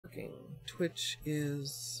working. Twitch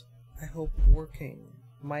is, I hope, working.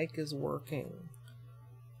 Mic is working.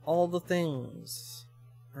 All the things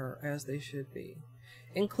are as they should be.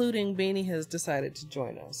 Including Beanie has decided to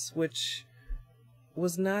join us, which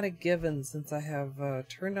was not a given since I have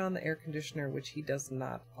turned on the air conditioner, which he does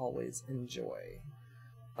not always enjoy.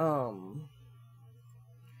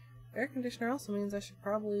 Air conditioner also means I should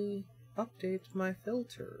probably update my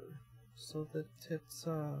filter so that it's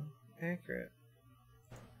accurate.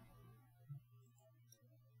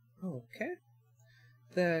 Okay.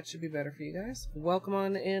 That should be better for you guys. Welcome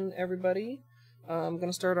on in, everybody. I'm going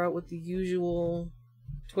to start out with the usual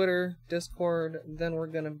Twitter, Discord, then we're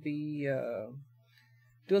going to be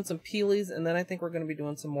doing some peelies, and then I think we're going to be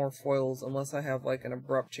doing some more foils, unless I have like an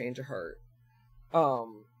abrupt change of heart. I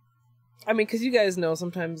mean, because you guys know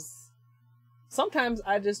sometimes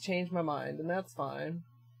I just change my mind, and that's fine.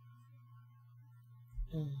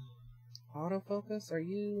 Autofocus, are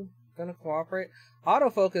you going to cooperate?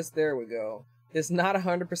 Autofocus, there we go, is not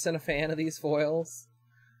 100% a fan of these foils.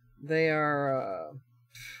 They are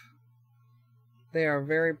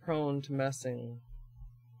very prone to messing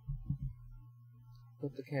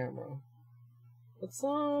with the camera. But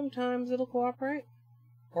sometimes it'll cooperate.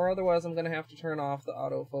 Or otherwise I'm going to have to turn off the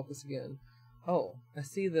autofocus again. Oh, I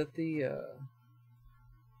see that the...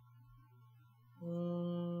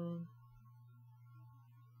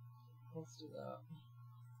 let's do that.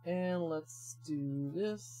 And let's do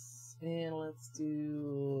this. And let's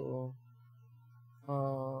do...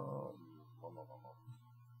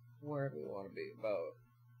 where do we want to be? About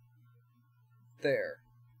there.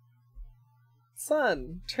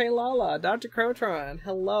 Sun, Traylala, Dr. Crotron,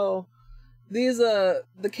 hello. These the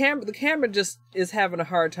camera just is having a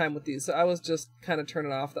hard time with these, so I was just kind of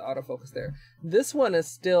turning off the autofocus there. This one is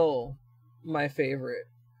still my favorite.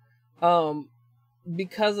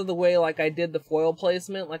 Because of the way like I did the foil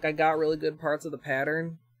placement, like I got really good parts of the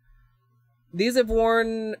pattern. These have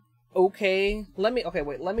worn okay. Let me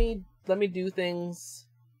do things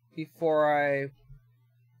before I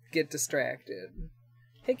get distracted.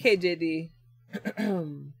 Hey KJD.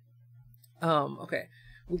 Okay.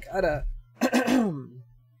 We gotta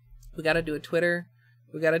do a Twitter.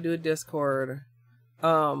 We gotta do a Discord.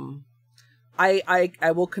 I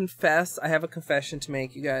will confess, I have a confession to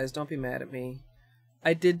make, you guys. Don't be mad at me.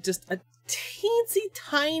 I did just a teensy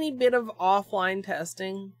tiny bit of offline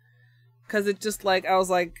testing. Cause it just like, I was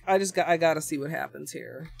like, I gotta see what happens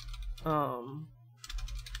here.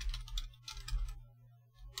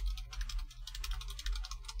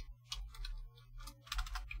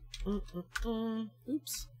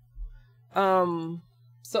 Oops.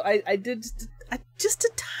 So I did just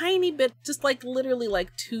a tiny bit, just like literally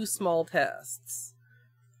like 2 small tests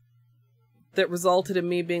that resulted in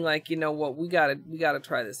me being like, you know what, we gotta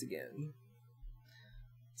try this again.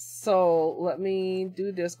 So let me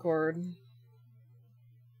do Discord.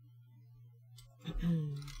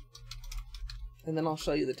 And then I'll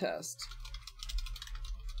show you the test.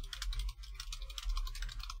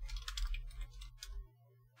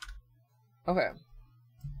 Okay.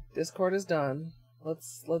 Discord is done.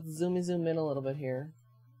 Let's zoom in a little bit here.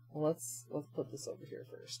 Let's put this over here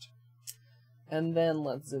first. And then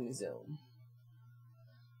let's zoom.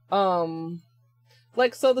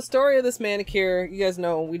 Like, so the story of this manicure, you guys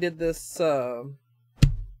know we did this the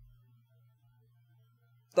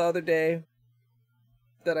other day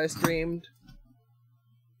that I streamed.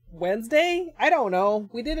 Wednesday? I don't know.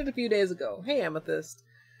 We did it a few days ago. Hey, Amethyst.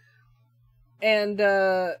 And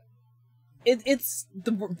it's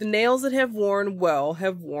the nails that have worn well.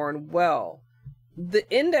 The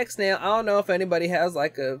index nail, I don't know if anybody has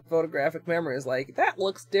like a photographic memory, is like, that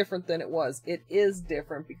looks different than it was. It is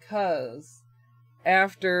different because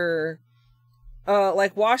after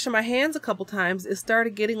like washing my hands a couple times, it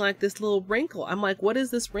started getting like this little wrinkle. I'm like, what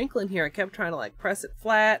is this wrinkle in here? I kept trying to like press it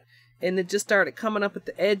flat, and it just started coming up at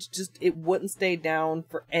the edge. Just, it wouldn't stay down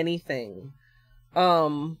for anything.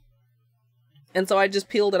 And so I just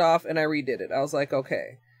peeled it off and I redid it. I was like,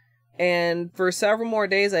 okay. And for several more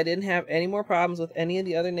days, I didn't have any more problems with any of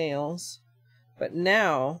the other nails. But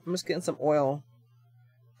now, I'm just getting some oil.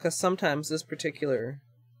 Because sometimes this particular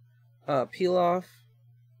peel off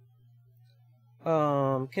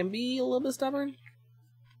can be a little bit stubborn.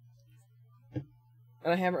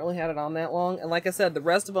 And I haven't really had it on that long. And like I said, the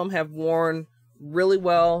rest of them have worn really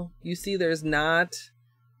well. You see there's not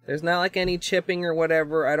like any chipping or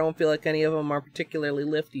whatever. I don't feel like any of them are particularly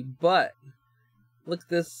lifty. But look at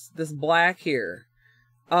this black here.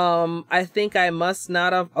 I think I must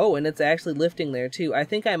not have... Oh, and it's actually lifting there too. I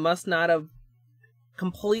think I must not have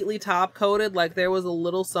completely top coated. Like there was a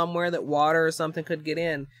little somewhere that water or something could get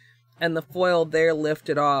in. and the foil there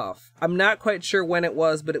lifted off. I'm not quite sure when it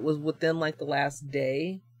was, but it was within like the last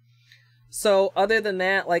day. So other than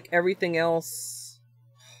that, like everything else,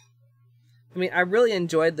 I mean, I really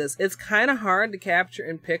enjoyed this. It's kind of hard to capture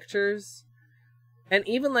in pictures. And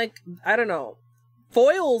even like, I don't know,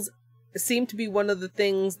 foils seem to be one of the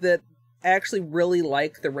things that actually really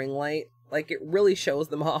like the ring light. Like it really shows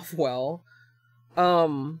them off well.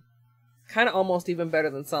 Kind of almost even better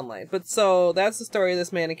than sunlight. But so that's the story of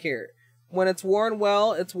this manicure. When it's worn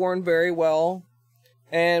well, it's worn very well.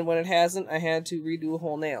 And when it hasn't, I had to redo a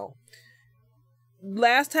whole nail.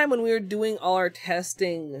 Last time when we were doing all our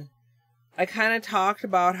testing, I kind of talked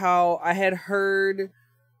about how I had heard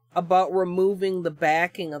about removing the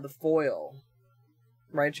backing of the foil.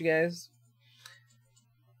 Right, you guys?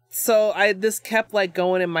 So this kept like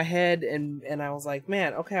going in my head, and I was like,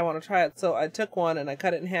 man, okay, I want to try it. So I took one and I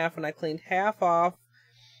cut it in half, and I cleaned half off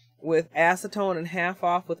with acetone and half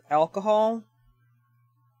off with alcohol.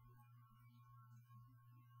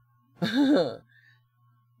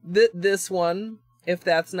 This one, if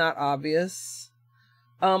that's not obvious.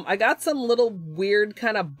 I got some little weird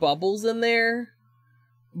kind of bubbles in there,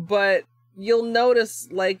 but you'll notice,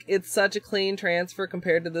 like, it's such a clean transfer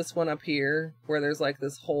compared to this one up here, where there's, like,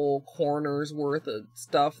 this whole corner's worth of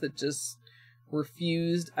stuff that just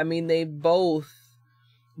refused. I mean, they both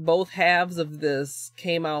halves of this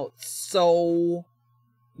came out so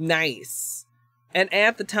nice. And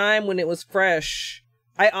at the time when it was fresh,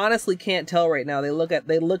 I honestly can't tell right now. They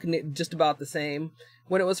look just about the same.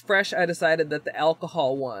 When it was fresh, I decided that the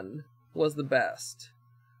alcohol one was the best.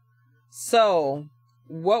 So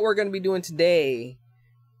what we're going to be doing today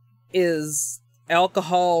is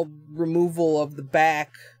alcohol removal of the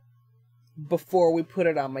back before we put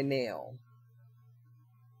it on my nail.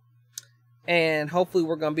 And hopefully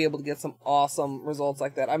we're going to be able to get some awesome results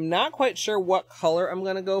like that. I'm not quite sure what color I'm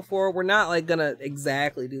going to go for. We're not like going to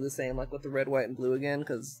exactly do the same like with the red, white, and blue again,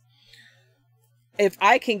 because if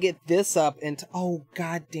I can get this up into... Oh,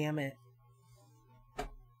 god damn it.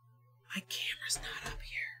 My camera's not up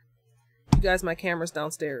here. You guys, my camera's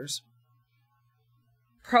downstairs.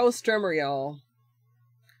 Pro Strimmer, y'all.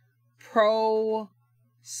 Pro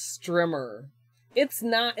Strimmer. It's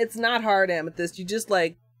not hard amethyst. You just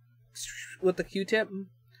like with the Q-tip.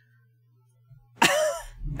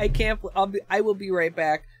 I will be right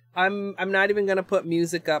back. I'm not even gonna put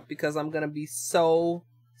music up because I'm gonna be so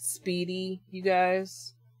speedy, you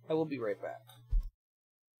guys. I will be right back.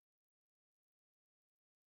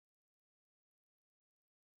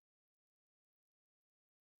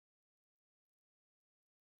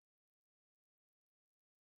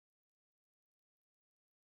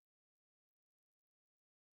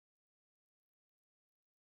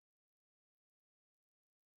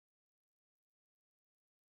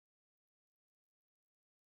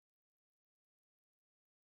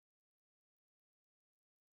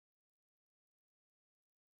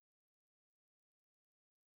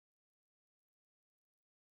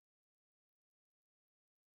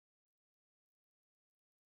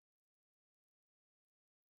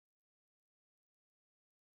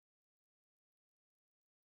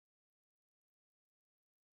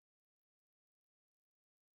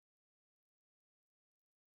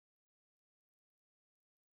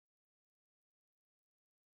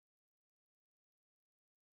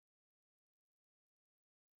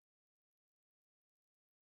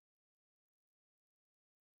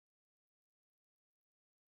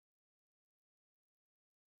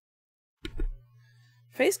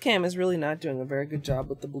 Facecam is really not doing a very good job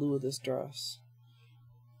with the blue of this dress.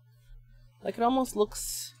 Like, it almost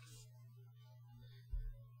looks...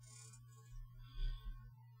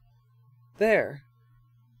 There.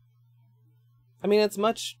 I mean, it's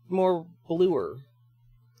much more bluer.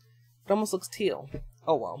 It almost looks teal.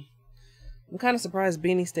 Oh, well. I'm kind of surprised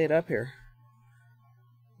Beanie stayed up here.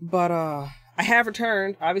 But, I have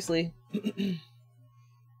returned, obviously.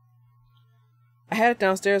 I had it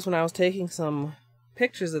downstairs when I was taking some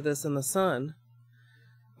pictures of this in the sun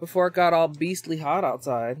before it got all beastly hot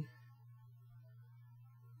outside,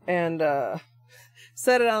 and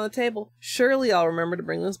set it on the table. Surely I'll remember to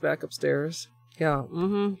bring this back upstairs. Yeah,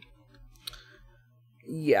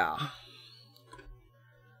 yeah.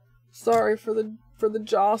 Sorry for the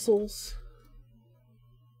jostles.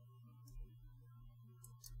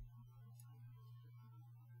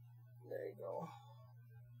 There you go.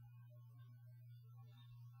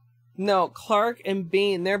 No, Clark and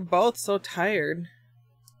Bean, they're both so tired.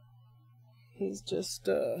 He's just,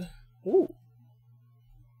 ooh.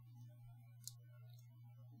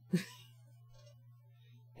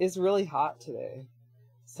 It's really hot today.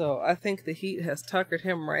 So I think the heat has tuckered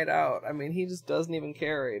him right out. I mean, he just doesn't even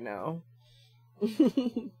care right now.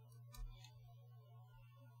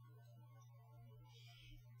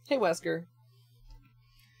 Hey, Wesker.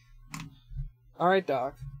 Alright,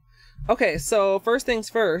 Doc. Okay, so first things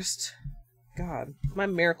first. God, my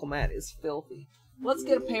miracle mat is filthy. Let's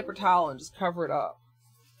get a paper towel and just cover it up.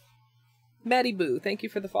 Maddie Boo, thank you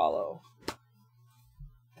for the follow.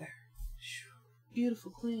 There.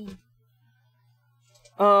 Beautiful clean.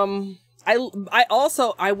 I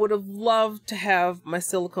would have loved to have my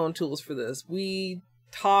silicone tools for this. We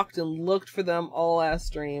talked and looked for them all last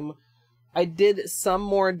stream. I did some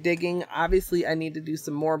more digging. Obviously, I need to do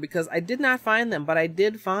some more because I did not find them, but I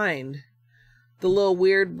did find the little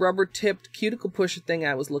weird rubber-tipped cuticle pusher thing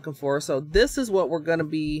I was looking for. So this is what we're going to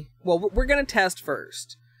be... Well, we're going to test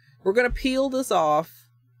first. We're going to peel this off.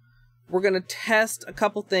 We're going to test a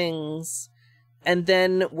couple things. And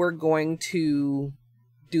then we're going to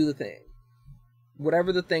do the thing.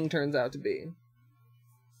 Whatever the thing turns out to be.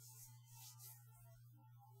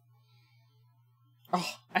 Oh,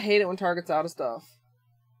 I hate it when Target's out of stuff.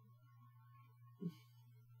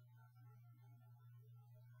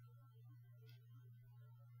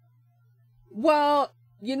 Well,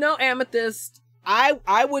 you know, Amethyst,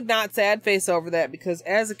 I would not sad face over that because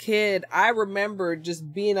as a kid, I remember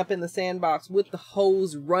just being up in the sandbox with the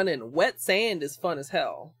hose running. Wet sand is fun as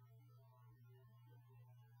hell.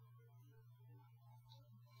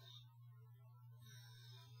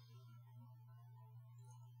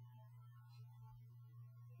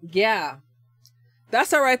 Yeah.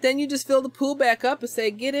 That's alright, then you just fill the pool back up and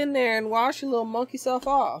say, get in there and wash your little monkey self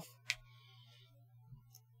off.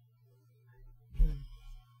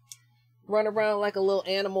 Run around like a little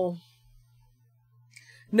animal.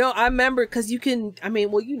 No, I remember, because you can, I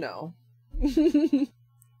mean, well, you know.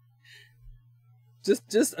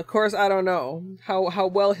 just, of course, I don't know how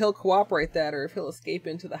well he'll cooperate that or if he'll escape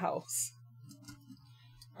into the house.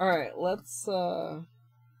 Alright, let's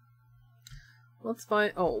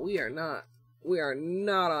find, oh, we are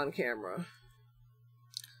not on camera.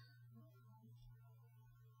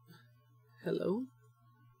 Hello?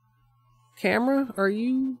 Camera,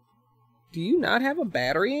 do you not have a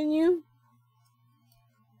battery in you?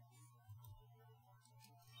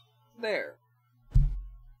 There.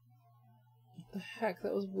 What the heck,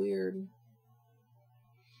 that was weird.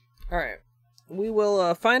 Alright, we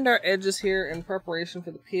will find our edges here in preparation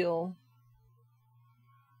for the peel.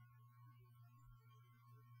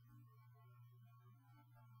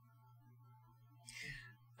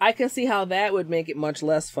 I can see how that would make it much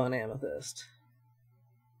less fun, Amethyst.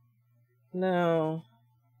 No.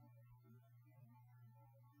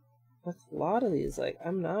 With a lot of these, like,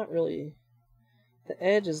 I'm not really... The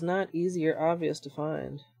edge is not easy or obvious to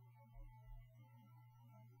find.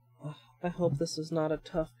 Ugh, I hope this is not a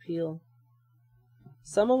tough peel.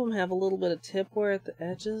 Some of them have a little bit of tip wear at the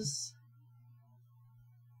edges.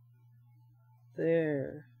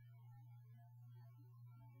 There.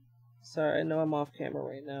 Sorry, I know I'm off camera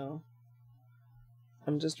right now.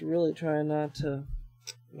 I'm just really trying not to...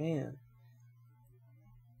 Man.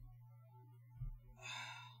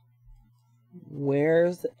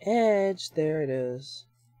 Where's the edge? There it is.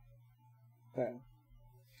 Okay.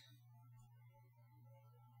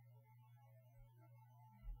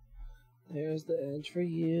 There's the edge for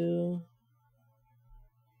you.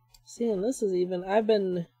 See, and this is even... I've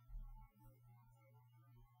been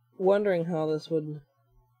wondering how this would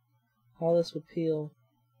peel.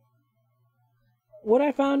 What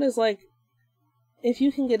I found is, like, if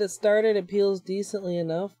you can get it started, it peels decently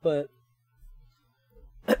enough, but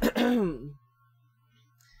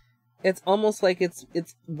it's almost like it's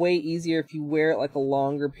way easier if you wear it like a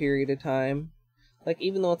longer period of time. Like,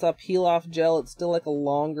 even though it's a peel-off gel, it's still like a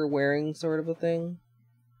longer wearing sort of a thing.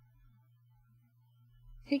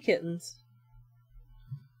 Hey, kittens.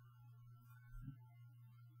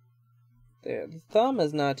 There, the thumb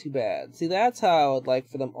is not too bad. See, that's how I would like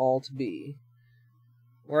for them all to be.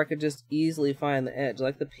 Where I could just easily find the edge.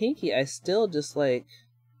 Like the pinky, I still just like...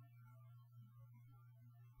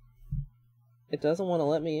 It doesn't want to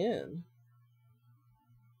let me in.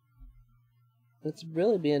 It's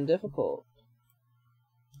really being difficult.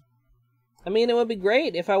 I mean, it would be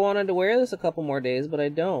great if I wanted to wear this a couple more days, but I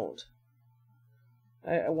don't.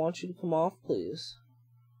 I want you to come off, please.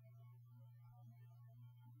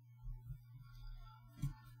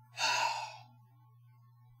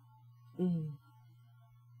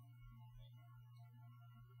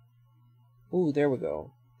 Ooh, there we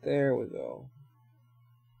go. There we go.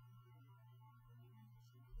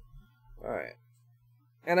 Alright.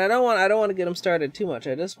 And I don't want to get them started too much.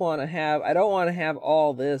 I just want to have... I don't want to have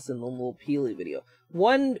all this in the little peely video.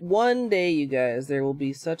 One day, you guys, there will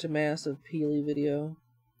be such a massive Peely video.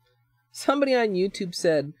 Somebody on YouTube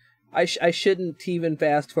said I shouldn't even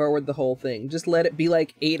fast forward the whole thing. Just let it be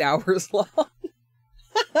like 8 hours long.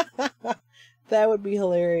 That would be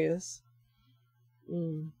hilarious.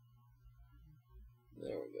 There we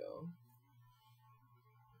go.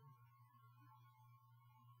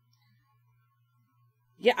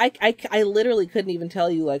 Yeah, I literally couldn't even tell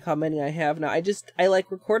you like how many I have now. I like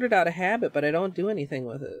recorded out of habit, but I don't do anything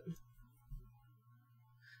with it.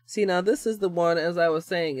 See, now this is the one, as I was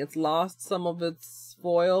saying, it's lost some of its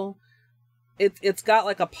foil. It's got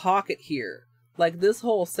like a pocket here. Like this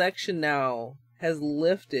whole section now has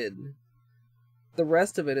lifted. The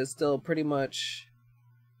rest of it is still pretty much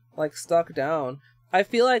like stuck down. I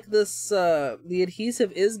feel like this the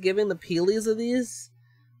adhesive is giving the peelies of these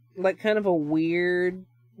like kind of a weird,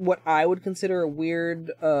 what I would consider a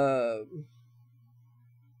weird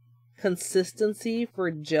consistency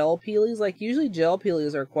for gel peelies. Like usually gel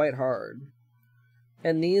peelies are quite hard,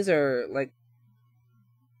 and these are like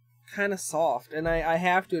kind of soft, and I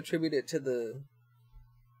have to attribute it to the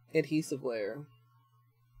adhesive layer.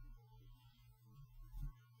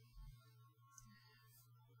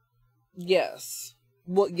 Yes.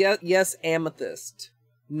 Well, yes, amethyst.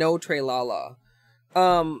 No Trelala.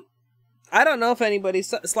 I don't know if anybody,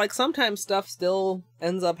 it's like sometimes stuff still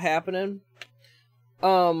ends up happening.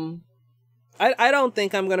 I don't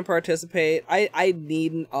think I'm gonna participate. I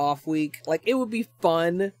need an off week. Like, it would be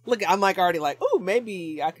fun. Look, I'm like already like, oh,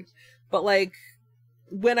 maybe I could, but like,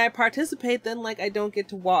 when I participate, then like I don't get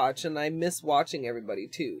to watch, and I miss watching everybody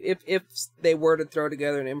too. If they were to throw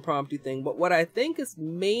together an impromptu thing. But what I think is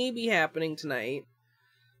maybe happening tonight,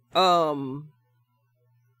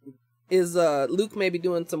 is Luke may be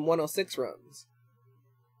doing some 106 runs.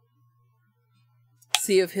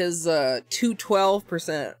 See if his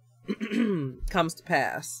 212% comes to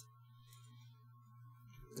pass.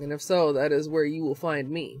 And if so, that is where you will find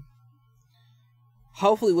me.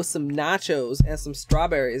 Hopefully with some nachos and some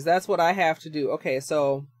strawberries. That's what I have to do. Okay,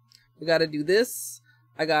 so we gotta do this.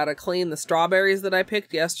 I gotta clean the strawberries that I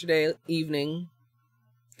picked yesterday evening.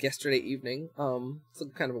 It's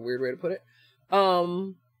kind of a weird way to put it.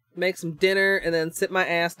 Make some dinner and then sit my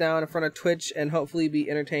ass down in front of Twitch and hopefully be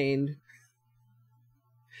entertained.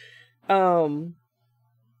 That's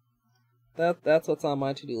what's on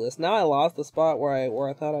my to-do list. Now I lost the spot where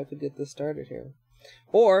I thought I could get this started here.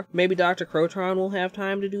 Or maybe Dr. Crotron will have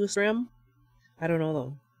time to do a stream. I don't know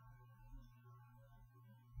though.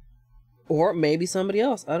 Or maybe somebody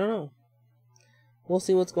else. I don't know. We'll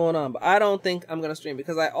see what's going on. But I don't think I'm going to stream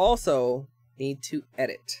because I also need to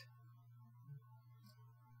edit.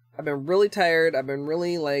 I've been really tired. I've been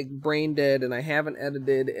really like brain dead, and I haven't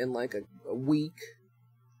edited in like a week.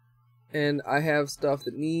 And I have stuff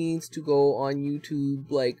that needs to go on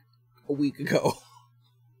YouTube like a week ago.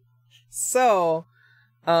 So,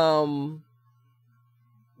 yeah,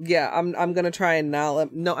 I'm gonna try and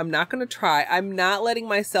I'm not gonna try. I'm not letting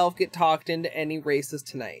myself get talked into any races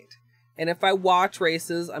tonight. And if I watch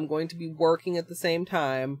races, I'm going to be working at the same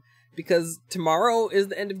time because tomorrow is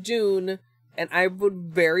the end of June, and I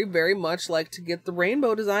would very, very much like to get the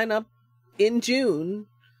rainbow design up in June.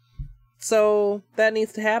 So that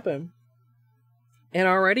needs to happen. And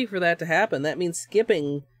already for that to happen, that means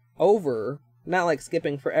skipping over, not like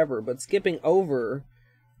skipping forever, but skipping over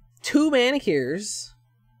 2 manicures.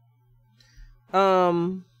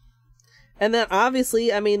 And then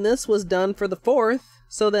obviously, I mean, this was done for the 4th,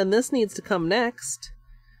 so then this needs to come next.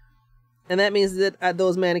 And that means that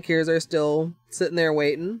those manicures are still sitting there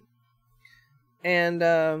waiting. And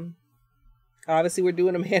obviously we're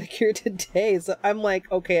doing a manicure today, so I'm like,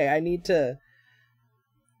 okay, I need to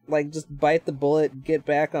like just bite the bullet, get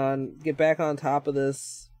back on top of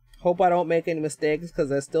this. Hope I don't make any mistakes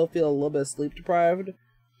because I still feel a little bit sleep deprived.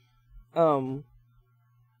 But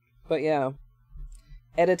yeah,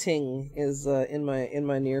 editing is in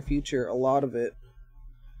my near future, a lot of it.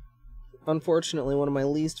 Unfortunately, one of my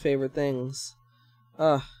least favorite things.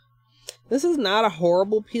 This is not a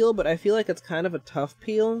horrible peel, but I feel like it's kind of a tough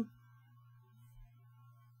peel.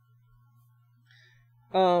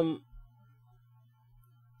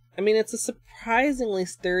 I mean, it's a surprisingly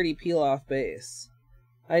sturdy peel-off base.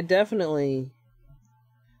 I definitely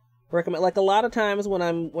recommend. Like a lot of times when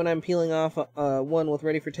I'm peeling off one with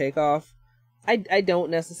ready for takeoff, I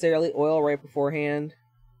don't necessarily oil right beforehand.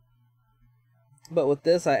 But with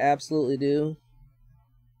this, I absolutely do.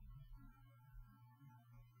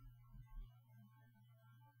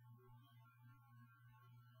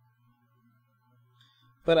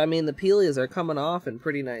 But I mean, the peelies are coming off in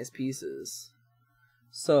pretty nice pieces.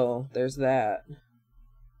 So, there's that.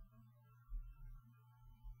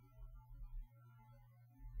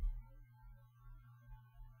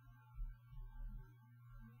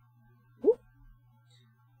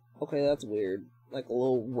 Okay, that's weird. Like a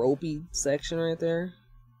little ropey section right there.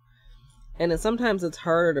 And then sometimes it's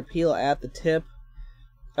harder to peel at the tip.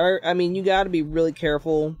 Or, I mean, you gotta be really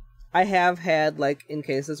careful. I have had, like, in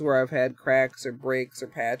cases where I've had cracks or breaks or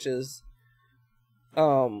patches,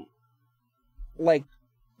 like,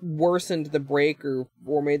 worsened the break or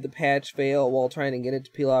made the patch fail while trying to get it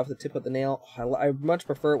to peel off the tip of the nail. I much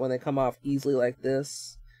prefer it when they come off easily like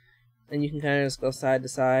this. And you can kind of just go side to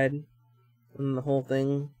side. And the whole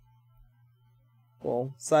thing,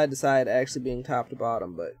 well, side to side actually being top to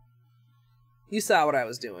bottom, but you saw what I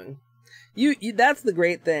was doing. You that's the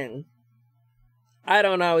great thing. I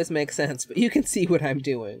don't always make sense, but you can see what I'm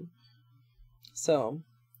doing. So,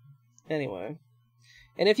 anyway.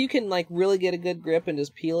 And if you can, like, really get a good grip and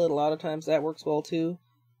just peel it, a lot of times that works well, too.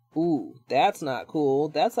 Ooh, that's not cool.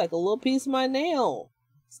 That's like a little piece of my nail.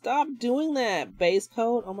 Stop doing that, base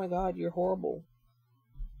coat. Oh my god, you're horrible.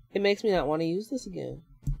 It makes me not want to use this again.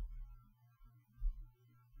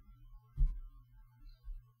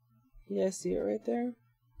 You guys see it right there?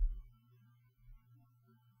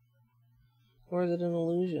 Or is it an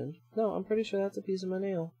illusion? No, I'm pretty sure that's a piece of my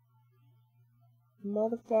nail.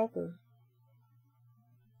 Motherfucker.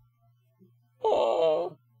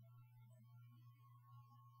 Oh.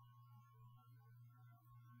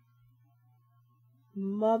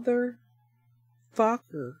 Motherfucker.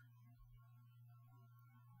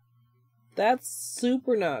 That's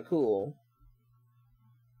super not cool.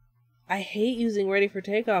 I hate using Ready for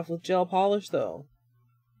Takeoff with gel polish, though.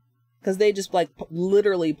 Because they just, like,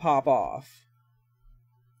 literally pop off.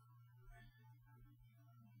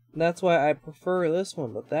 That's why I prefer this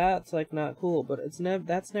one, but that's, like, not cool. But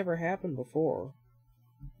that's never happened before.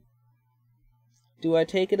 Do I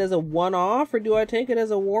take it as a one-off, or do I take it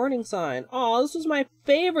as a warning sign? Oh, this was my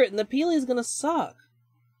favorite, and the peely's gonna suck.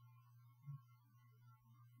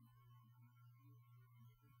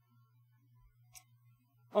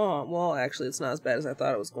 Oh, well, actually, it's not as bad as I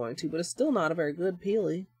thought it was going to, but it's still not a very good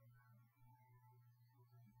peely.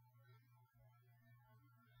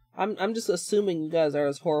 I'm just assuming you guys are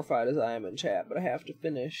as horrified as I am in chat, but I have to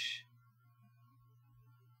finish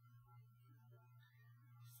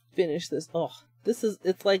this. Oh,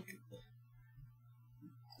 it's like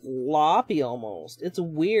gloppy almost. It's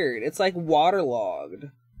weird. It's like waterlogged.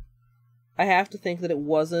 I have to think that it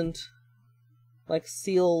wasn't, like,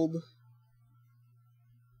 sealed.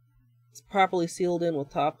 It's properly sealed in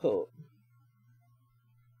with top coat.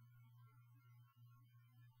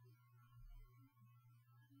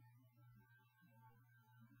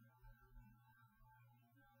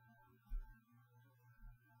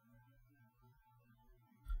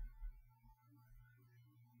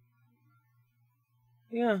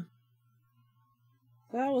 Yeah.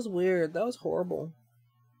 That was weird. That was horrible.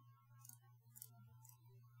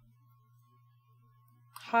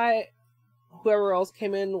 Hi, whoever else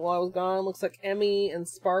came in while I was gone. Looks like Emmy and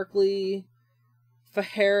Sparkly.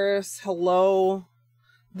 Faharis, hello.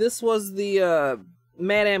 This was the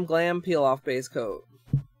Madame Glam peel-off base coat.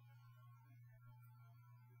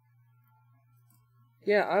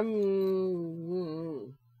 Yeah,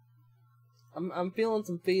 I'm feeling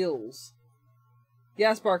some feels.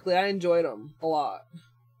 Yeah, Sparkly, I enjoyed them a lot.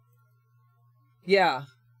 Yeah.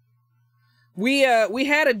 We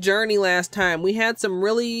had a journey last time. We had some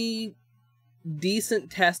really decent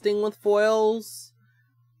testing with foils.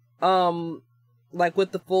 Like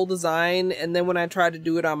with the full design, and then when I tried to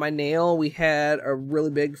do it on my nail, we had a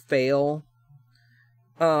really big fail.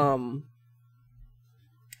 So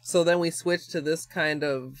then we switched to this kind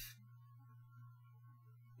of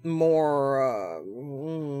more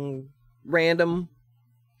random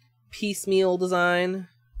piecemeal design.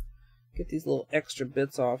 Get these little extra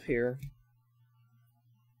bits off here.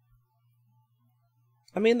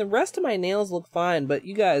 I mean, the rest of my nails look fine, but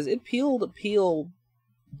you guys, it peeled a peel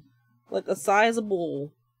like a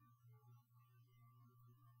sizable...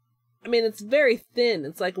 I mean, it's very thin.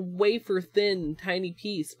 It's like a wafer thin, tiny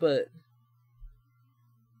piece, but...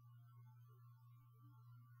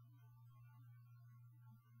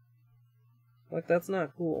 like, that's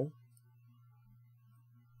not cool.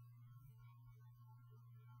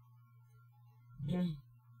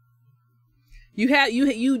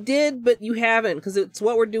 You did, but you haven't, because it's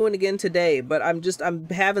what we're doing again today. But I'm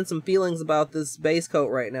having some feelings about this base coat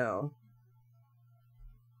right now.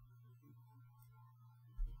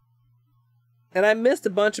 And I missed a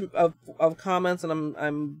bunch of comments, and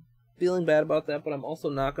I'm feeling bad about that, but I'm also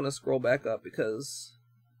not going to scroll back up because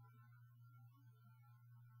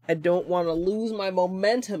I don't want to lose my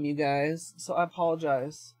momentum, you guys. So I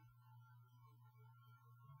apologize.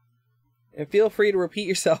 And feel free to repeat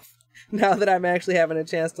yourself now that I'm actually having a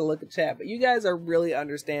chance to look at chat. But you guys are really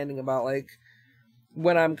understanding about, like,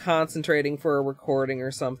 when I'm concentrating for a recording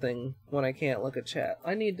or something, when I can't look at chat.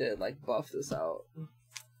 I need to, like, buff this out.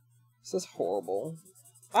 This is horrible.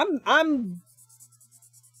 I'm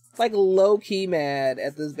like low-key mad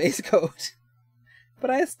at this base coat. But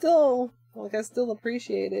I still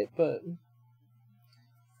appreciate it, but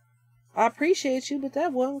I appreciate you, but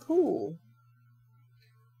that wasn't cool.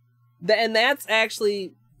 And that's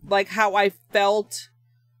actually like how I felt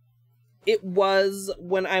it was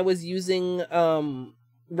when I was using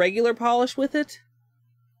regular polish with it.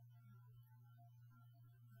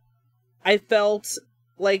 I felt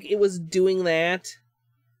like it was doing that,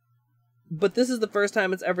 but this is the first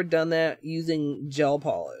time it's ever done that using gel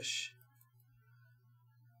polish.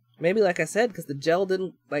 Maybe, like I said, because the gel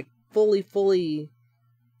didn't, like, fully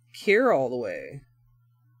cure all the way.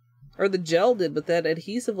 Or the gel did, but that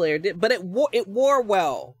adhesive layer did. But it wore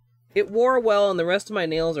well. It wore well, and the rest of my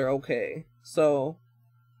nails are okay. So,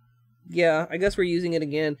 yeah, I guess we're using it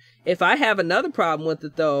again. If I have another problem with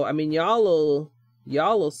it, though, I mean, y'all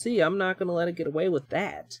will see. I'm not gonna let it get away with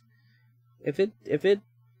that. If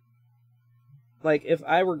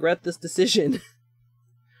I regret this decision,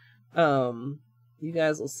 you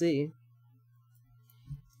guys will see.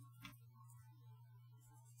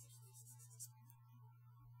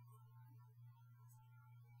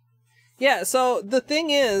 Yeah, so the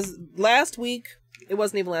thing is, last week, it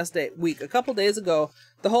wasn't even last week, a couple days ago,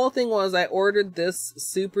 the whole thing was I ordered this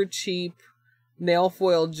super cheap nail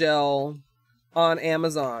foil gel on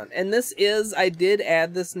Amazon. And I did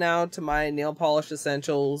add this now to my Nail Polish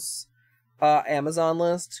Essentials Amazon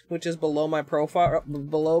list, which is below my profile,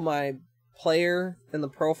 below my player in the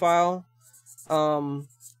profile.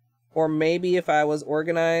 Or maybe if I was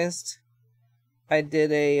organized, I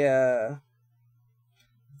did a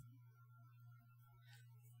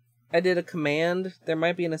command. There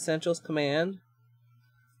might be an Essentials command.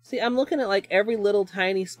 See, I'm looking at like every little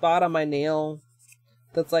tiny spot on my nail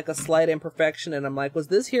that's like a slight imperfection, and I'm like, was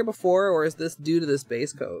this here before, or is this due to this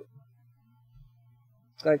base coat?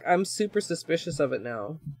 Like, I'm super suspicious of it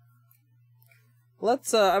now.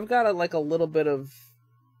 Let's, I've got a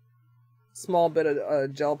small bit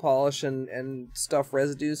of gel polish and stuff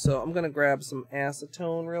residue, so I'm gonna grab some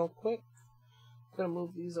acetone real quick. I'm gonna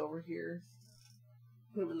move these over here.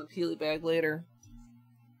 Put them in the peely bag later.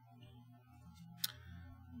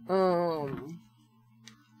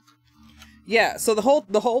 Yeah, so the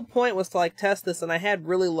whole point was to like test this, and I had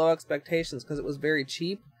really low expectations because it was very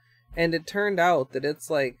cheap, and it turned out that it's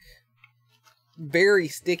like very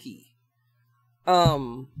sticky.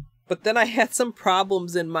 But then I had some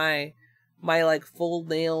problems in my like full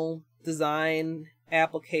nail design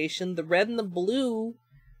application. The red and the blue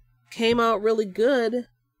came out really good,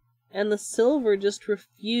 and the silver just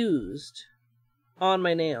refused on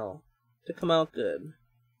my nail to come out good.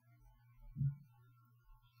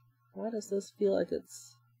 Why does this feel like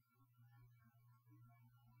it's...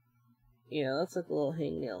 Yeah, that's like a little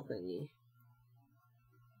hangnail thingy.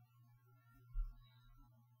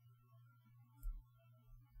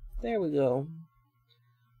 There we go.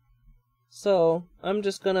 So, I'm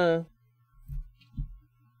just gonna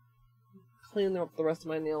clean up the rest of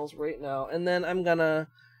my nails right now, and then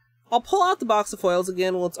I'll pull out the box of foils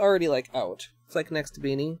again. Well, it's already like out. It's like next to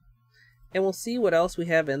Beanie. And we'll see what else we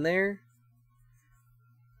have in there.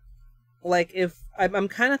 Like, if I'm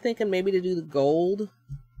kind of thinking maybe to do the gold.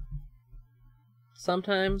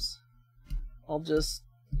 Sometimes I'll just,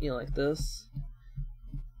 like this.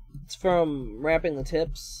 It's from wrapping the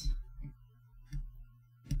tips.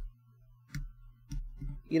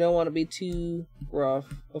 You don't want to be too rough,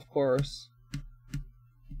 of course.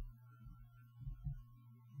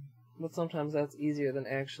 But sometimes that's easier than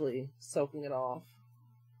actually soaking it off.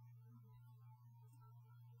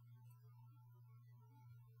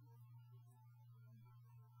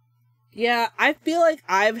 Yeah, I feel like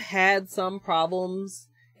I've had some problems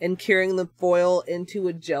in curing the foil into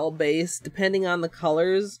a gel base, depending on the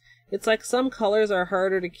colors. It's like some colors are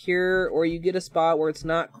harder to cure, or you get a spot where it's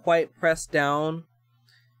not quite pressed down.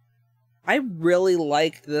 I really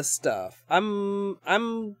like this stuff. I'm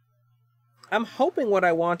hoping what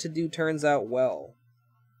I want to do turns out well.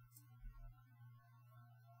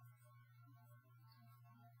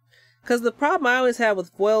 Because the problem I always have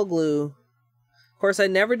with foil glue, of course, I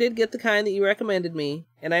never did get the kind that you recommended me,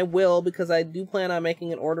 and I will because I do plan on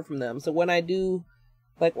making an order from them. So when I do,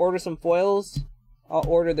 like, order some foils, I'll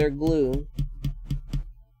order their glue.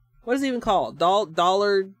 What is it even called?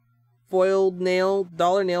 Dollar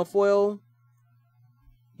nail foil?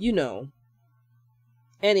 You know.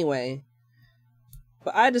 Anyway,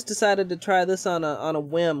 But I just decided to try this on a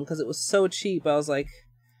whim because it was so cheap. I was like,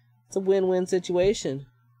 it's a win-win situation.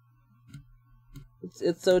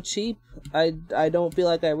 It's so cheap. I don't feel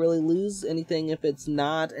like I really lose anything if it's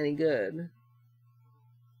not any good.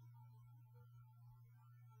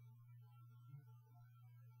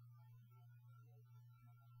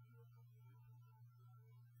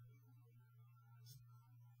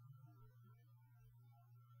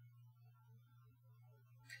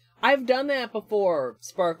 I've done that before,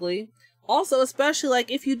 Sparkly. Also, especially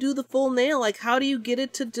like if you do the full nail, like how do you get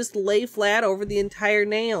it to just lay flat over the entire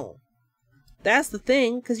nail? That's the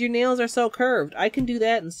thing, because your nails are so curved. I can do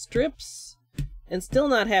that in strips and still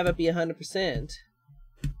not have it be 100%.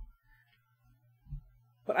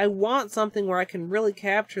 But I want something where I can really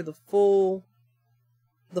capture the full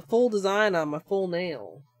design on my full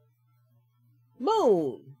nail.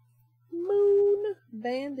 Moon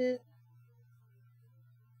Bandit.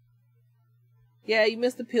 Yeah, you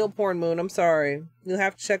missed the peel porn, Moon. I'm sorry. You'll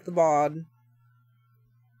have to check the VOD.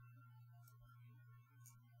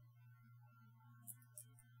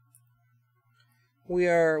 We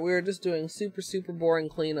are just doing super boring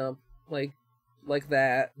cleanup like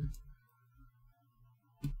that.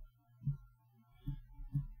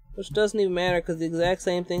 Which doesn't even matter because the exact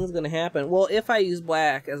same thing is going to happen. Well, if I use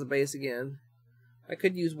black as a base again. I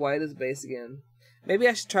could use white as a base again. Maybe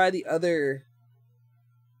I should try the other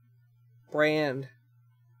brand.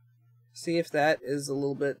 See if that is a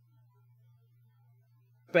little bit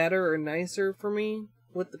better or nicer for me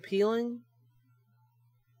with the peeling.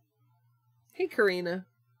 Hey, Karina.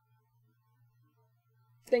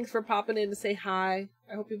 Thanks for popping in to say hi.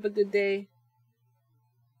 I hope you have a good day.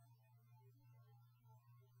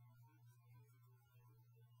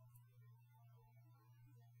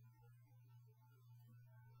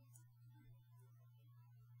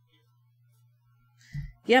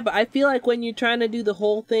 Yeah, but I feel like when you're trying to do the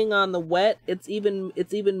whole thing on the wet, it's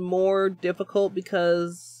even more difficult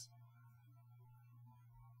because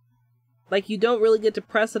like you don't really get to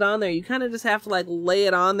press it on there. You kind of just have to like lay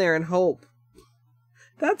it on there and hope.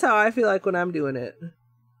 That's how I feel like when I'm doing it.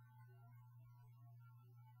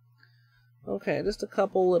 Okay, just a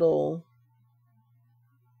couple little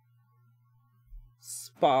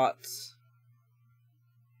spots.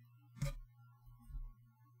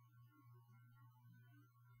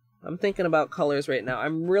 I'm thinking about colors right now.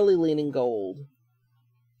 I'm really leaning gold.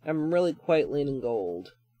 I'm really quite leaning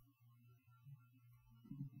gold.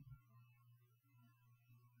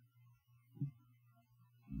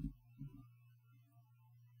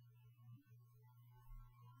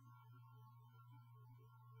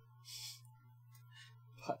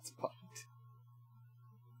 Hotspot.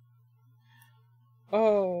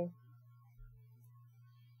 Oh.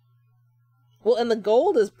 Well, and the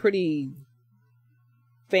gold is pretty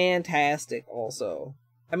fantastic also.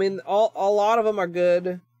 I mean, a lot of them are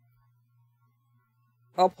good.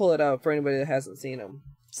 I'll pull it up for anybody that hasn't seen them.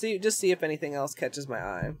 Just see if anything else catches my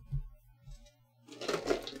eye.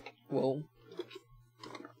 Whoa.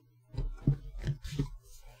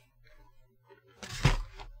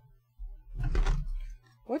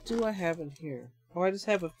 What do I have in here? Oh, I just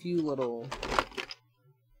have a few little...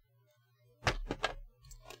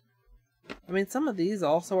 I mean, some of these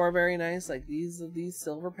also are very nice, like these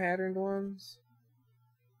silver patterned ones.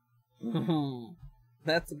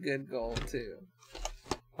 That's a good gold too.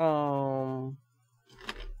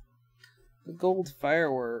 The gold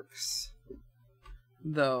fireworks,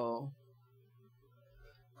 though.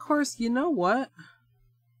 Of course, you know what?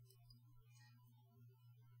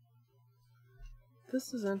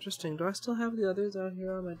 This is interesting. Do I still have the others out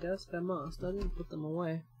here on my desk? I must. I didn't put them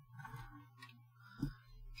away.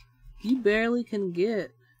 You barely can get.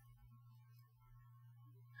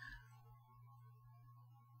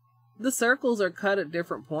 The circles are cut at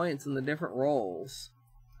different points in the different rolls.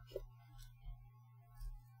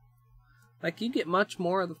 Like, you get much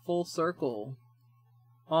more of the full circle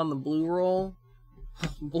on the blue roll.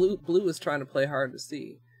 Blue is trying to play hard to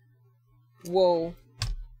see. Whoa.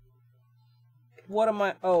 What am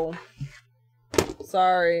I? Oh.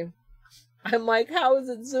 Sorry. I'm like, how is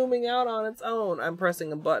it zooming out on its own? I'm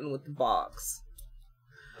pressing a button with the box.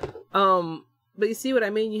 But you see what I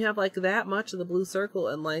mean? You have like that much of the blue circle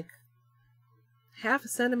and like half a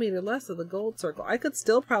centimeter less of the gold circle. I could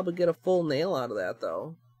still probably get a full nail out of that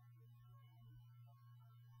though.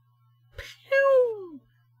 Pew!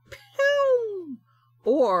 Pew!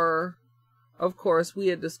 Or, of course, we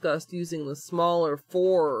had discussed using the smaller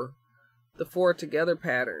the four together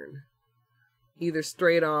pattern. Either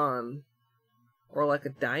straight on or like a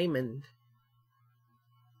diamond.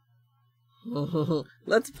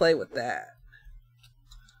 Let's play with that.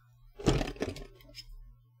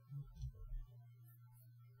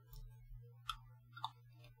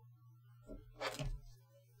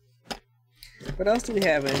 What else do we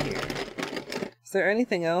have in here? Is there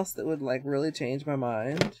anything else that would like really change my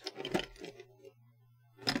mind?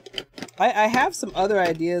 I have some other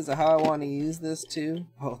ideas of how I want to use this too.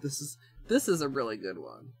 Oh, this is a really good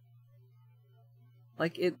one.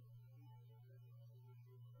 Like it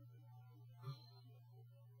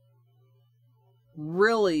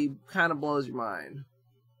really kind of blows your mind.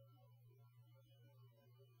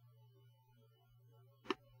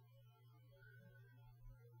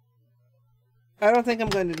 I don't think I'm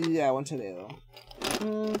going to do that one today though.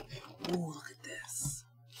 Ooh, look at this.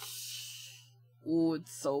 Ooh,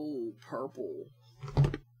 it's so purple.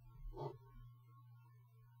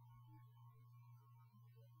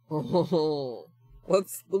 We'll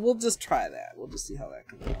just try that. We'll just see how that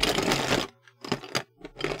comes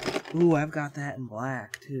out. Ooh, I've got that in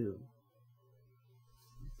black too.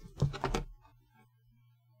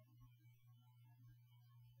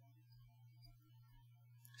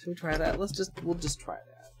 Should we try that? We'll just try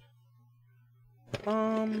that.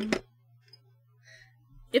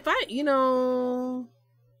 If I,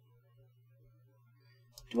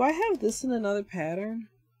 do I have this in another pattern?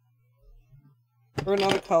 Or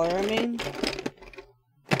another color, I mean?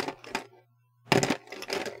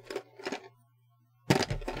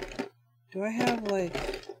 Do I have,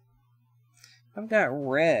 like... I've got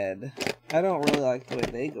red. I don't really like the way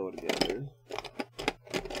they go together.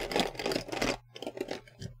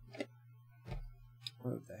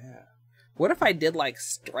 What is that? What if I did, like,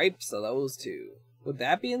 stripes of those two? Would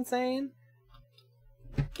that be insane?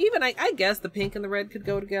 Even, I guess the pink and the red could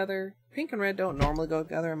go together. Pink and red don't normally go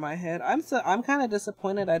together in my head. I'm kind of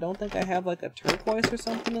disappointed. I don't think I have, like, a turquoise or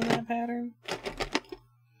something in that pattern.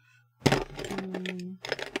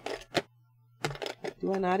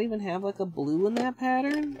 Do I not even have, like, a blue in that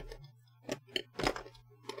pattern?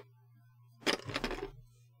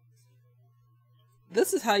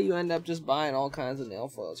 This is how you end up just buying all kinds of nail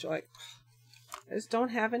foils. You're like, I just don't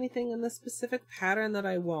have anything in this specific pattern that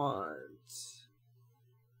I want.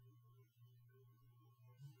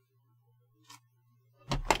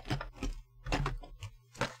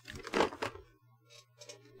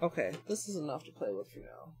 Okay, this is enough to play with for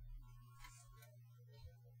now.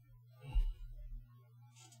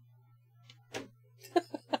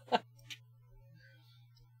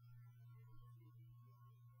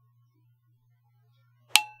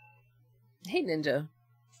 Hey, Ninja.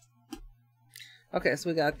 Okay, so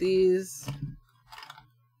we got these.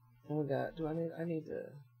 And we got, I need to...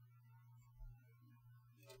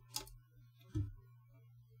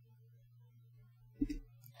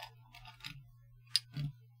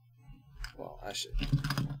 Well, I should.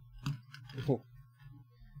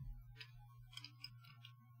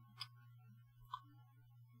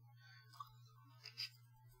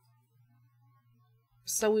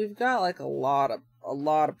 So we've got like a lot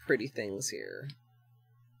of pretty things here.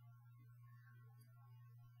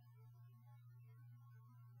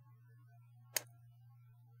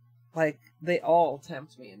 Like they all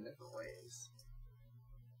tempt me in different ways.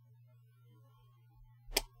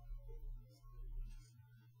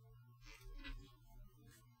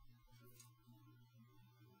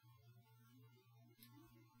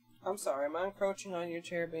 I'm sorry, am I encroaching on your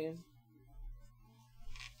chair, Bean?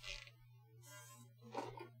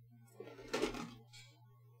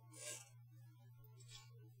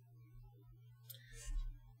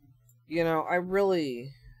 You know, I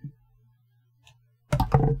really...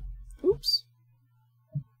 Oops.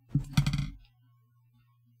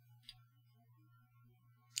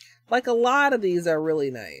 Like, a lot of these are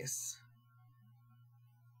really nice.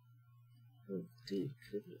 Oh, dude,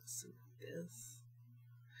 goodness, this.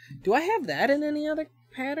 Do I have that in any other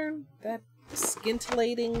pattern? That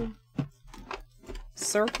scintillating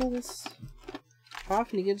circles? How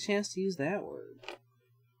often do you get a chance to use that word?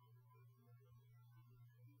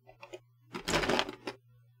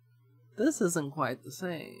 This isn't quite the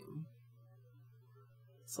same.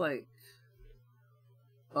 It's like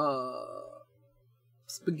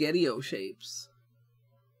spaghetti-o shapes.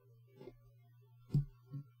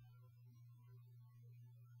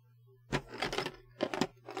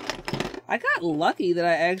 I got lucky that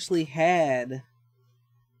I actually had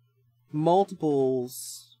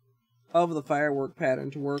multiples of the firework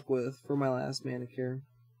pattern to work with for my last manicure.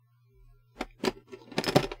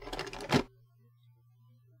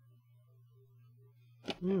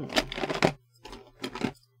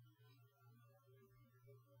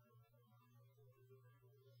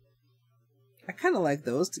 I kind of like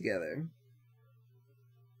those together.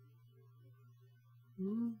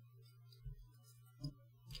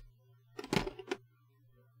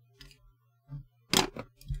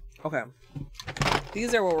 Okay.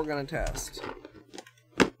 These are what we're going to test.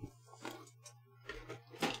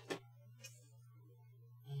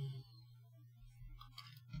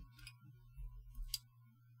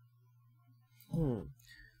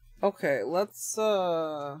 Okay, let's,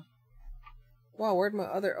 wow, where'd my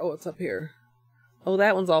other, oh, it's up here. Oh,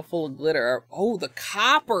 that one's all full of glitter. Oh, the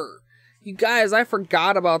copper! You guys, I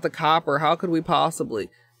forgot about the copper. How could we possibly?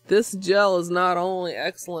 This gel is not only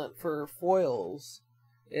excellent for foils,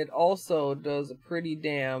 it also does a pretty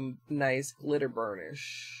damn nice glitter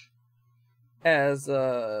burnish. As,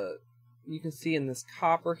 you can see in this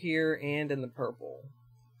copper here and in the purple.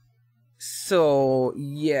 So,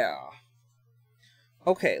 yeah.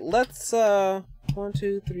 Okay, let's, 1,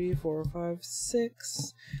 2, 3, 4, 5,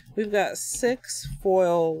 6. We've got 6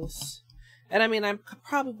 foils. And I mean, I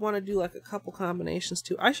probably want to do like a couple combinations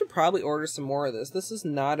too. I should probably order some more of this. This is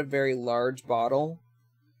not a very large bottle.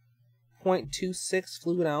 0.26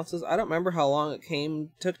 fluid ounces. I don't remember how long it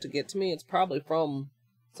took to get to me. It's probably from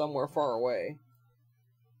somewhere far away.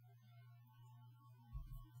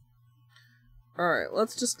 Alright,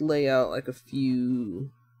 let's just lay out like a few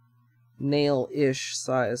nail-ish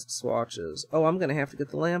sized swatches. Oh, I'm gonna have to get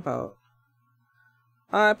the lamp out.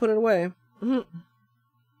 I put it away.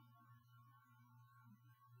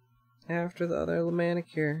 After the other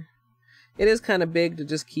manicure. It is kind of big to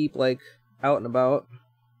just keep like out and about.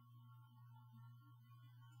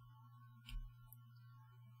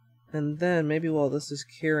 And then maybe while this is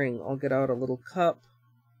curing, I'll get out a little cup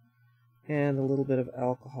and a little bit of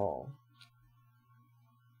alcohol.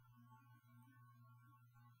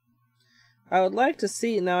 I would like to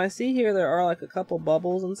see, now I see here there are like a couple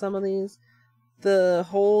bubbles in some of these. The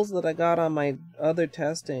holes that I got on my other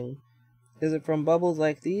testing, is it from bubbles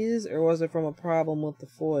like these, or was it from a problem with the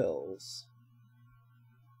foils?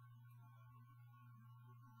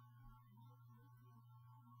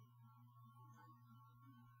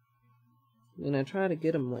 And I try to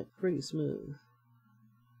get them like pretty smooth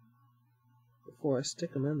before I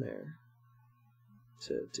stick them in there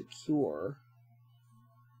to cure.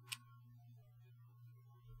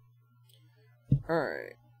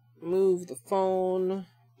 Alright, move the phone.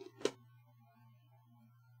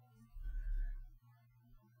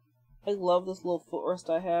 I love this little footrest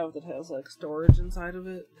I have that has like storage inside of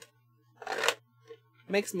it.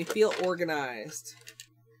 Makes me feel organized.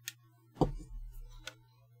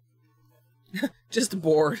 Just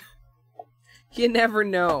bored. You never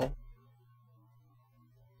know.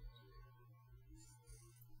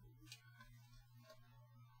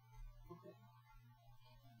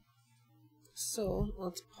 So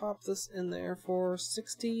let's pop this in there for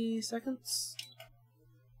 60 seconds.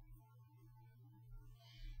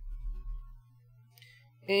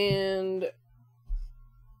 And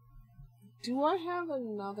do I have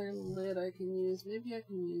another lid I can use? Maybe I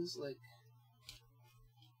can use like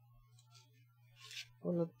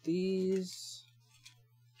one of these.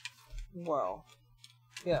 Wow.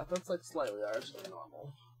 Yeah, that's like slightly larger than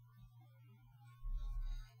normal.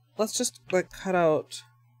 Let's just like cut out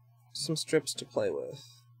some strips to play with.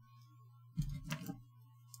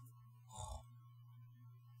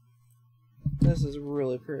 This is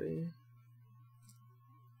really pretty.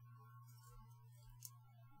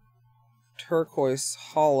 Turquoise,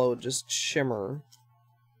 hollow, just shimmer,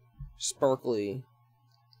 sparkly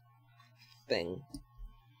thing.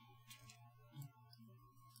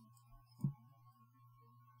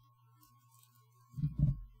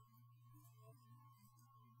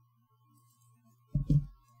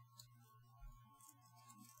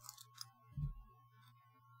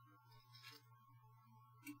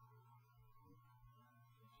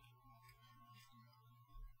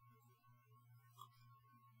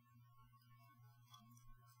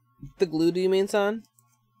 The glue, do you mean, son?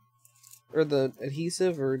 Or the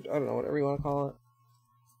adhesive, or I don't know, whatever you want to call it.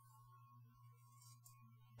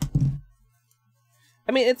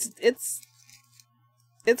 I mean, it's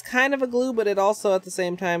kind of a glue, but it also at the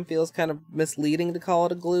same time feels kind of misleading to call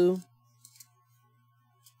it a glue.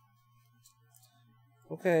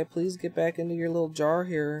 Okay, please get back into your little jar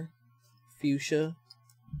here, fuchsia.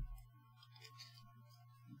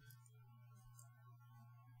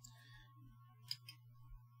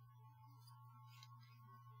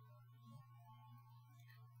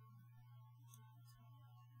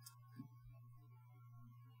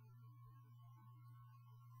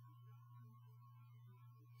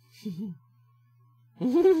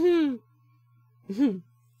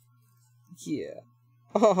 Yeah.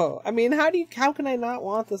 Oh, I mean, how can I not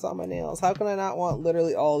want this on my nails? How can I not want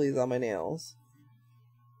literally all these on my nails?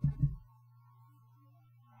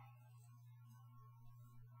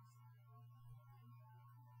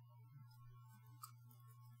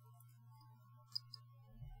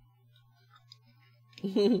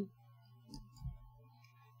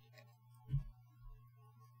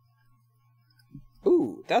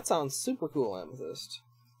 Ooh, that sounds super cool, Amethyst.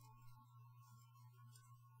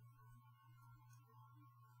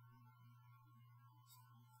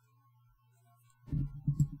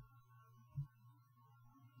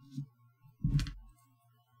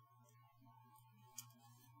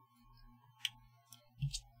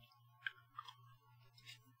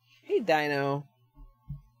 Dino.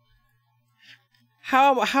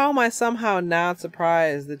 How am I somehow not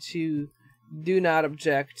surprised that you do not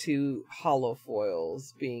object to hollow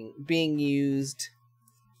foils being used?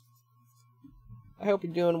 I hope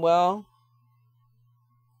you're doing well.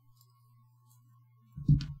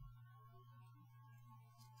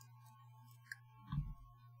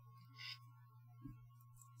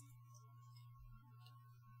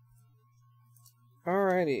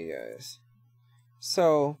 Alrighty, guys.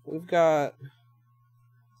 So we've got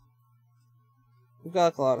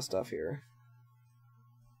like a lot of stuff here.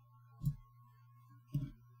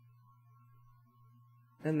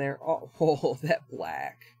 And they're all that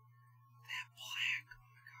black. That black. Oh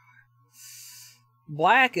my god.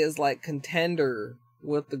 Black is like contender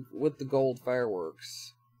with the gold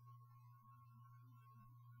fireworks.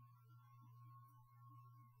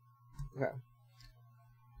 Okay.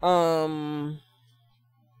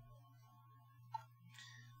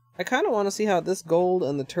 I kind of want to see how this gold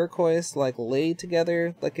and the turquoise like lay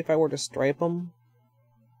together, like if I were to stripe them.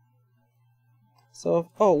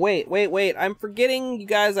 So, oh wait, I'm forgetting, you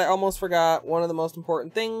guys, I almost forgot one of the most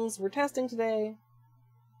important things we're testing today.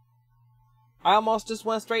 I almost just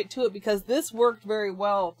went straight to it because this worked very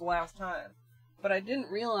well the last time, but I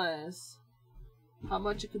didn't realize how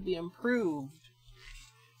much it could be improved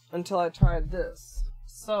until I tried this.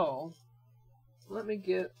 So, let me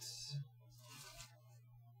get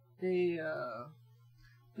a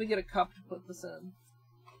cup to put this in.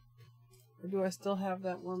 Or do I still have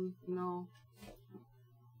that one? No.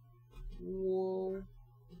 Whoa.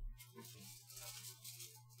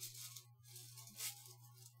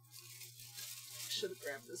 Should have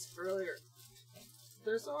grabbed this earlier.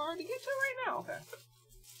 They're so hard to get to right now. Okay.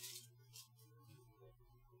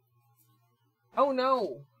 Oh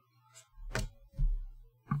no.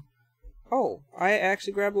 Oh, I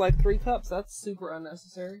actually grabbed like 3 cups. That's super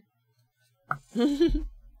unnecessary.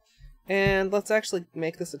 And let's actually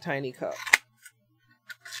make this a tiny cup.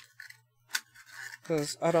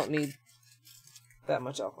 Because I don't need that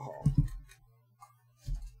much alcohol.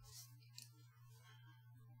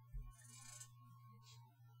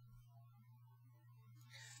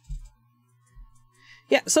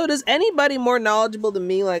 Yeah, so does anybody more knowledgeable than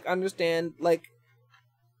me, like, understand, like,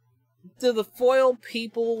 do the foil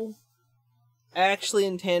people actually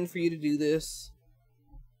intend for you to do this?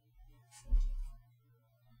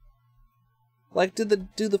 Like, do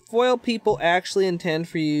the foil people actually intend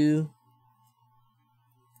for you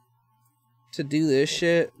to do this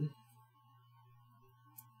shit?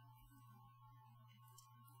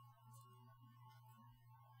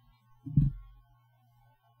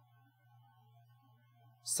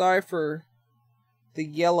 Sorry for the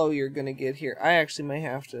yellow you're gonna get here. I actually may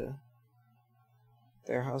have to.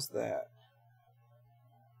 There, how's that?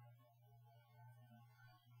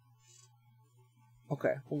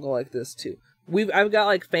 Okay, we'll go like this too. I've got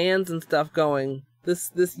like fans and stuff going.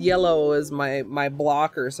 This yellow is my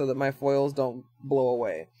blocker so that my foils don't blow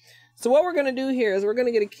away. So what we're gonna do here is we're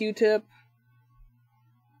gonna get a Q-tip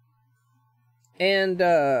and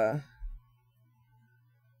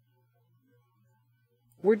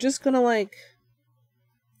we're just gonna like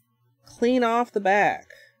clean off the back.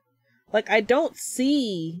 Like, I don't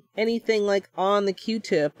see anything like on the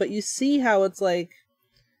Q-tip, but you see how it's like,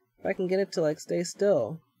 if I can get it to like stay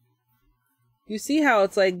still. You see how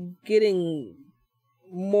it's like getting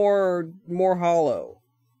more hollow.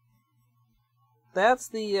 That's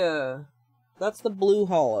the blue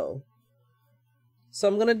hollow. So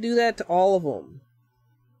I'm gonna do that to all of them.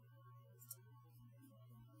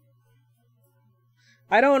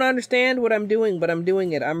 I don't understand what I'm doing, but I'm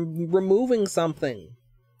doing it. I'm removing something.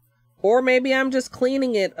 Or maybe I'm just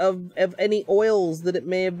cleaning it of any oils that it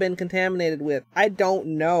may have been contaminated with. I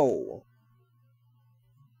don't know.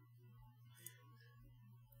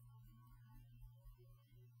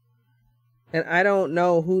 And I don't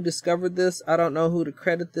know who discovered this. I don't know who to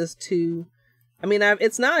credit this to. I mean,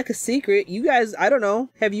 it's not like a secret. You guys, I don't know.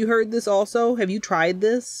 Have you heard this also? Have you tried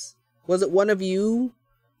this? Was it one of you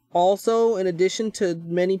also, in addition to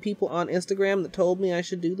many people on Instagram that told me I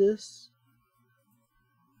should do this?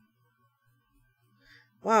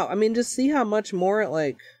 Wow, I mean, just see how much more it,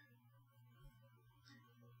 like...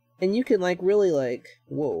 And you can, like, really, like...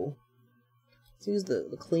 Whoa. Let's use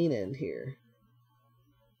the clean end here.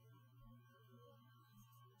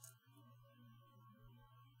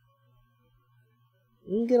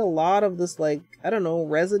 You can get a lot of this, like, I don't know,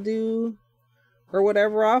 residue or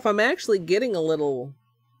whatever off. I'm actually getting a little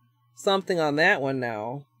something on that one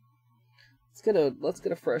now. Let's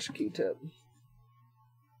get a fresh Q-tip.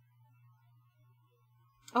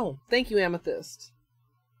 Oh, thank you, Amethyst.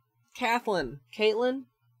 Caitlin.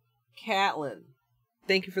 Catlin.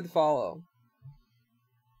 Thank you for the follow.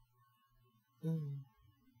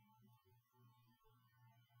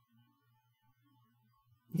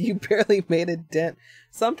 You barely made a dent.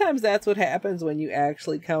 Sometimes that's what happens when you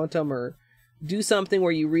actually count them or do something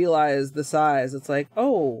where you realize the size. It's like,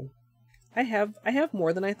 oh, I have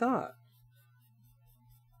more than I thought.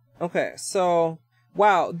 Okay, so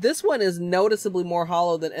wow, this one is noticeably more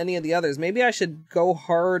hollow than any of the others. Maybe I should go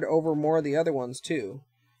hard over more of the other ones too.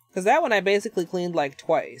 Because that one I basically cleaned like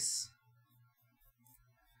twice.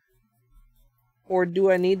 Or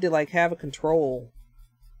do I need to like have a control?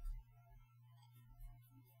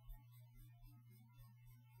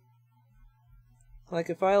 Like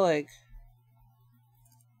if I like...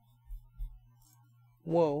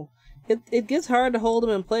 Whoa. It gets hard to hold them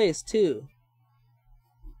in place too.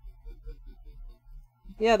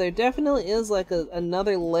 Yeah, there definitely is like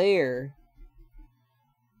another layer.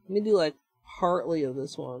 Let me do like partly of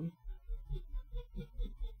this one.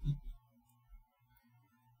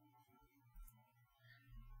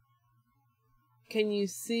 Can you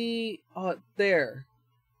see? Oh, there.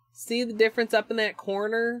 See the difference up in that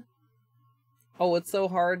corner? Oh, it's so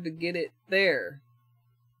hard to get it there.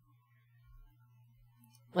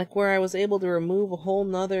 Like where I was able to remove a whole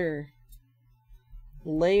nother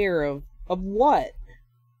layer of what?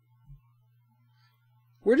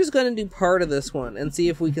 We're just going to do part of this one and see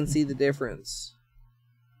if we can see the difference.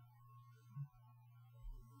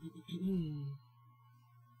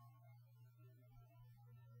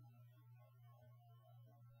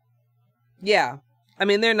 Yeah. I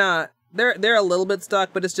mean, they're not... They're a little bit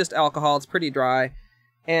stuck, but it's just alcohol. It's pretty dry.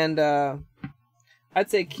 And I'd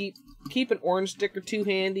say keep an orange stick or two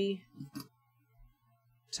handy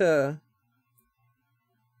to...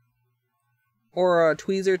 Or a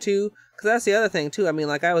tweezer too. Because that's the other thing too. I mean,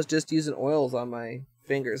 like I was just using oils on my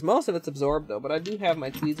fingers. Most of it's absorbed though, but I do have my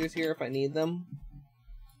tweezers here if I need them.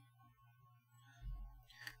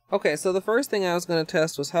 Okay, so the first thing I was going to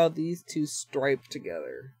test was how these two stripe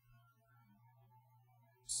together.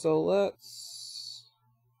 So let's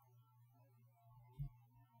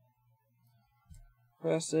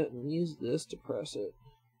press it and use this to press it.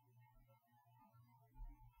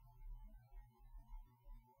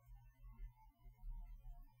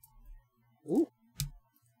 Ooh.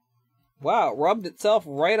 Wow, it rubbed itself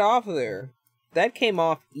right off of there. That came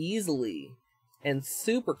off easily and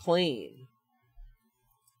super clean.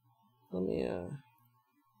 Let me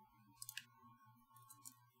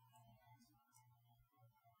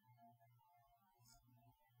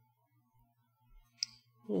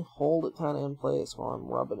hold it kind of in place while I'm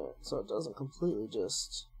rubbing it so it doesn't completely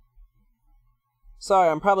just... Sorry,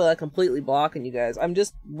 I'm probably like completely blocking you guys. I'm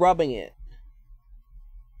just rubbing it.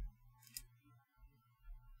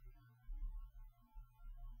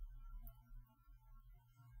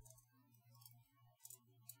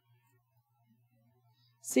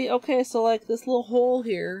 See, okay, so like this little hole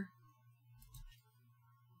here.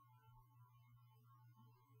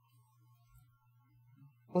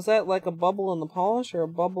 Was that like a bubble in the polish or a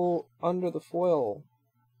bubble under the foil?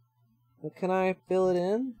 Can I fill it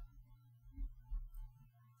in?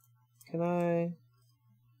 Can I...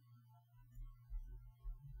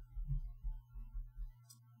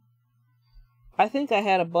 I think I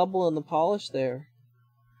had a bubble in the polish there.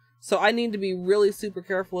 So I need to be really super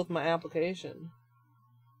careful with my application.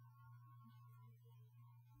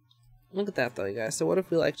 Look at that though, you guys. So what if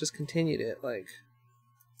we like just continued it, like...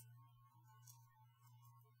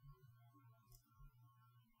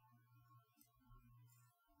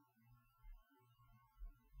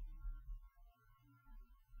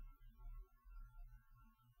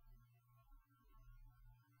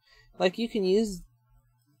 Like you can use...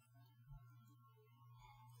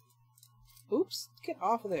 Oops, get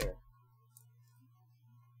off of there.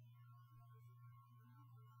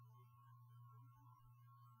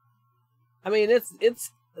 I mean,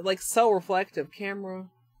 it's like so reflective, camera.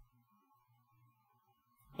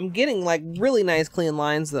 I'm getting like really nice clean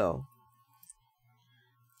lines though.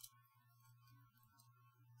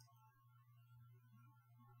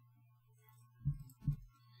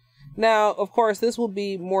 Now, of course, this will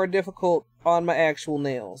be more difficult on my actual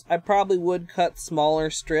nails. I probably would cut smaller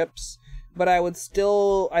strips, but I would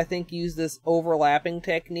still, I think, use this overlapping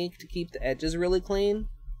technique to keep the edges really clean.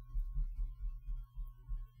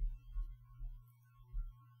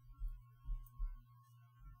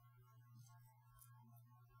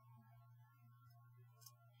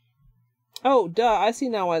 Oh, duh, I see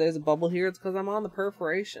now why there's a bubble here. It's because I'm on the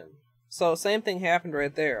perforation. So, same thing happened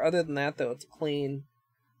right there. Other than that, though, it's a clean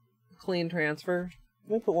transfer.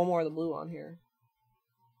 Let me put one more of the blue on here.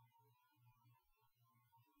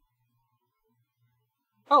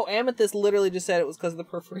 Oh, Amethyst literally just said it was because of the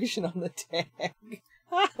perforation on the tag.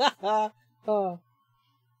 Oh.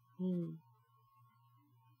 Hmm.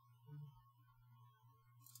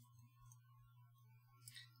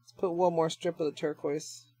 Let's put one more strip of the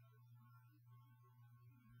turquoise.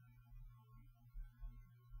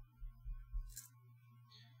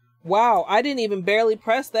 Wow, I didn't even barely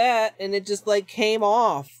press that, and it just, like, came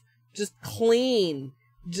off. Just clean.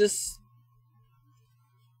 Just...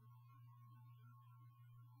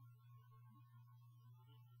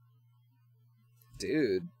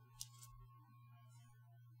 Dude.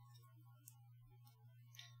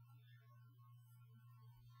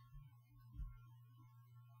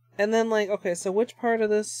 And then, like, okay, so which part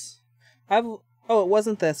of this... Oh, it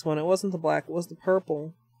wasn't this one. It wasn't the black. It was the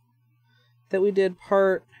purple. That we did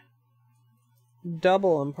part...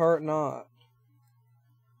 double and part not.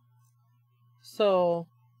 So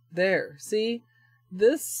there, see,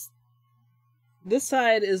 this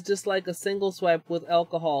side is just like a single swipe with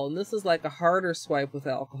alcohol, and this is like a harder swipe with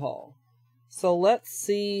alcohol. So let's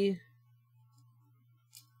see.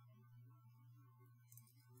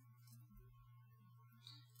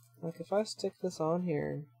 Like if I stick this on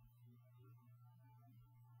here,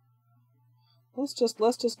 let's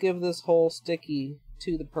just give this whole sticky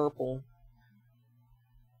to the purple.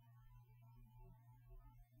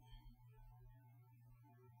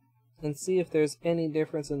 And see if there's any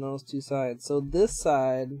difference in those two sides. So this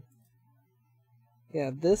side, yeah,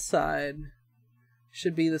 this side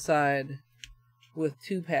should be the side with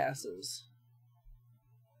 2 passes.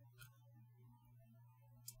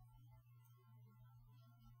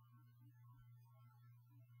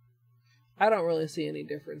 I don't really see any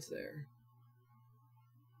difference there.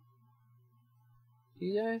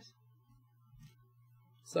 You guys?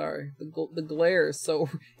 Sorry, the glare is so...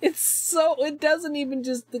 it doesn't even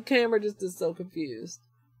just... The camera just is so confused.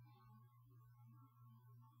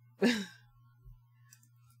 It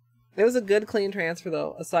was a good clean transfer,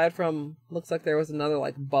 though. Aside from... Looks like there was another,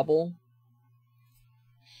 like, bubble.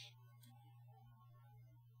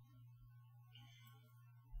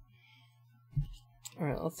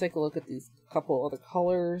 Alright, let's take a look at these couple other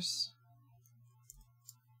colors.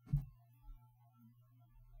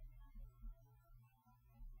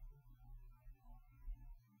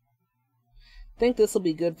 I think this will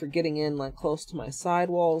be good for getting in like close to my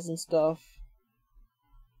sidewalls and stuff.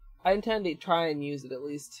 I intend to try and use it at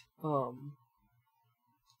least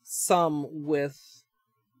some with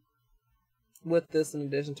this in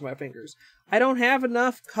addition to my fingers. I don't have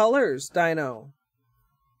enough colors, Dino.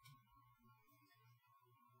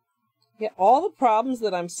 Yeah, all the problems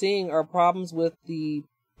that I'm seeing are problems with the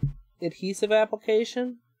adhesive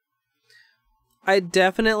application. I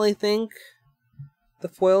definitely think the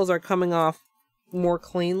foils are coming off more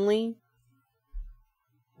cleanly,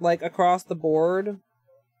 like across the board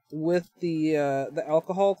with the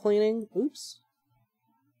alcohol cleaning. Oops.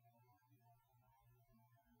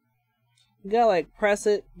 You gotta like press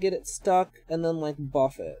it, get it stuck, and then like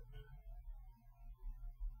buff it.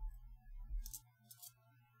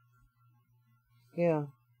 Yeah.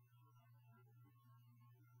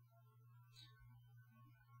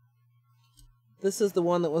 This is the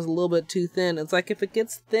one that was a little bit too thin. It's like if it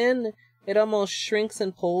gets thin, it almost shrinks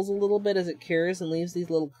and pulls a little bit as it cures and leaves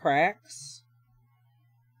these little cracks.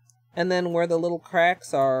 And then where the little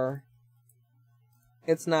cracks are,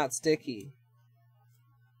 it's not sticky.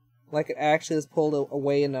 Like it actually is pulled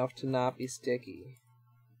away enough to not be sticky.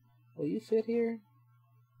 Will you fit here?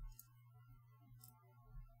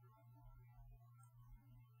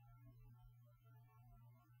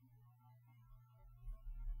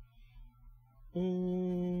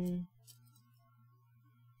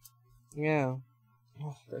 Yeah.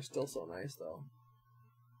 Oh, they're still so nice, though.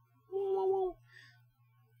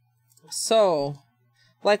 So,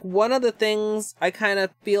 like, one of the things I kind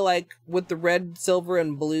of feel like with the red, silver,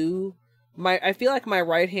 and blue, I feel like my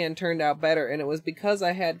right hand turned out better, and it was because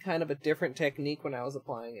I had kind of a different technique when I was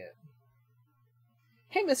applying it.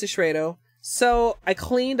 Hey, Mr. Shredo. So, I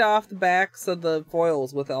cleaned off the backs of the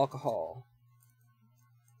foils with alcohol.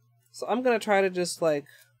 So I'm gonna try to just, like,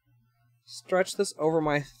 stretch this over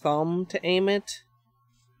my thumb to aim it.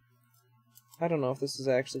 I don't know if this is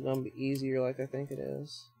actually gonna be easier like I think it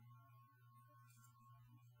is.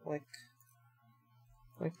 Like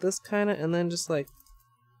this kind of, and then just like...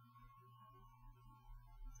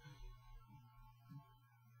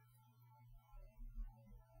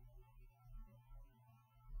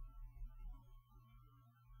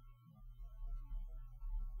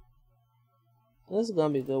 This is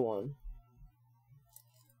gonna be a good one.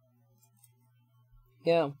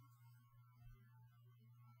 Yeah.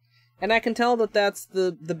 And I can tell that that's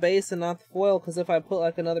the base and not the foil, because if I put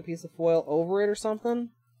like another piece of foil over it or something,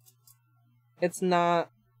 it's not,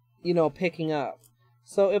 you know, picking up.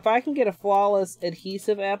 So if I can get a flawless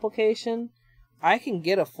adhesive application, I can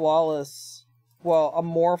get a flawless, well, a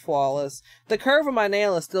more flawless. The curve of my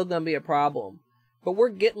nail is still going to be a problem, but we're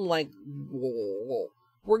getting like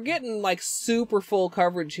super full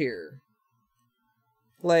coverage here.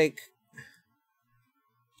 Like,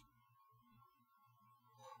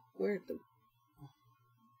 where the...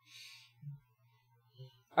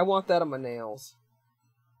 I want that on my nails.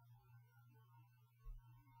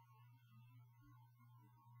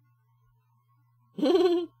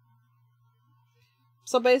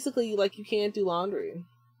 So basically, like, you can't do laundry.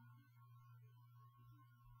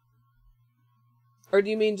 Or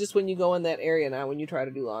do you mean just when you go in that area now, when you try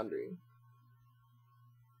to do laundry?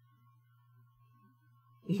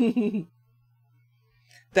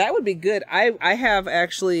 That would be good. I have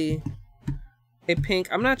actually a pink,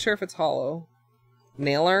 I'm not sure if it's hollow,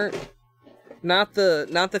 nail art. Not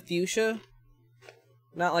the fuchsia.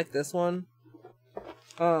 Not like this one.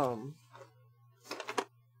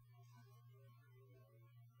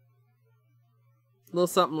 Little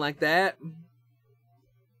something like that.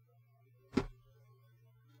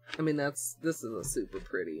 I mean, this is a super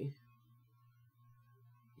pretty.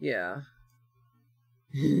 Yeah.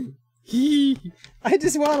 I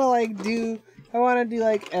just want to like do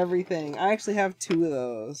like everything. I actually have 2 of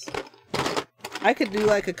those. I could do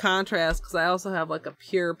like a contrast because I also have like a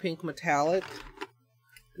pure pink metallic.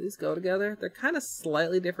 Do these go together? They're kind of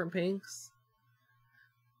slightly different pinks.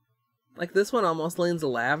 Like this one almost leans to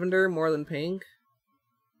lavender more than pink.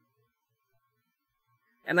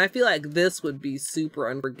 And I feel like this would be super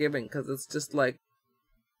unforgiving because it's just like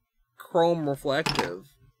chrome reflective.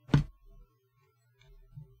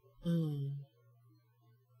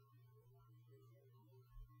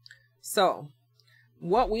 So,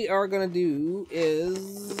 what we are going to do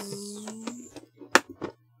is...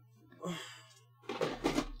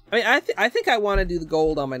 I mean, I think I want to do the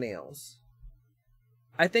gold on my nails.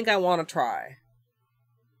 I think I want to try.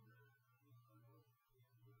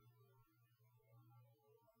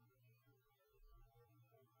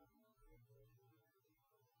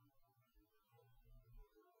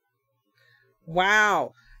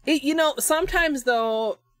 Wow. You know, sometimes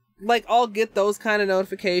though, like I'll get those kind of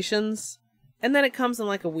notifications and then it comes in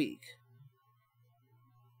like a week.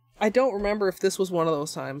 I don't remember if this was one of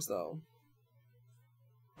those times though.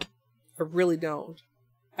 I really don't.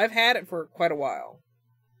 I've had it for quite a while.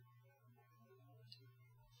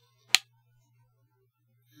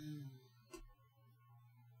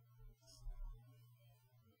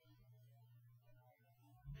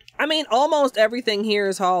 I mean, almost everything here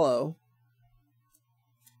is hollow.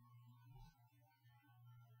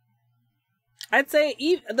 I'd say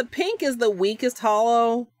the pink is the weakest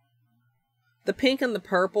hollow. The pink and the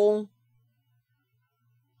purple.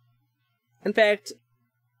 In fact,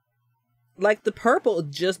 like the purple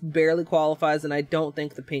just barely qualifies, and I don't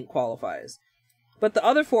think the pink qualifies. But the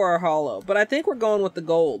other 4 are hollow. But I think we're going with the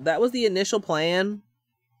gold. That was the initial plan.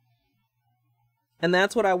 And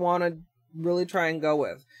that's what I want to really try and go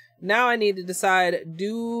with. Now I need to decide,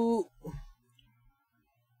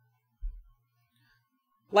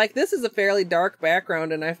 like, this is a fairly dark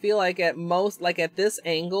background, and I feel like at most, like at this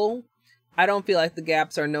angle, I don't feel like the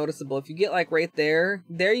gaps are noticeable. If you get like right there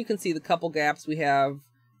you can see the couple gaps we have,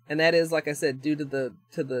 and that is, like I said, due to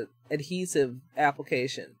the adhesive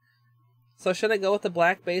application. So should I go with the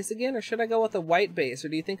black base again, or should I go with a white base, or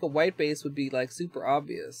do you think a white base would be like super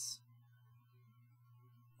obvious?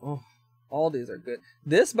 Oh, all these are good.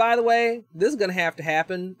 This, by the way, this is gonna have to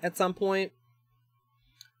happen at some point.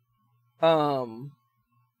 Yeah.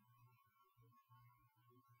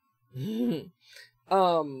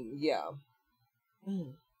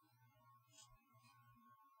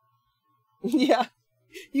 Yeah,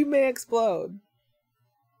 you may explode.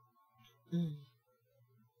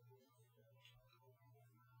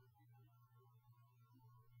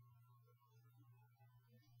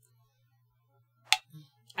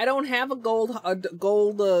 I don't have a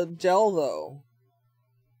gold gel though.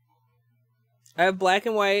 I have black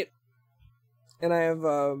and white, and I have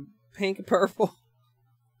pink and purple.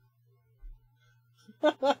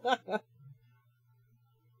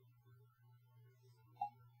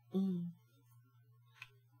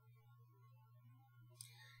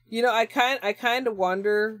 You know, I kind of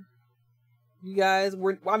wonder, you guys.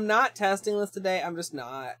 I'm not testing this today. I'm just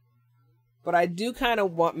not. But I do kind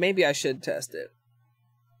of want. Maybe I should test it.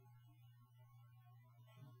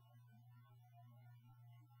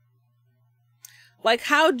 Like,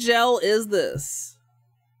 how gel is this?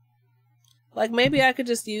 Like, maybe I could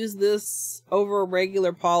just use this over a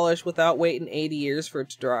regular polish without waiting 80 years for it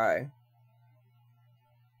to dry.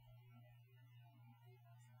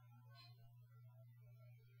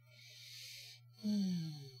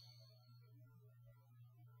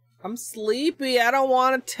 I'm sleepy. I don't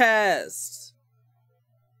want to test.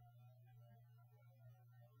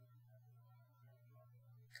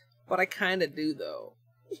 But I kind of do, though.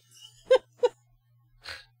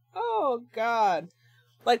 Oh, God.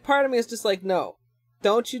 Like, part of me is just like, no.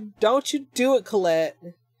 Don't you do it, Colette.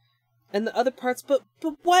 And the other parts, but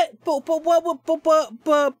what?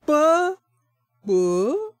 But.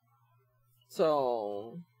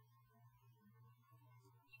 So...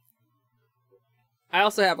 I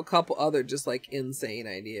also have a couple other just like insane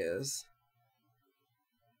ideas.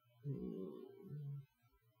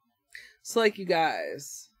 So like you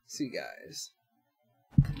guys,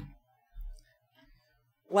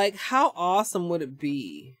 like how awesome would it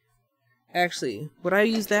be? Actually, would I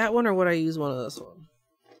use that one or would I use one of this one?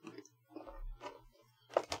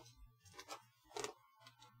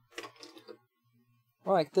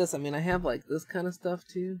 Or like this, I mean I have like this kind of stuff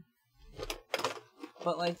too.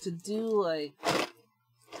 But like to do like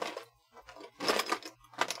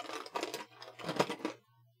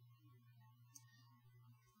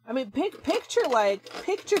I mean, picture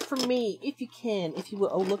for me, if you can, if you will.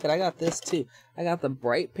 Oh, look, I got this too. I got the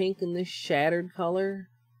bright pink in this shattered color.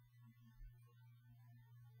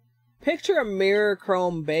 Picture a mirror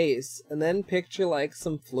chrome base, and then picture like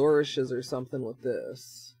some flourishes or something with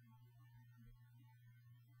this.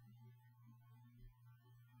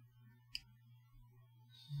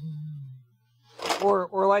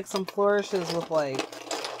 Or like some flourishes with like,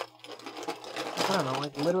 I don't know,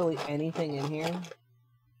 like literally anything in here.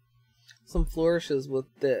 Some flourishes with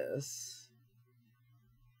this.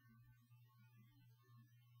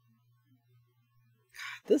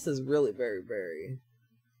 God, this is really very, very...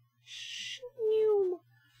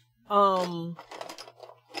 Or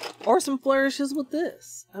some flourishes with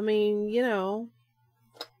this. I mean, you know...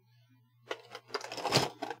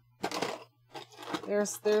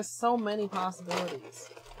 There's so many possibilities.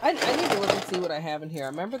 I need to look and see what I have in here. I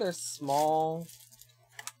remember there's small...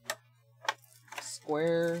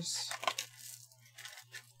 squares...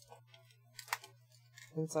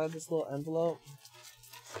 inside this little envelope.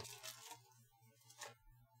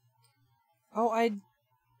 Oh,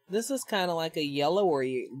 this is kind of like a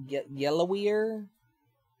yellowier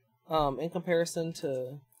in comparison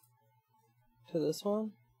to this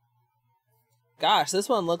one. Gosh, this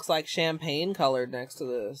one looks like champagne colored next to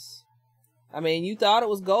this. I mean, you thought it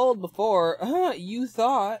was gold before. You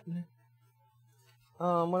thought.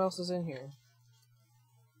 What else is in here?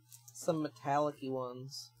 Some metallic-y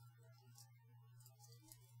ones.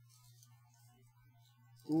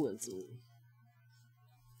 Ooh, and some...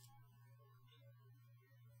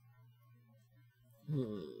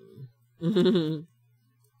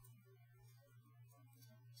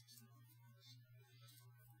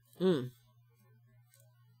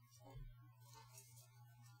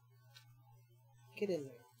 Get in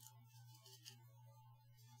there.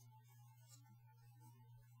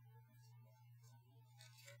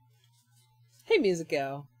 Hey, Music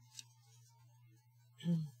Gal.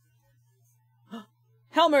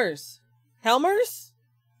 Helmers! Helmers?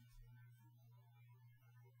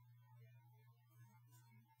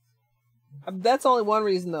 That's only one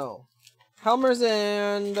reason, though. Helmers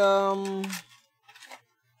and,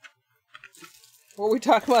 what were we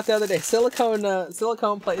talking about the other day? Silicone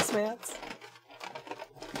placemats?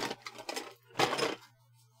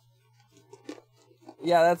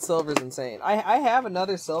 Yeah, that silver's insane. I have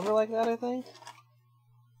another silver like that, I think.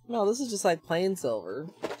 No, this is just like plain silver.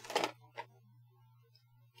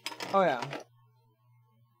 Oh, yeah.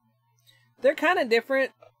 They're kind of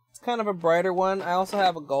different. It's kind of a brighter one. I also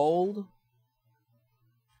have a gold.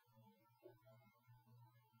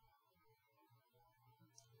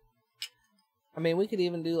 I mean, we could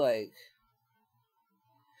even do, like...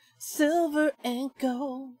 Silver and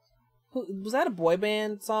gold. Was that a boy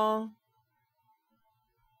band song?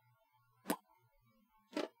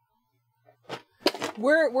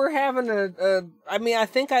 We're having I mean, I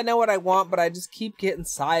think I know what I want, but I just keep getting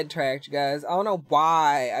sidetracked, you guys. I don't know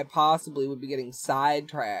why I possibly would be getting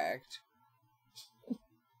sidetracked.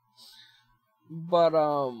 But,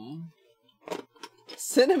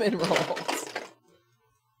 cinnamon rolls.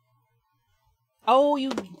 Oh, you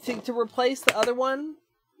think to replace the other one?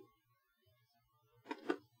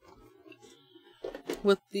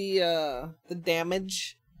 With the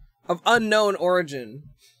damage of unknown origin.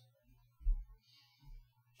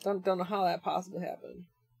 Don't know how that possibly happened.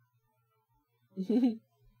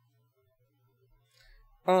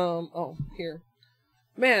 Oh, here.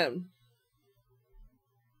 Man.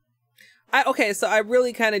 Okay, so I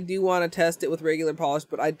really kind of do want to test it with regular polish,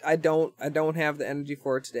 but I don't have the energy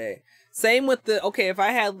for it today. Same with the, okay, if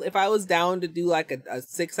I was down to do like a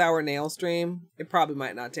 6-hour nail stream, it probably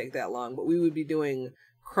might not take that long, but we would be doing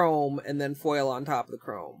chrome and then foil on top of the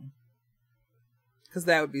chrome. Because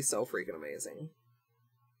that would be so freaking amazing.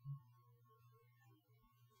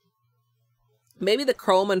 Maybe the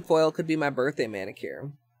chrome and foil could be my birthday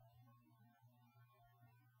manicure.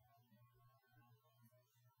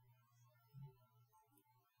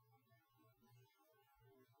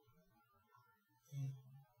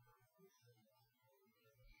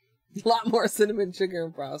 A lot more cinnamon sugar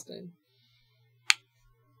and frosting.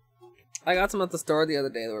 I got some at the store the other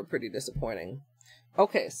day that were pretty disappointing.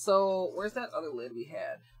 Okay, so where's that other lid we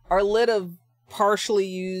had? Our lid of partially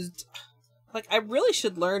used... Like, I really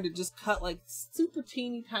should learn to just cut, like, super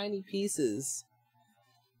teeny tiny pieces.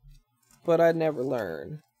 But I'd never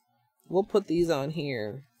learn. We'll put these on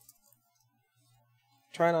here.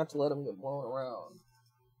 Try not to let them get blown around.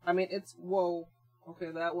 I mean, it's... Whoa. Okay,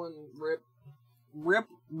 that one...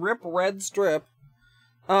 Rip red strip.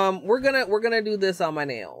 We're gonna do this on my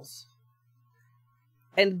nails.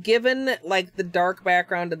 And given like the dark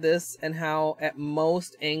background of this and how at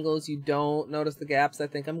most angles you don't notice the gaps, I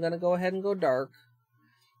think I'm gonna go ahead and go dark.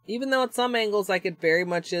 Even though at some angles like it very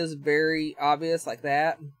much is very obvious like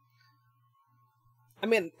that. I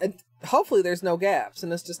mean, hopefully there's no gaps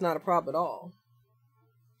and it's just not a problem at all.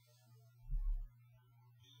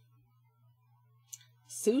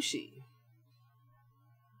 Sushi.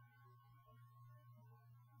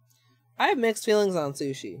 I have mixed feelings on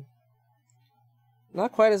sushi.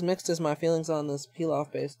 Not quite as mixed as my feelings on this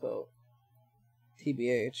peel-off base coat.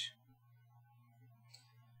 TBH.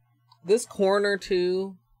 This corner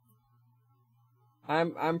too.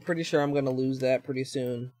 I'm pretty sure I'm gonna lose that pretty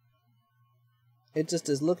soon. It just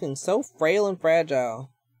is looking so frail and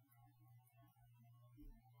fragile.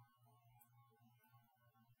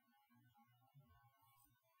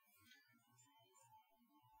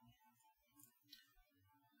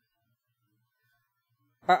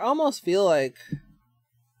 I almost feel like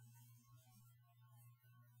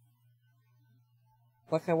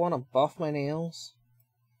I want to buff my nails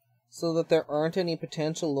so that there aren't any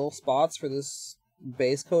potential little spots for this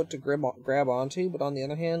base coat to grab onto, but on the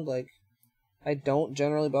other hand, like, I don't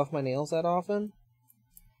generally buff my nails that often.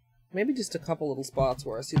 Maybe just a couple little spots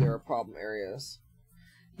where I see there are problem areas.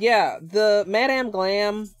 Yeah, the Madame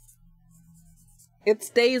Glam, it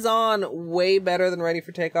stays on way better than Ready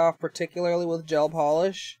for Takeoff, particularly with gel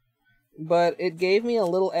polish. But it gave me a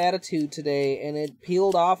little attitude today, and it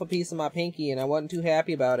peeled off a piece of my pinky, and I wasn't too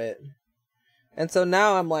happy about it. And so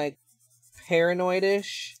now I'm, like,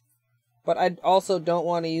 paranoid-ish. But I also don't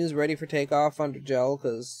want to use Ready for Takeoff under gel,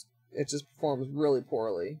 because it just performs really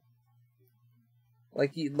poorly.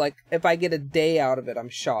 Like, if I get a day out of it, I'm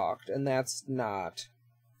shocked, and that's not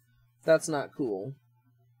cool.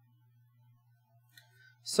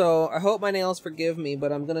 So, I hope my nails forgive me,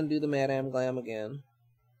 but I'm gonna do the Madame Glam again.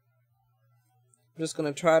 I'm just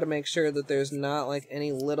gonna try to make sure that there's not, like,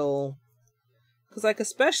 any little... Because, like,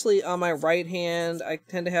 especially on my right hand, I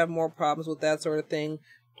tend to have more problems with that sort of thing.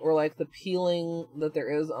 Or, like, the peeling that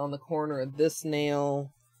there is on the corner of this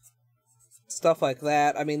nail. Stuff like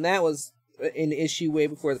that. I mean, that was an issue way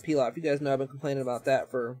before the peel-off. You guys know I've been complaining about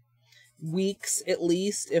that for weeks, at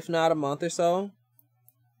least, if not a month or so.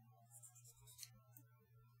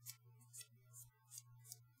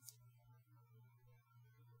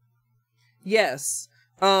 Yes.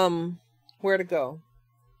 Where to go?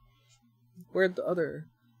 Where'd the other...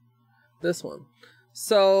 This one.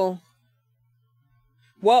 So...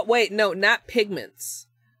 Well, wait, no, not pigments.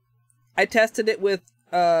 I tested it with,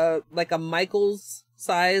 like a Michaels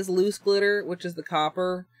size loose glitter, which is the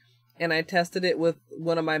copper. And I tested it with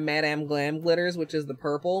one of my Madame Glam glitters, which is the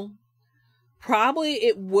purple. Probably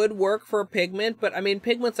it would work for a pigment, but I mean,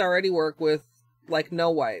 pigments already work with, like, no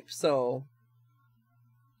wipe, so...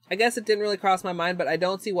 I guess it didn't really cross my mind, but I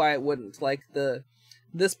don't see why it wouldn't. Like,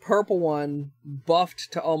 this purple one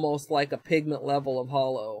buffed to almost like a pigment level of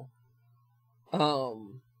hollow.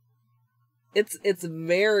 It's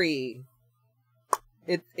very...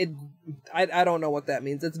 I don't know what that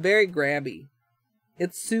means. It's very grabby.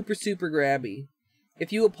 It's super, super grabby.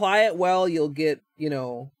 If you apply it well, you'll get, you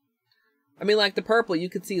know... I mean, like the purple, you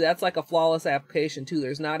can see that's like a flawless application, too.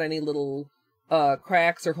 There's not any little...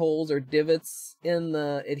 cracks or holes or divots in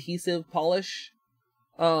the adhesive polish.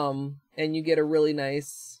 And you get a really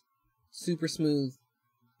nice, super smooth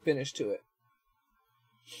finish to it.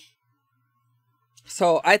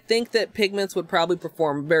 So I think that pigments would probably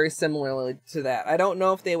perform very similarly to that. I don't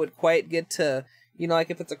know if they would quite get to, you know, like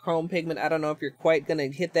if it's a chrome pigment, I don't know if you're quite gonna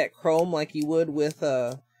hit that chrome like you would with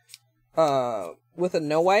a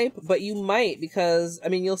no wipe, but you might, because I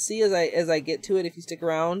mean you'll see as I get to it if you stick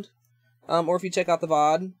around, or if you check out the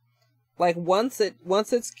VOD. Like once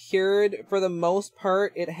it's cured, for the most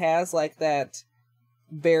part, it has like that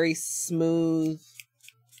very smooth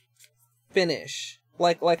finish,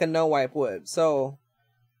 like a no wipe would. So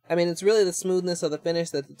I mean, it's really the smoothness of the finish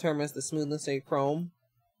that determines the smoothness of your chrome.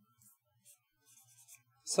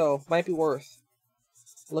 So, might be worth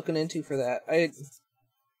looking into for that.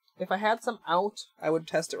 If I had some out, I would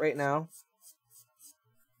test it right now.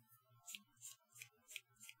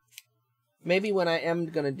 Maybe when I am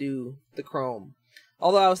gonna do the chrome.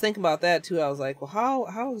 Although I was thinking about that too. I was like, well,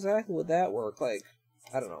 how exactly would that work? Like,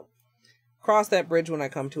 I don't know. Cross that bridge when I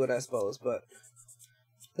come to it, I suppose. But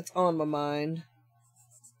it's on my mind.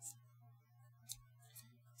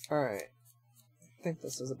 Alright, I think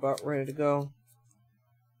this is about ready to go.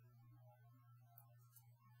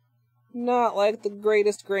 Not like the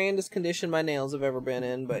greatest, grandest condition my nails have ever been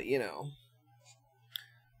in, but you know.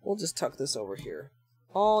 We'll just tuck this over here.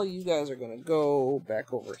 All you guys are gonna go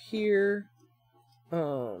back over here.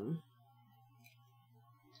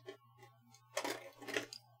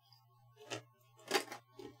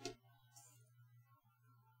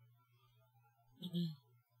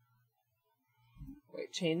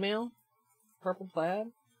 Wait, chainmail? Purple plaid?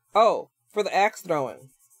 Oh, for the axe throwing.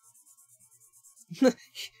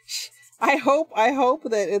 I hope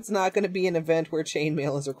that it's not going to be an event where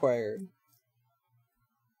chainmail is required.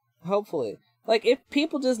 Hopefully. Like, if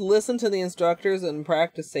people just listen to the instructors and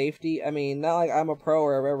practice safety, I mean, not like I'm a pro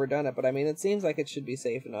or I've ever done it, but I mean, it seems like it should be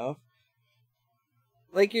safe enough.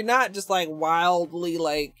 Like, you're not just, like, wildly,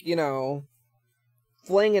 like, you know,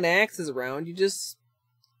 flinging axes around. You just...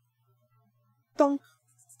 thunk.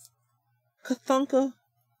 Kathunka.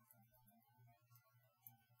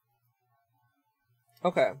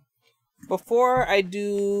 Okay. Before I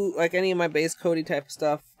do, like, any of my base coating type of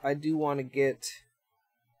stuff, I do want to get...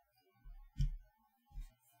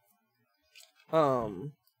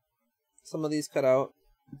 some of these cut out.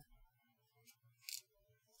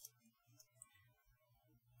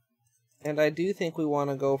 And I do think we want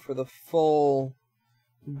to go for the full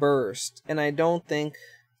burst. And I don't think...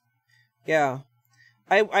 yeah.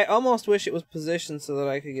 I almost wish it was positioned so that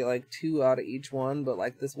I could get like 2 out of each one, but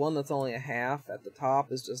like this one that's only a half at the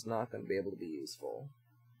top is just not going to be able to be useful.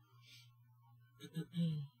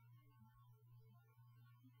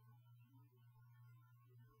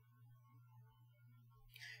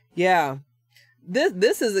 Yeah.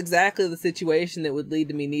 This is exactly the situation that would lead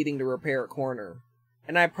to me needing to repair a corner.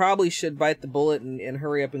 And I probably should bite the bullet and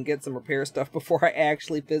hurry up and get some repair stuff before I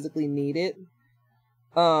actually physically need it.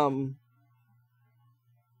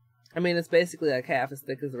 I mean, it's basically like half as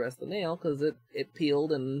thick as the rest of the nail, because it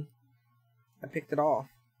peeled and I picked it off.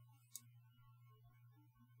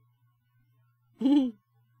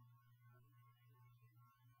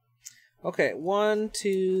 Okay, 1,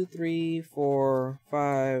 2, 3, 4,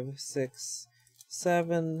 5, 6,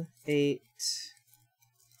 7, 8,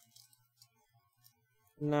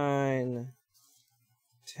 9,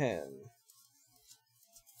 10.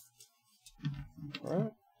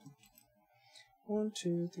 Alright. 1,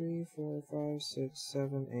 2, 3, 4, 5, 6,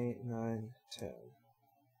 7, 8, 9, 10.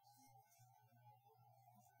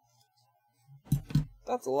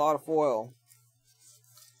 That's a lot of foil.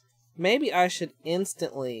 Maybe I should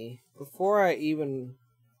instantly, before I even...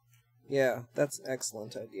 yeah, that's an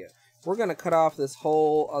excellent idea. We're going to cut off this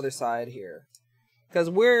whole other side here. Because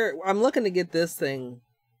I'm looking to get this thing,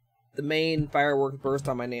 the main fireworks burst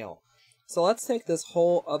on my nail. So let's take this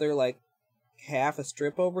whole other, like, half a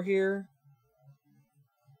strip over here.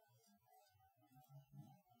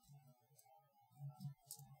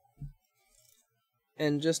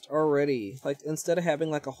 And just already, like, instead of having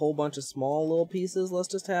like a whole bunch of small little pieces, let's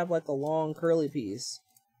just have like a long curly piece.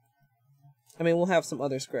 I mean, we'll have some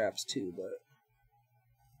other scraps too, but...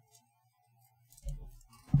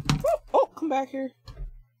 oh, come back here.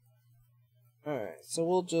 Alright, so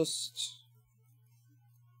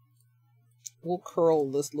we'll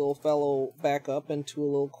curl this little fellow back up into a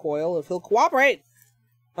little coil if he'll cooperate.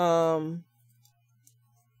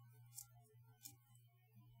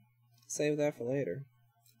 Save that for later.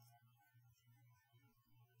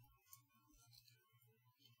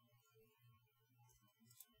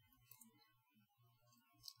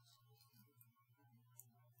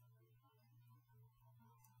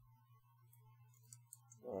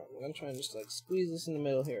 Alright, I'm gonna try and just like squeeze this in the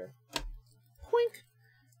middle here. Poink!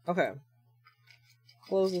 Okay.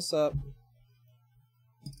 Close this up.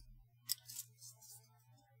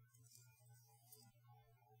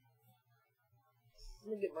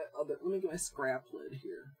 let me get my scrap lid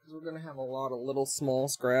here, because we're gonna have a lot of little small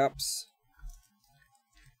scraps.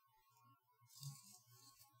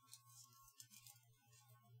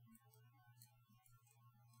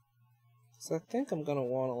 So I think I'm gonna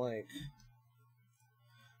want to like,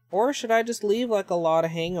 or should I just leave like a lot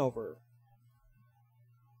of hangover?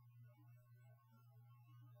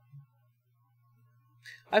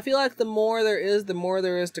 I feel like the more there is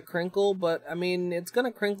to crinkle, but I mean, it's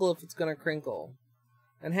gonna crinkle if it's gonna crinkle.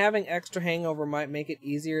 And having extra hangover might make it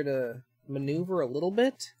easier to maneuver a little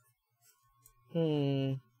bit.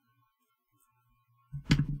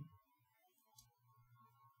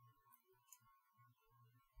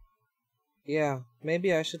 Yeah,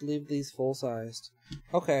 maybe I should leave these full-sized.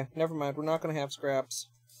 Okay, never mind, we're not gonna have scraps.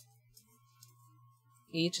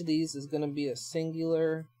 Each of these is gonna be a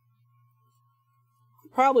singular.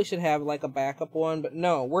 Probably should have like a backup one, but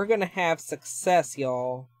no, we're gonna have success,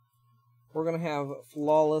 y'all. We're gonna have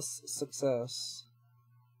flawless success.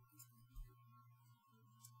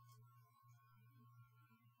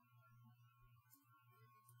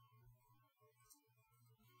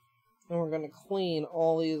 And we're gonna clean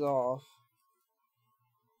all these off.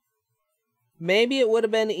 Maybe it would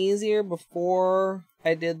have been easier before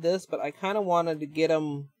I did this, but I kind of wanted to get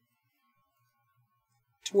them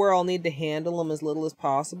to where I'll need to handle them as little as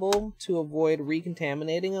possible to avoid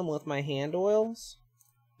recontaminating them with my hand oils.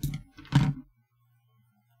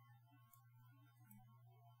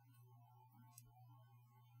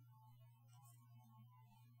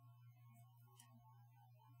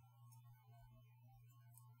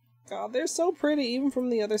 God, they're so pretty even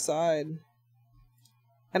from the other side.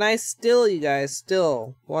 And I still, you guys,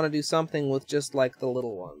 still want to do something with just like the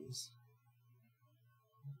little ones.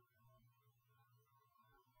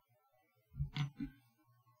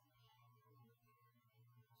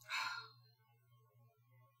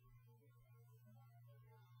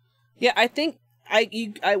 Yeah, I think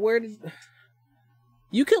you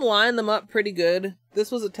can line them up pretty good. This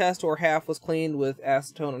was a test where half was cleaned with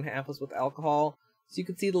acetone and half was with alcohol. So you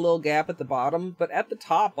can see the little gap at the bottom, but at the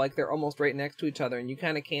top, like, they're almost right next to each other, and you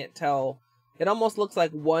kind of can't tell. It almost looks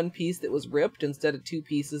like one piece that was ripped instead of two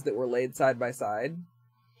pieces that were laid side by side.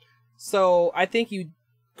 So I think you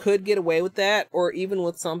could get away with that, or even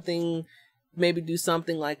with something, maybe do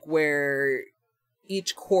something like where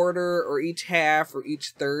each quarter or each half or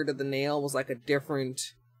each third of the nail was like a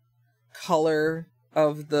different color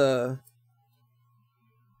of the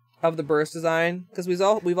burst design, because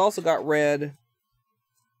we've also got red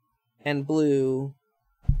and blue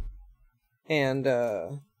and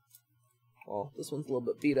well, this one's a little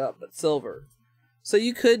bit beat up, but silver. So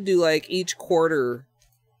you could do like each quarter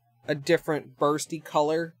a different bursty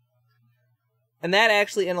color, and that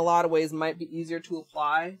actually in a lot of ways might be easier to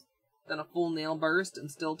apply than a full nail burst and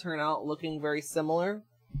still turn out looking very similar.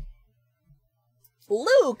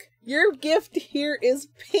 Luke, your gift here is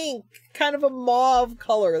pink, kind of a mauve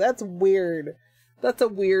color. That's weird. That's a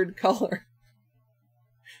weird color.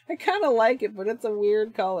 I kind of like it, but it's a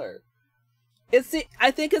weird color.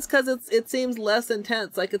 I think it's because it seems less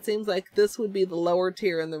intense. Like, it seems like this would be the lower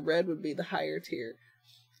tier and the red would be the higher tier.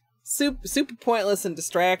 Super pointless and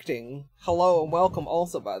distracting. Hello and welcome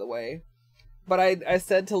also, by the way. But I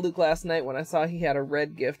said to Luke last night when I saw he had a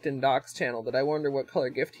red gift in Doc's channel that I wonder what color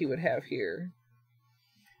gift he would have here.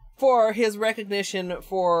 For his recognition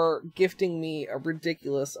for gifting me a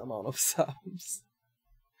ridiculous amount of subs.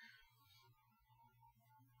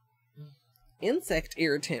 Insect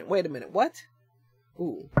irritant. Wait a minute, what?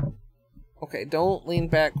 Ooh. Okay, don't lean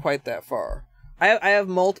back quite that far. I have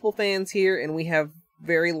multiple fans here, and we have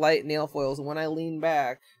very light nail foils, and when I lean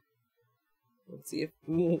back... Let's see if...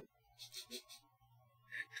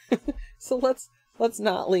 So let's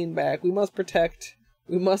not lean back. We must protect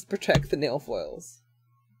the nail foils.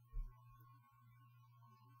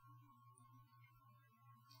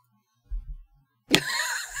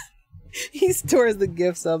 He stores the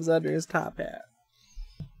gift subs under his top hat.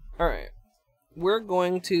 Alright. We're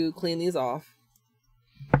going to clean these off.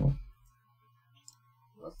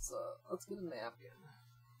 Let's get a napkin.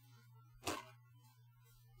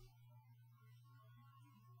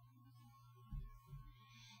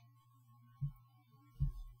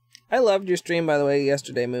 I loved your stream, by the way,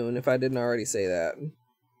 yesterday, Moon, if I didn't already say that.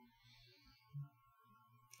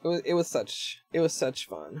 It was such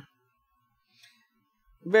fun.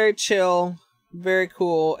 Very chill, very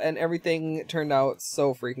cool, and everything turned out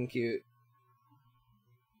so freaking cute.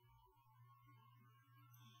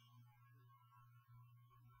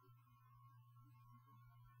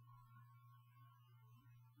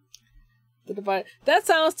 The device. That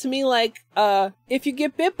sounds to me like, if you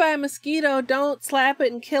get bit by a mosquito, don't slap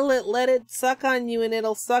it and kill it. Let it suck on you and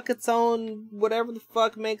it'll suck its own, whatever the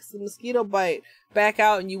fuck makes the mosquito bite, back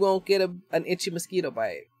out and you won't get an itchy mosquito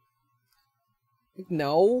bite.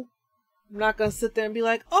 No. I'm not gonna sit there and be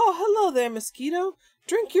like, oh, hello there, mosquito.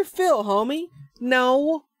 Drink your fill, homie.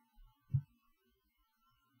 No.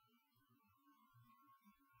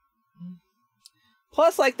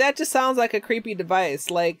 Plus, like, that just sounds like a creepy device.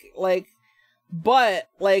 But,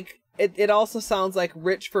 like, it also sounds like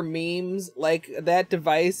rich for memes. Like, that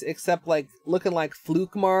device, except, like, looking like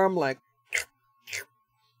Fluke Marm. Like,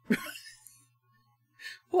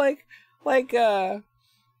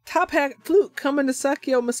 Top Hat Fluke coming to suck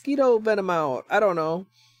your mosquito venom out. I don't know.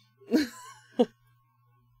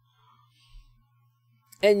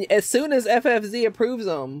 And as soon as FFZ approves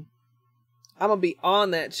them, I'm gonna be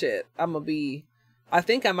on that shit. I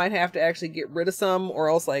think I might have to actually get rid of some or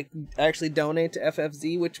else like actually donate to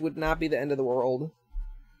FFZ, which would not be the end of the world.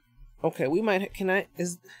 Okay, we might,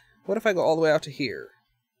 what if I go all the way out to here?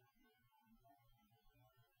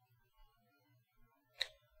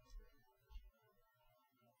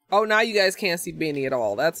 Oh, now you guys can't see Beanie at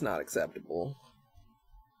all. That's not acceptable.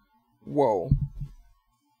 Whoa.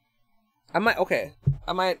 I might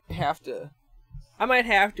have to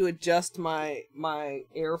adjust my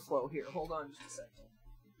airflow here. Hold on just a second.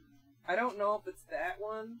 I don't know if it's that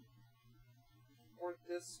one or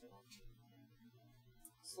this one.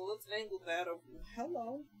 So let's angle that over.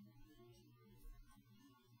 Hello.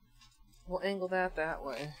 We'll angle that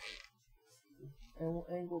way. And we'll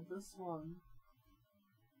angle this one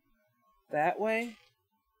that way.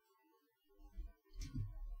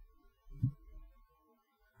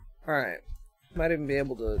 Alright. Might even be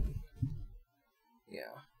able to...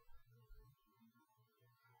 Yeah.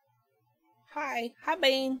 Hi. Hi,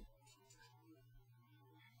 Bane.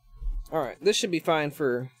 Alright, this should be fine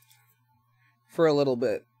for a little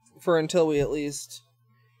bit. For until we at least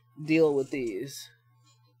deal with these.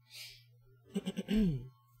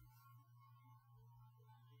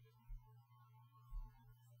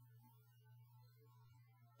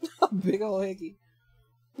 Big ol' hickey.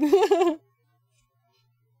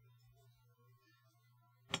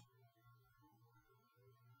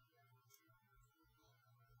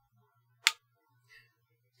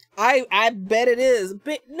 I bet it is.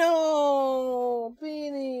 No,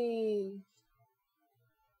 Beanie.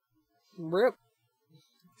 Rip.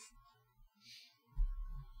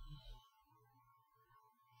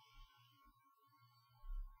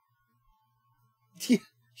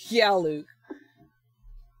 Yeah, Luke.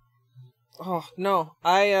 Oh, no.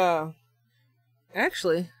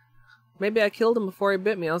 Actually, maybe I killed him before he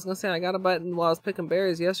bit me. I was gonna say I got a bite while I was picking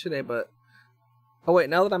berries yesterday, but... Oh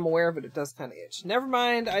wait, now that I'm aware of it, it does kind of itch. Never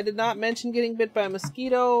mind, I did not mention getting bit by a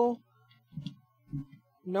mosquito.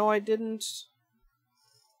 No, I didn't.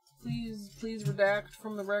 Please redact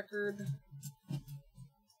from the record.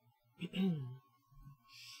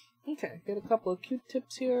 Okay, get a couple of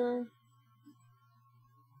Q-tips here.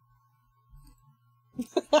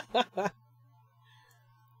 Alright,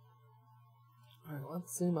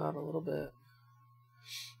 let's zoom out a little bit.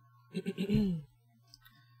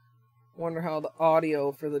 Wonder how the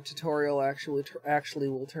audio for the tutorial actually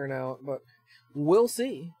will turn out, but we'll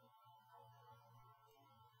see.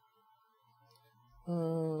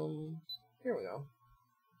 Here we go.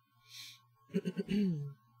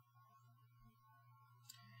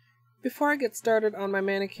 Before I get started on my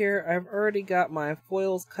manicure, I've already got my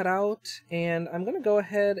foils cut out, and I'm going to go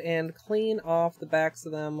ahead and clean off the backs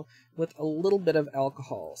of them with a little bit of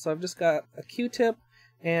alcohol. So I've just got a Q-tip,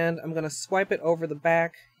 and I'm going to swipe it over the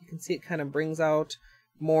back. You can see it kind of brings out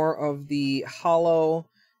more of the hollow,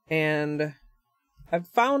 and I've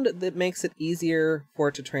found that it makes it easier for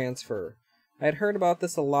it to transfer. I had heard about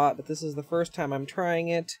this a lot, but this is the first time I'm trying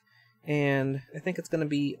it, and I think it's going to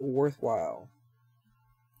be worthwhile.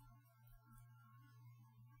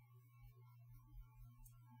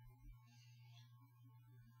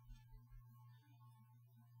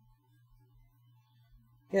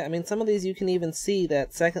 Yeah, I mean, some of these you can even see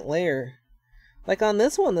that second layer. Like on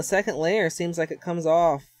this one, the second layer seems like it comes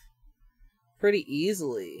off pretty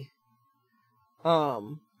easily.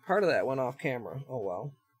 Part of that went off camera. Oh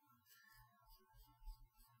well.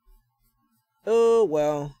 Oh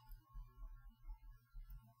well.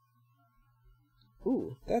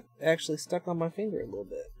 Ooh, that actually stuck on my finger a little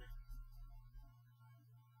bit.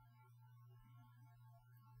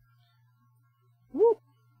 Whoop.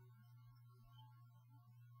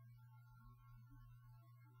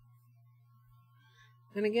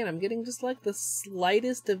 And again, I'm getting just like the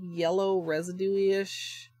slightest of yellow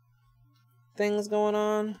residue-ish things going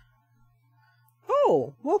on.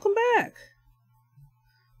 Oh, welcome back.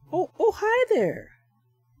 Oh, hi there.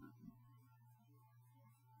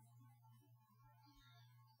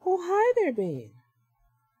 Oh, hi there, Bean.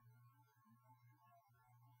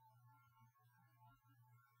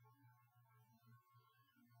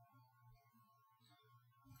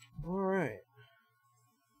 All right.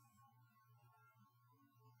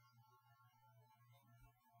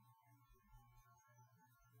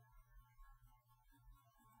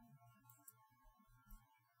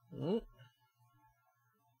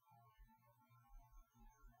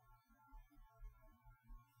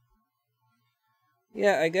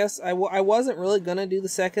 Yeah, I guess I wasn't really gonna do the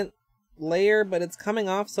second layer, but it's coming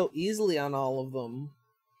off so easily on all of them.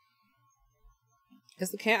 Is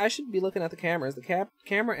the I should be looking at the camera. Is the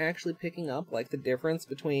camera actually picking up like the difference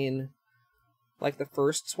between like the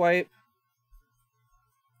first swipe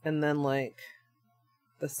and then like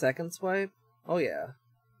the second swipe? Oh yeah.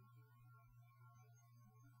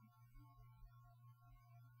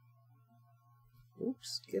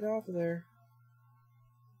 Oops, get off of there.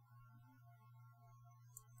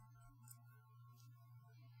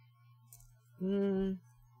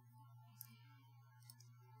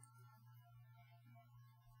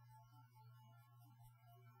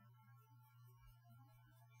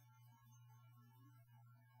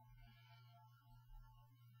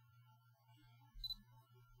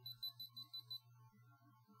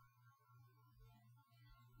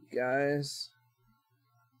 Guys,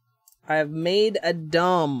 I have made a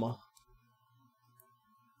dumb.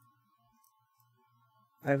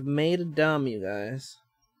 I've made a dumb, you guys.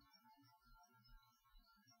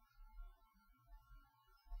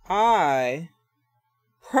 I,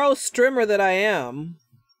 pro streamer that I am,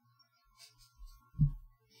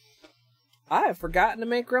 I have forgotten to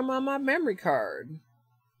make room on my memory card.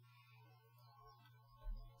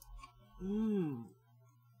 Moon.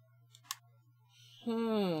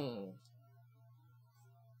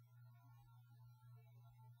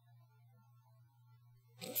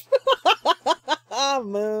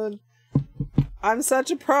 I'm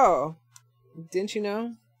such a pro. Didn't you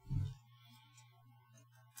know?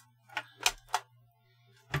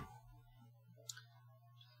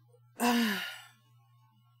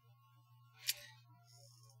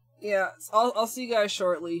 Yeah, I'll see you guys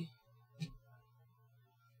shortly.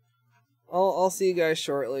 I'll see you guys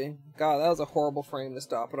shortly. God, that was a horrible frame to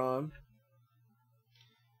stop it on.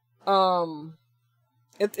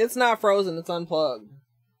 It's not frozen, it's unplugged.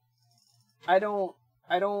 I don't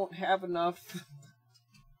have enough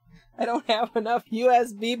I don't have enough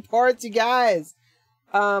USB ports, you guys.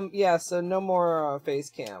 Yeah, so no more face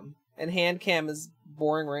cam. And hand cam is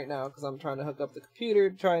boring right now because I'm trying to hook up the computer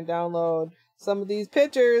to try and download some of these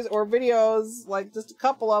pictures or videos, like just a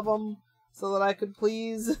couple of them, so that I could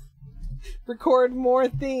please record more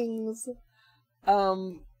things.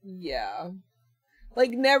 Yeah.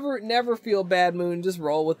 Like never feel bad, Moon, just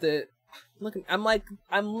roll with it. I'm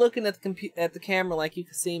looking at the camera like you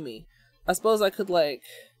can see me. I suppose I could like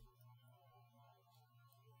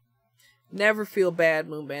never feel bad,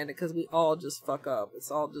 Moon Bandit, because we all just fuck up.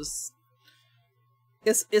 It's all just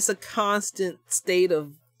it's a constant state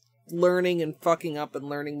of learning and fucking up and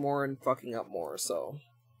learning more and fucking up more. So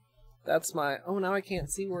that's my now I can't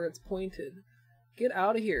see where it's pointed. Get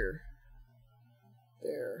out of here.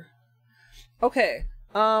 There. Okay.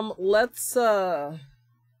 Let's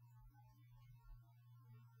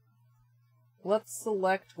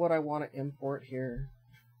select what I want to import here.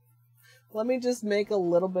 Let me just make a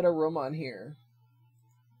little bit of room on here.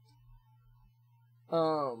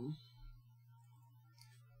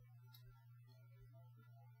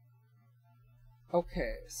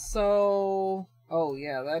 Okay, so oh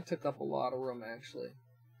yeah, that took up a lot of room actually.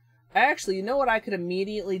 Actually, you know what I could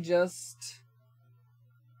immediately just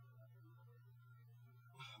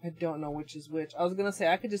I don't know which is which. I was gonna say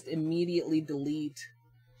I could just immediately delete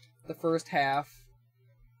the first half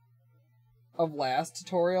of last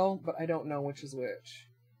tutorial, but I don't know which is which.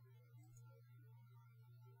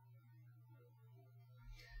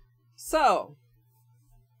 So,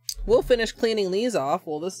 we'll finish cleaning these off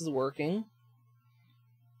while this is working.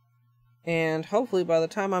 And hopefully by the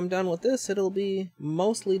time I'm done with this, it'll be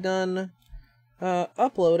mostly done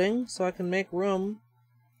uploading, so I can make room,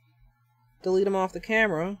 delete them off the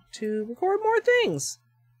camera, to record more things.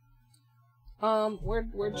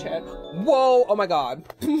 Where'd Chad? Whoa! Oh my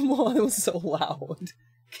god. It was so loud.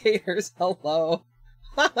 Caters, hello.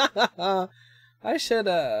 I should,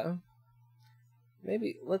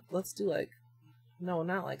 maybe, let's do like, no,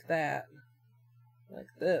 not like that. Like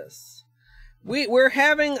this. We're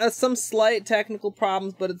having some slight technical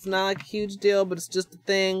problems, but it's not like a huge deal, but it's just a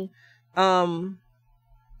thing.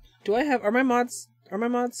 Do I have... Are my mods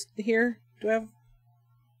here? Do I have...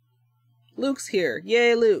 Luke's here.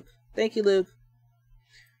 Yay, Luke. Thank you, Luke.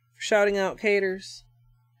 For shouting out Caters.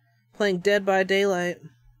 Playing Dead by Daylight.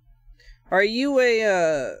 Are you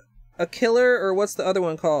a killer, or what's the other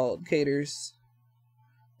one called, Caters?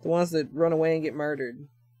 The ones that run away and get murdered.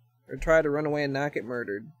 Or try to run away and not get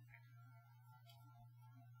murdered.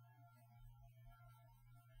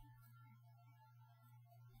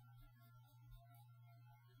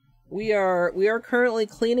 We are currently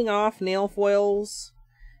cleaning off nail foils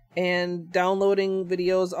and downloading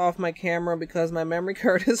videos off my camera because my memory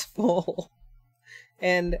card is full.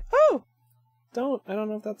 And I don't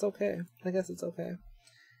know if that's okay. I guess it's okay.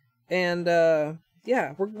 And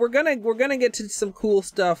yeah, we're gonna get to some cool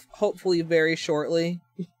stuff hopefully very shortly.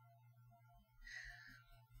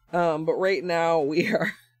 But right now we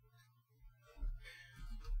are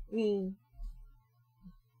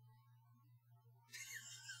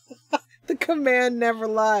The command never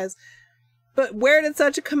lies. But where did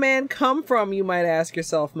such a command come from, you might ask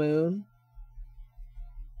yourself, Moon?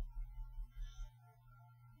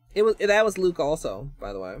 That was Luke also,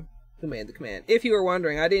 by the way, who made the command. If you were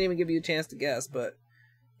wondering, I didn't even give you a chance to guess, but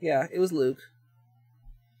yeah, it was Luke.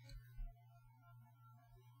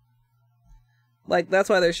 Like, that's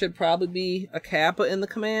why there should probably be a kappa in the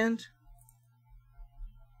command.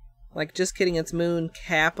 Like, just kidding, it's Moon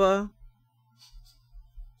Kappa.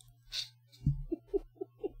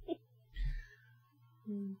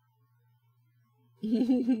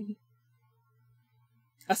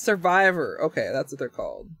 A survivor. Okay, that's what they're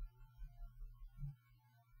called.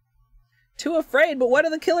 Too afraid, but what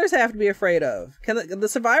do the killers have to be afraid of? Can the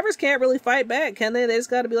survivors can't really fight back, can they? They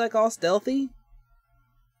just gotta be like all stealthy.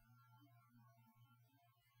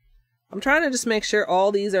 I'm trying to just make sure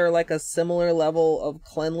all these are like a similar level of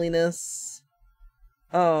cleanliness.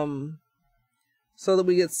 So that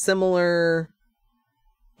we get similar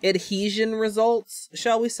adhesion results,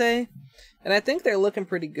 shall we say. And I think they're looking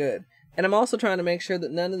pretty good. And I'm also trying to make sure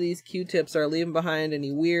that none of these Q-tips are leaving behind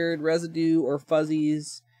any weird residue or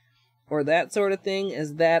fuzzies or that sort of thing,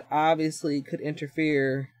 as that obviously could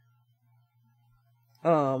interfere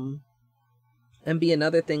and be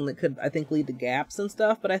another thing that could, I think, lead to gaps and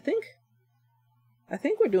stuff. But I think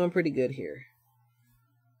we're doing pretty good here.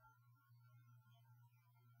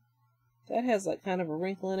 That has like kind of a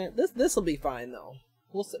wrinkle in it. This will be fine though.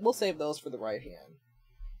 We'll save those for the right hand.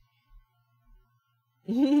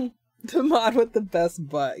 The mod with the best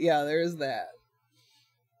butt. Yeah, there is that.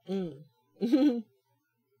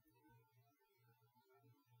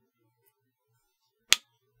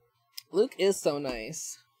 Luke is so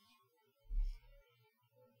nice.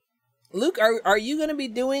 Luke, are you gonna be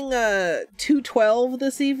doing 212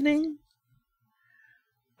 this evening?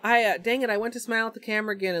 Dang it, I went to smile at the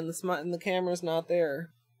camera again and the camera's not there.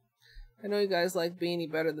 I know you guys like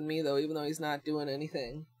Beanie better than me though, even though he's not doing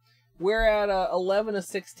anything. We're at 11 of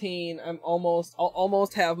 16. I'll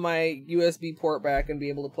almost have my USB port back and be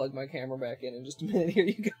able to plug my camera back in just a minute here,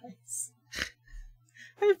 you guys.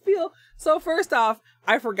 I feel... So first off,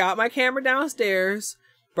 I forgot my camera downstairs,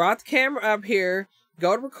 brought the camera up here,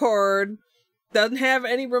 go to record, doesn't have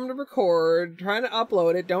any room to record, trying to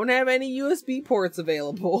upload it, don't have any USB ports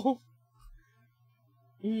available.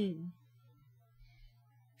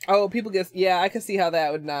 Oh, people get... Yeah, I can see how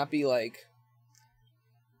that would not be, like...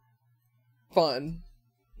 fun.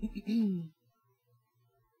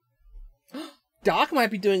 Doc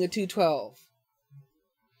might be doing a 212.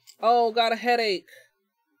 Oh, got a headache.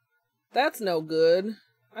 That's no good.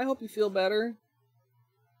 I hope you feel better.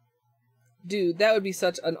 Dude, that would be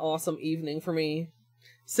such an awesome evening for me.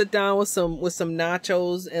 Sit down with some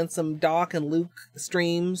nachos and some Doc and Luke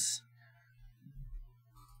streams.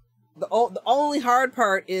 The only hard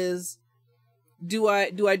part is, do I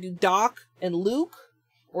do Doc and Luke?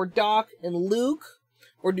 Or Doc and Luke?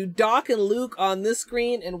 Or do Doc and Luke on this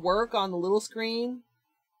screen and work on the little screen?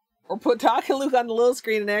 Or put Doc and Luke on the little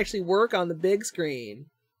screen and actually work on the big screen?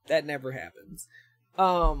 That never happens.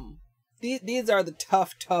 These are the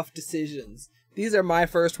tough decisions. These are my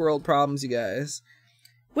first world problems, you guys.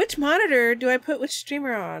 Which monitor do I put which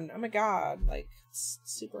streamer on? Oh my god, like, it's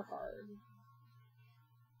super hard.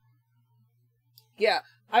 Yeah,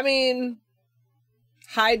 I mean,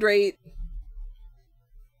 hydrate.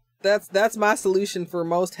 That's my solution for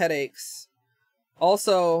most headaches.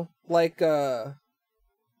 Also, like,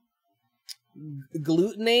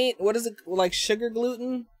 glutenate? What is it? Like sugar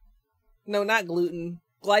gluten? No, not gluten.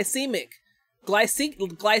 Glycemic.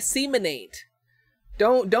 Glyceminate.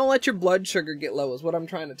 Don't let your blood sugar get low is what I'm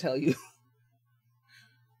trying to tell you.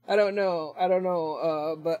 I don't know,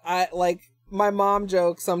 but I, like, my mom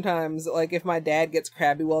jokes sometimes, like if my dad gets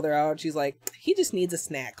crabby while they're out, she's like, he just needs a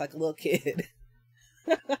snack like a little kid.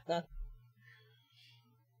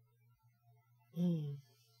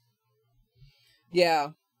 Yeah.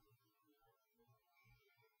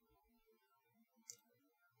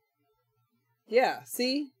 Yeah,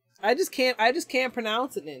 see? I just can't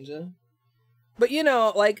pronounce it, Ninja. But you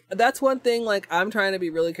know, like that's one thing, like I'm trying to be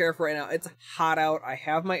really careful right now. It's hot out. I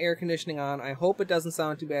have my air conditioning on. I hope it doesn't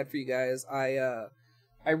sound too bad for you guys. I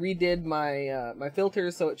redid my my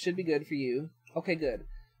filters, so it should be good for you. Okay, good.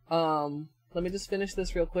 Let me just finish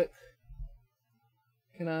this real quick.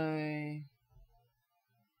 Can I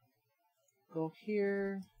go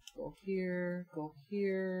here, go here, go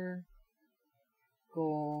here,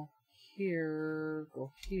 go here,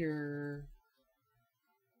 go here,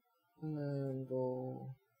 and then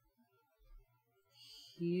go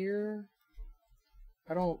here.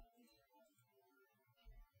 I don't...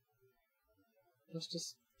 Let's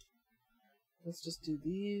just do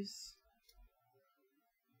these.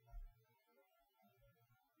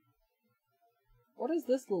 What is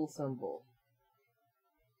this little symbol?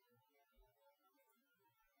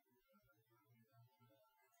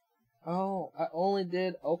 Oh, I only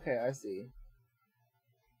did... Okay, I see.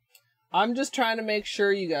 I'm just trying to make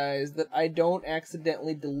sure, you guys, that I don't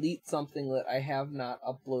accidentally delete something that I have not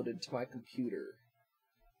uploaded to my computer.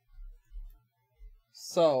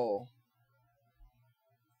 So...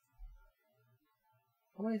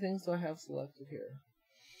 How many things do I have selected here?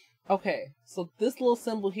 Okay, so this little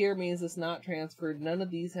symbol here means it's not transferred. None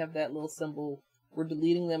of these have that little symbol. We're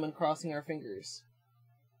deleting them and crossing our fingers.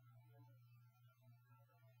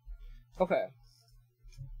 Okay.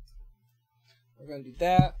 We're gonna do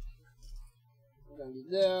that. We're gonna do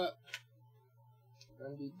that. We're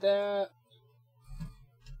gonna do that.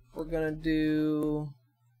 We're gonna do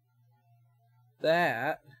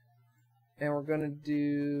that. And we're gonna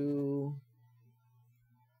do...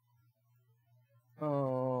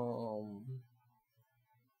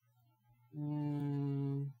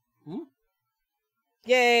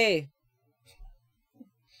 Yay!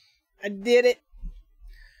 I did it!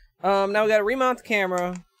 Now we gotta remount the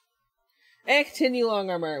camera and continue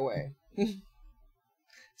along our merry way.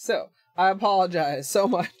 So, I apologize so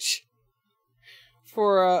much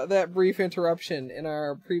for that brief interruption in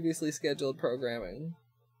our previously scheduled programming.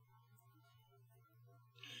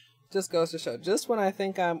 Just goes to show, just when I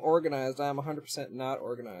think I'm organized, I'm 100% not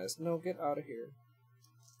organized. No, get out of here.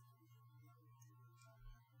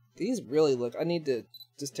 These really look... I need to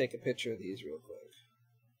just take a picture of these real quick.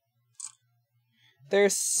 They're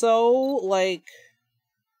so, like...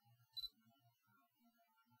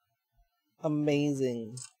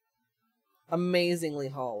 amazing. Amazingly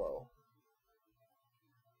hollow.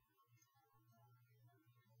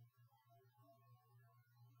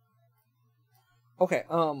 Okay,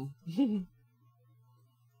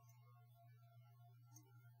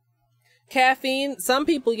 caffeine, some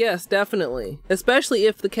people, yes, definitely. Especially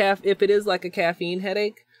if if it is like a caffeine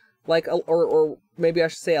headache, like or maybe I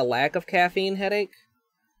should say a lack of caffeine headache.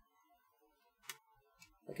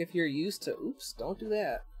 Like if you're used to, oops, don't do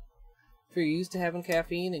that. If you're used to having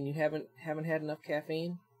caffeine and you haven't had enough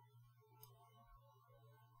caffeine.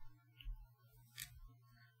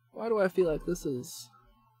 Why do I feel like this is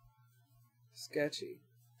sketchy?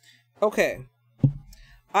 Okay.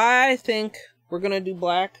 I think we're gonna do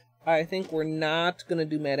black. I think we're not gonna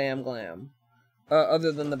do Madame Glam.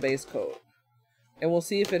 Other than the base coat. And we'll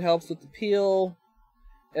see if it helps with the peel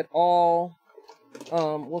at all.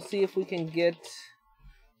 We'll see if we can get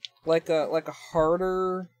like a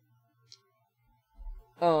harder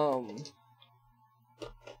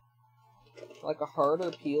like a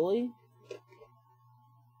harder peely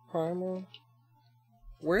primer.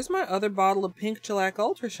 Where's my other bottle of pink Gellac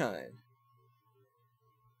Ultra Shine?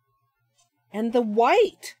 And the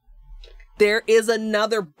white! There is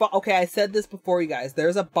another okay, I said this before, you guys.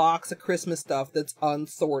 There's a box of Christmas stuff that's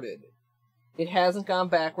unsorted. It hasn't gone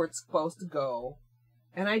back where it's supposed to go.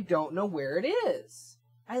 And I don't know where it is.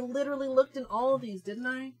 I literally looked in all of these, didn't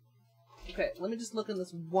I? Okay, let me just look in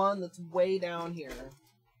this one that's way down here.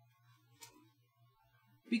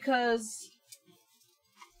 Because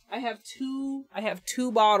I have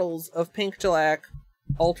two bottles of pink Gellac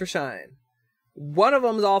Ultra Shine. One of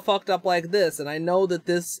them's all fucked up like this, and I know that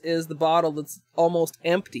this is the bottle that's almost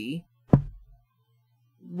empty.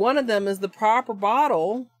 One of them is the proper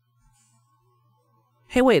bottle.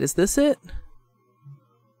 Hey, wait, is this it?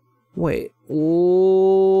 Wait.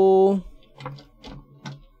 Ooh.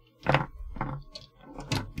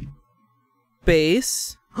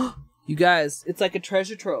 Base. You guys, it's like a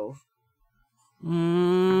treasure trove.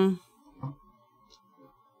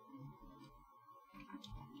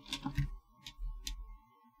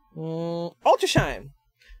 Ultra shine.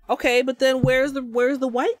 Okay, but then where's the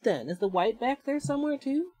white then? Is the white back there somewhere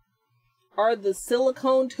too? Are the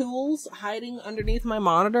silicone tools hiding underneath my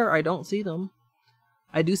monitor? I don't see them.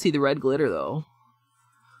 I do see the red glitter though.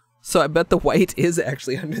 So I bet the white is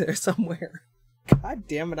actually under there somewhere. God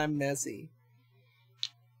damn it, I'm messy.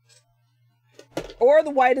 Or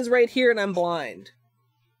the white is right here and I'm blind.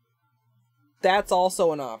 That's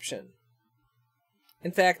also an option.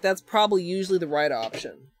 In fact, that's probably usually the right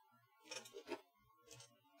option.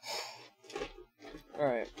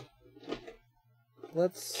 Alright.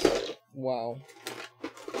 Wow.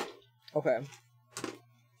 Okay.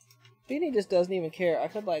 Beanie just doesn't even care. I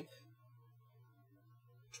could like...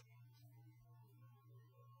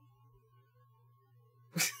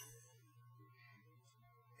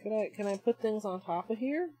 Can I put things on top of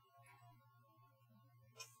here?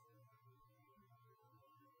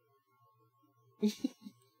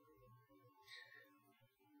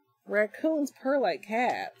 Raccoons purr like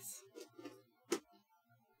cats.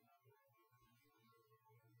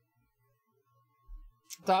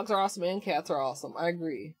 Dogs are awesome and cats are awesome. I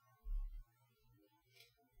agree.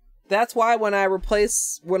 That's why when I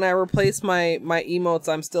replace my emotes,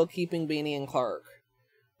 I'm still keeping Beanie and Clark.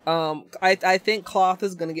 I think Cloth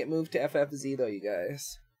is gonna get moved to FFZ though, you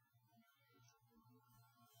guys.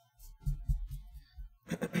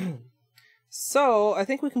 So I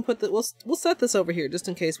think we can put that. We'll set this over here just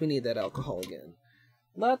in case we need that alcohol again.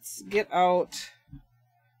 Let's get out.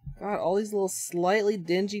 God, all these little slightly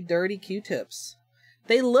dingy, dirty Q-tips.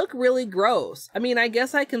 They look really gross. I mean, I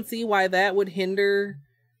guess I can see why that would hinder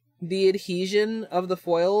the adhesion of the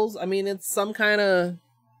foils. I mean, it's some kind of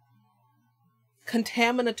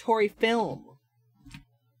contaminatory film.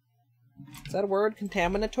 Is that a word?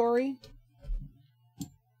 Contaminatory?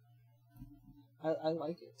 I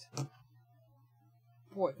like it.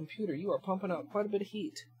 Boy, computer, you are pumping out quite a bit of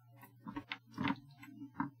heat.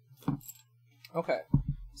 Okay.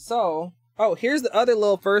 So, oh, here's the other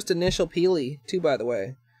little first initial peely, too, by the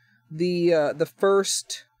way. The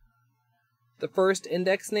first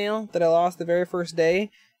index nail that I lost the very first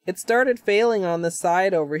day, it started failing on the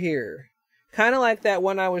side over here. Kind of like that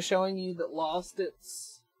one I was showing you that lost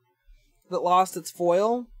its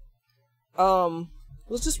foil. It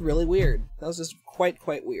was just really weird. That was just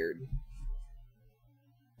quite weird.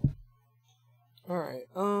 Alright,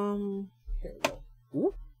 here we go.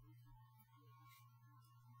 Ooh.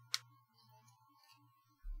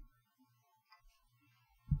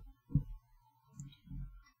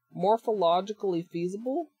 Morphologically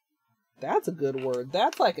feasible? That's a good word.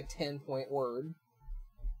 That's like a 10-point word.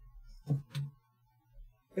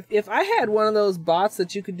 If I had one of those bots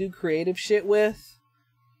that you could do creative shit with,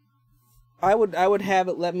 I would have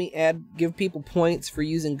it let me give people points for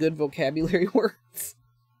using good vocabulary words.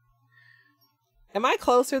 Am I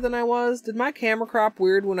closer than I was? Did my camera crop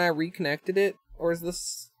weird when I reconnected it? Or is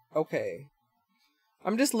this okay?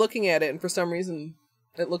 I'm just looking at it and for some reason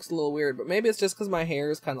it looks a little weird, but maybe it's just because my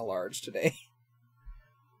hair is kind of large today.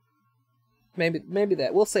 maybe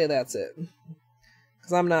that. We'll say that's it.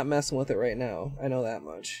 Because I'm not messing with it right now. I know that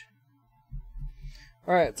much.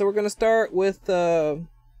 Alright, so we're going to start with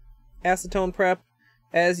acetone prep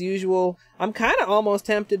as usual. I'm kind of almost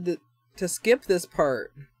tempted to skip this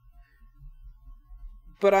part.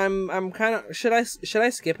 But I'm kind of... Should I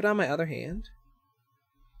skip it on my other hand?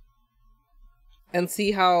 And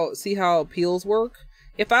see how peels work?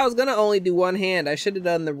 If I was going to only do one hand, I should have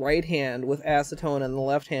done the right hand with acetone and the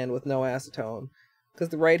left hand with no acetone. Because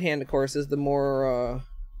the right hand, of course, is the more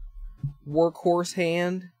workhorse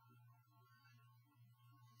hand.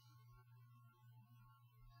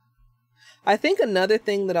 I think another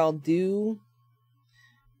thing that I'll do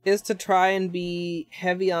is to try and be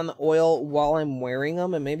heavy on the oil while I'm wearing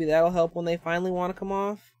them, and maybe that'll help when they finally want to come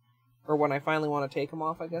off. Or when I finally want to take them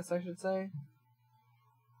off, I guess I should say.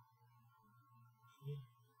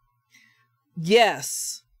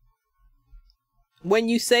 Yes. When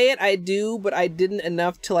you say it, I do, but I didn't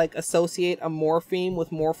enough to, like, associate a morpheme with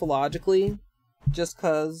morphologically. Just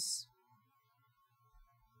because,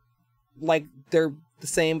 like, they're the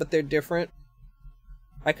same, but they're different.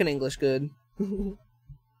 I can English good.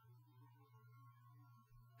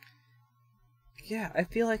 Yeah, I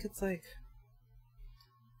feel like it's like...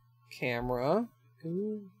 Camera.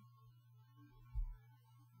 Ooh.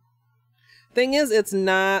 Thing is, it's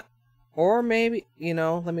not... Or maybe, you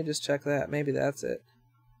know, let me just check that. Maybe that's it.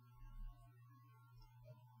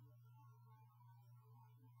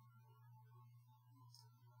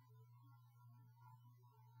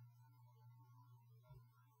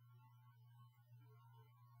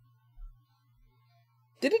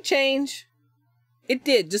 Did it change? It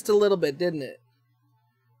did, just a little bit, didn't it?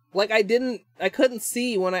 Like, I couldn't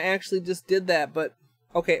see when I actually just did that, but,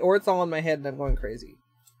 okay, or it's all in my head and I'm going crazy.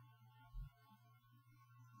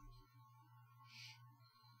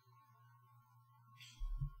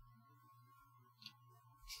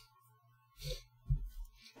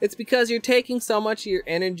 It's because you're taking so much of your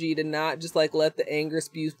energy to not just, like, let the anger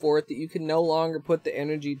spew forth that you can no longer put the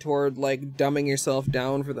energy toward, like, dumbing yourself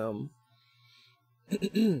down for them.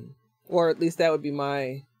 Or at least that would be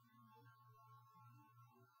my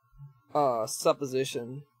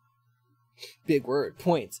supposition. Big word.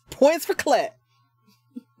 Points. Points for Clet!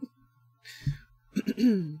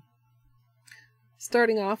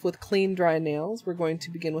 Starting off with clean, dry nails, we're going to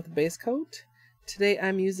begin with a base coat. Today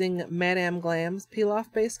I'm using Madame Glam's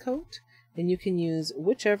peel-off base coat, and you can use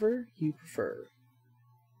whichever you prefer.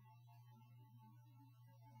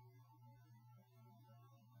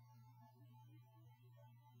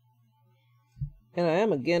 And I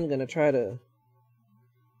am again going to try to,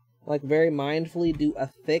 like, very mindfully do a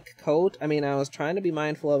thick coat. I mean, I was trying to be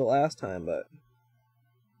mindful of it last time, but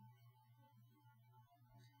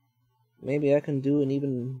maybe I can do an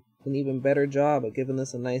even better job at giving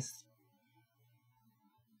this a nice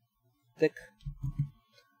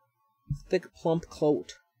thick plump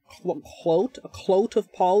coat. A coat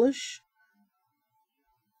of polish.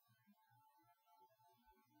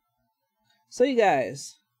 So you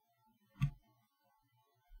guys,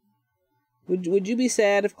 would you be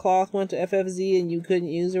sad if Cloth went to FFZ and you couldn't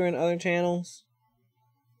use her in other channels?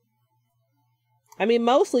 I mean,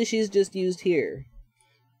 mostly she's just used here.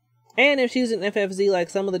 And if she's in FFZ,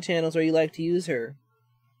 like some of the channels where you like to use her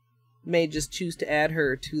may just choose to add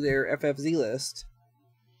her to their FFZ list.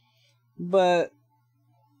 But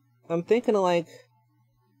I'm thinking of, like,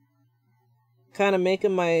 kind of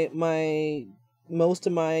making my most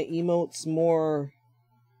of my emotes more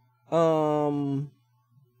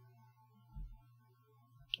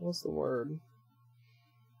what's the word?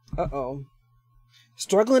 Uh-oh.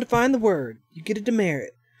 Struggling to find the word. You get a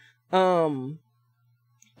demerit.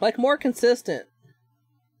 Like, more consistent.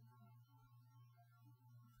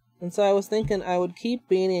 And so I was thinking I would keep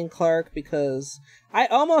Beanie and Clark because I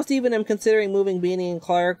almost even am considering moving Beanie and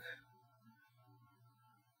Clark.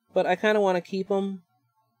 But I kind of want to keep them.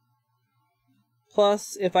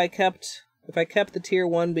 Plus, if I kept the tier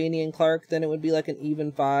 1 Beanie and Clark, then it would be like an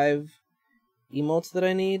even 5 emotes that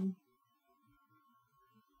I need.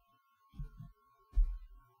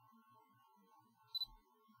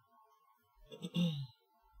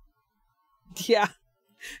 Yeah.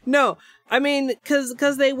 No, I mean, cause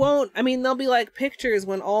they won't, I mean, they'll be like pictures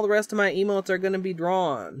when all the rest of my emotes are gonna be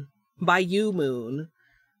drawn. By you, Moon.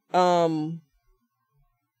 I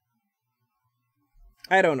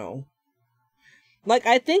don't know. Like,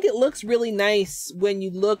 I think it looks really nice when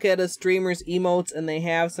you look at a streamer's emotes and they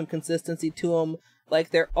have some consistency to them.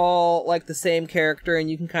 Like, they're all, like, the same character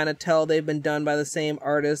and you can kind of tell they've been done by the same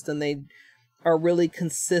artist and they are really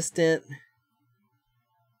consistent.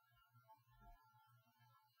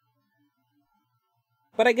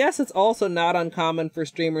 But I guess it's also not uncommon for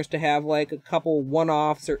streamers to have, like, a couple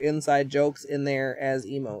one-offs or inside jokes in there as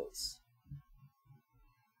emotes.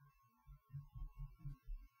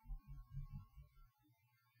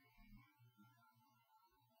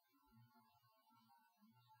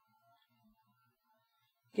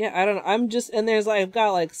 Yeah, I don't know. I'm just, and there's, like, I've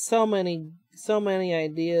got, like, so many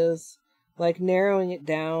ideas. Like, narrowing it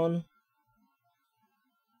down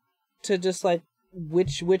to just, like,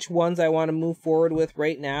 which ones I want to move forward with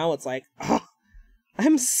right now. It's like, oh,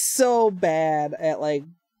 I'm so bad at, like,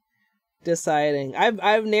 deciding.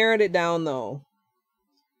 I've narrowed it down, though.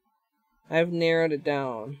 I've narrowed it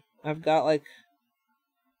down. I've got, like,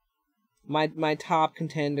 my top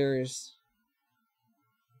contenders.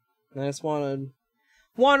 And I just want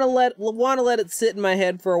to let it sit in my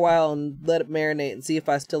head for a while and let it marinate and see if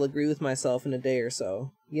I still agree with myself in a day or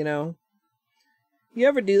so, you know? You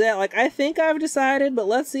ever do that? Like, I think I've decided, but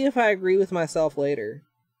let's see if I agree with myself later.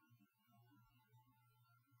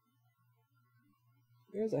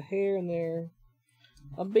 There's a hair in there.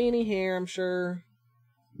 A beanie hair, I'm sure.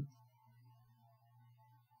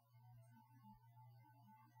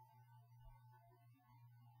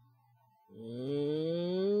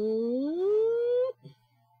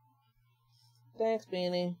 Thanks,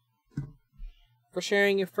 Beanie, for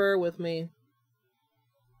sharing your fur with me.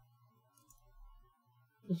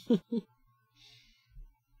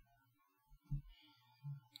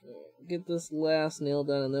 Get this last nail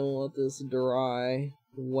done and then we'll let this dry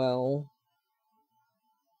well.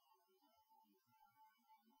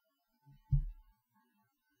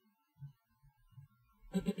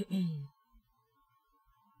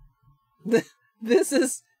 This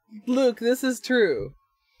is, Luke, this is true.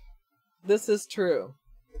 This is true.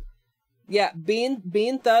 Yeah,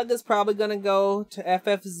 Bean Thug is probably gonna go to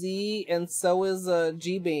FFZ, and so is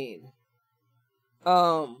G Bean.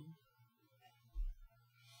 One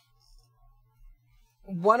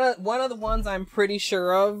of the ones I'm pretty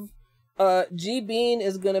sure of, G Bean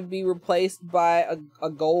is gonna be replaced by a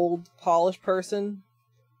gold polished person.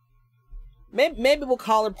 Maybe we'll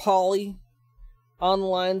call her Polly, along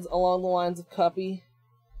the lines of Cuppy,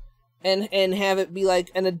 and have it be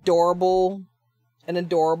like an adorable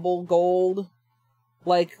gold,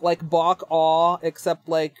 like Bok Aw, except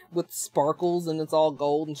like with sparkles and it's all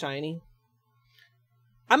gold and shiny.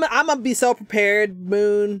 I'm gonna be so prepared,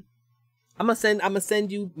 Moon. I'm gonna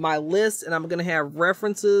send you my list, and I'm gonna have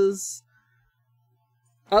references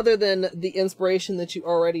other than the inspiration that you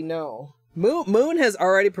already know. Moon has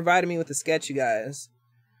already provided me with a sketch, you guys.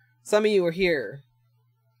 Some of you were here.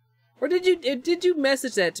 Or did you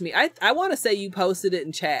message that to me? I want to say you posted it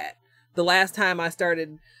in chat the last time I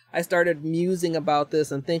started musing about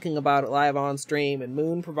this and thinking about it live on stream, and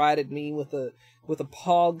Moon provided me with a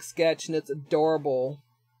Pog sketch, and it's adorable.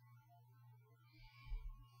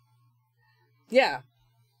 Yeah.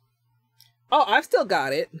 Oh, I've still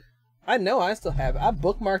got it. I know I still have it. I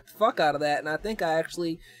bookmarked the fuck out of that, and I think I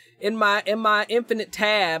actually in my infinite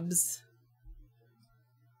tabs.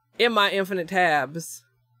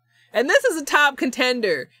 And this is a top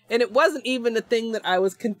contender, and it wasn't even a thing that I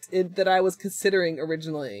was considering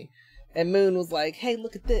originally. And Moon was like, "Hey,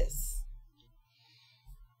 look at this."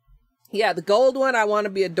 Yeah, the gold one I want to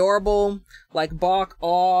be adorable, like Bok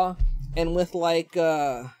Aw, and with like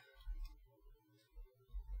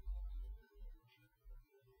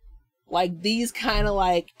these kind of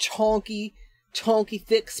like chunky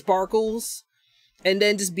thick sparkles, and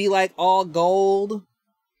then just be like all gold.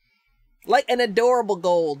 Like an adorable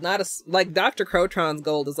gold, not like Dr. Crotron's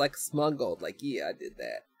gold is like smug gold. Like, yeah, I did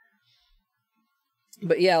that.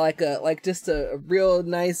 But yeah, just a real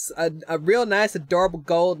nice adorable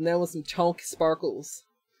gold, and then with some chunky sparkles.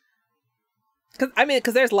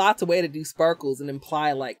 Cause there's lots of way to do sparkles and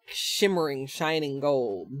imply like shimmering, shining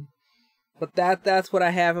gold. But that's what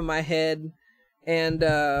I have in my head, and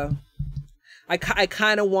I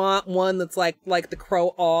kind of want one that's like the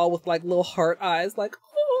Crow Aw with like little heart eyes, like.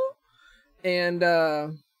 And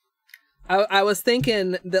I was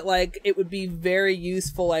thinking that like it would be very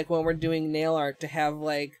useful, like when we're doing nail art, to have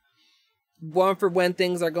like one for when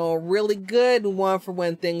things are going really good and one for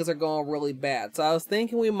when things are going really bad. So I was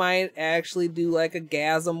thinking we might actually do like a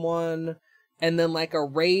Gasm one and then like a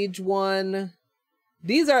Rage one.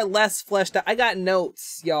 These are less fleshed out. I got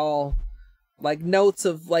notes, y'all. Like notes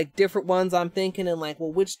of like different ones I'm thinking, and like,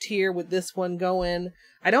 well, which tier would this one go in?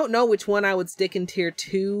 I don't know which one I would stick in tier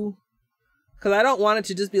 2. Because I don't want it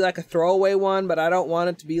to just be like a throwaway one, but I don't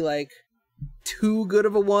want it to be like too good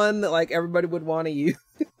of a one that like everybody would want to use.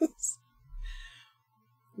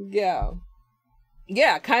 Yeah.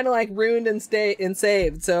 Yeah, kind of like ruined and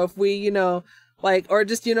saved. So if we, like, or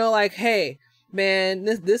just, like, hey, man,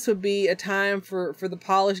 this would be a time for the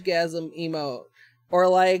Polish Gasm emote. Or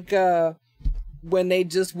like, when they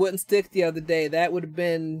just wouldn't stick the other day, that would have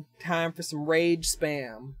been time for some rage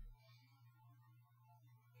spam.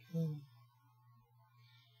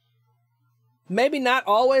 Maybe not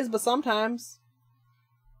always, but sometimes.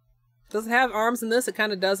 Does it have arms in this? It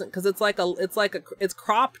kind of doesn't, because it's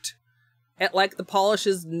cropped at like the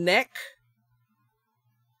Polish's neck.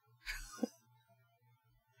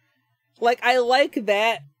 Like, I like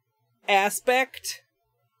that aspect.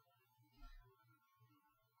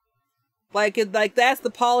 Like that's the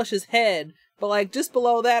Polish's head, but like just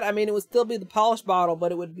below that, I mean, it would still be the Polish bottle,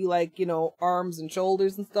 but it would be like, arms and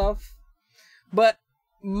shoulders and stuff. But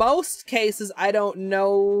most cases, I don't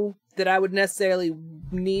know that I would necessarily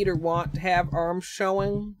need or want to have arms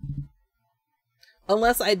showing.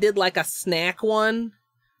 Unless I did like a snack one.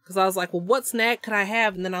 Because I was like, well, what snack could I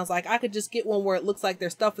have? And then I was like, I could just get one where it looks like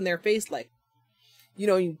there's stuff in their face. Like,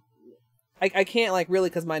 I can't like really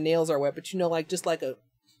because my nails are wet. But like just like a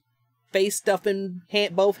face stuffing,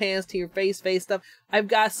 both hands to your face stuff. I've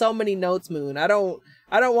got so many notes, Moon. I don't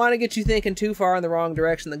want to get you thinking too far in the wrong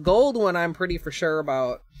direction. The gold one, I'm pretty for sure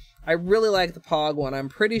about. I really like the Pog one. I'm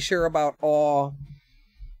pretty sure about all.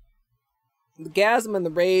 The Gasm and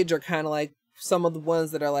the Rage are kind of like some of the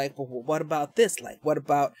ones that are like, well, what about this? Like, what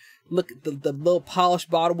about, look at the little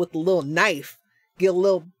polished bottle with the little knife. Get a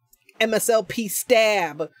little MSLP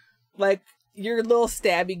stab. Like, your little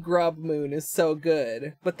stabby grub, Moon, is so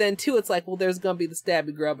good. But then, too, it's like, well, there's going to be the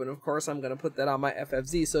stabby grub, and of course I'm going to put that on my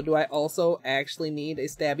FFZ. So do I also actually need a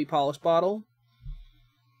stabby polished bottle?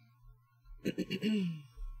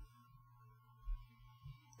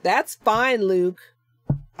 That's fine, Luke.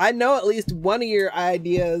 I know at least one of your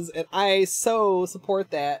ideas, and I so support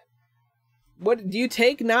that. What, do you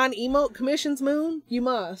take non-emote commissions, Moon? You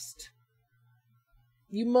must.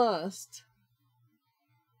 You must.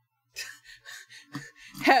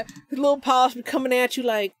 Little Polish be coming at you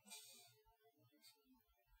like...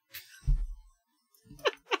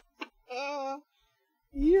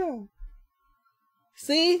 yeah.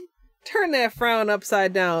 See? Turn that frown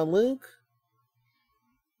upside down, Luke.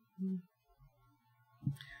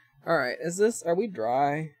 Alright, are we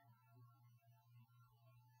dry?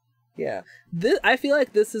 Yeah. I feel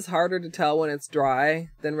like this is harder to tell when it's dry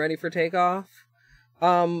than ready for takeoff.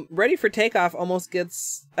 Ready for takeoff almost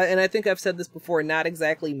gets, and I think I've said this before, not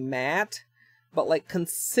exactly matte, but like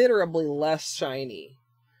considerably less shiny.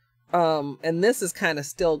 And this is kind of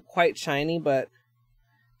still quite shiny, but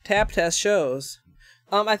tap test shows.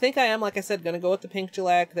 I think I am, like I said, gonna go with the pink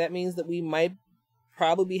Gellac. That means that we might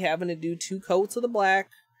probably be having to do 2 coats of the black,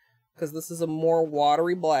 because this is a more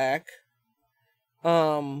watery black.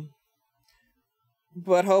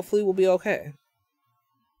 But hopefully we'll be okay.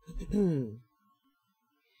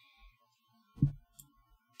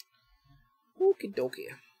 Okie dokie.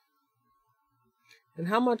 And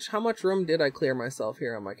how much room did I clear myself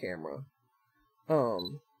here on my camera?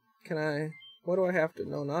 Can I, what do I have to,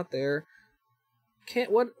 no, not there.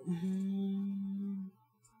 Can't, what,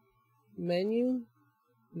 menu?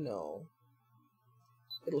 No.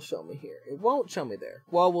 It'll show me here. It won't show me there.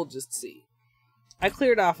 Well, we'll just see. I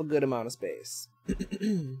cleared off a good amount of space.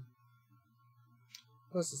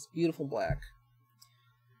 What's this beautiful black?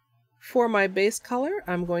 For my base color,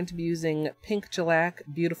 I'm going to be using Pink Gellac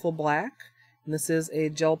Beautiful Black. And this is a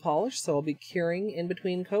gel polish, so I'll be curing in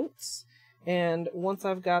between coats. And once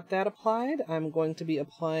I've got that applied, I'm going to be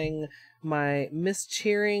applying my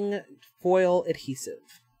Mis-Cheering foil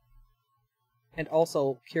adhesive. And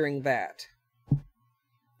also curing that.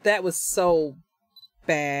 That was so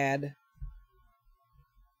bad.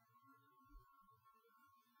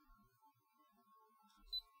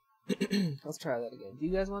 Let's try that again. Do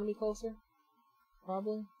you guys want to be closer?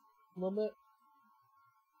 Probably. A little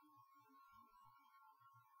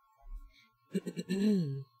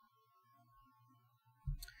bit.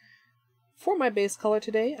 For my base color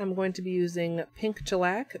today, I'm going to be using Pink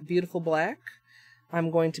Gellac Beautiful Black. I'm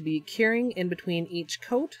going to be curing in between each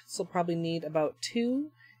coat, so probably need about 2.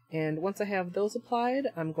 And once I have those applied,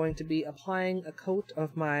 I'm going to be applying a coat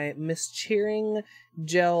of my Mis-Cheering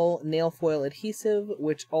Gel Nail Foil Adhesive,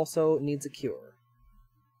 which also needs a cure.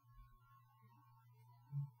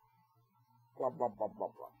 Blah, blah, blah, blah,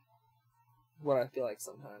 blah. What I feel like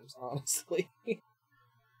sometimes, honestly.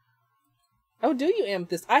 Oh, do you,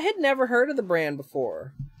 Amethyst? I had never heard of the brand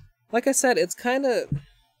before. Like I said, it's kind of...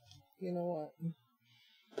 You know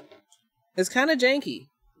what? It's kind of janky.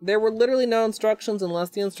 There were literally no instructions unless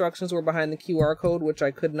the instructions were behind the QR code, which I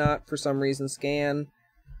could not, for some reason, scan.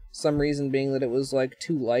 Some reason being that it was, like,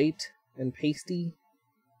 too light and pasty.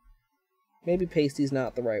 Maybe pasty's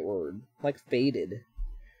not the right word. Like, faded.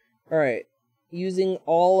 Alright. Using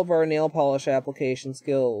all of our nail polish application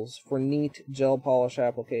skills for neat gel polish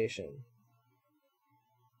application.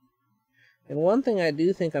 And one thing I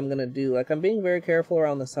do think I'm going to do, like, I'm being very careful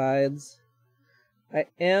around the sides. I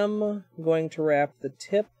am going to wrap the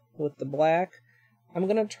tip with the black. I'm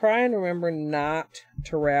going to try and remember not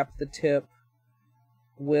to wrap the tip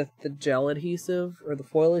with the gel adhesive or the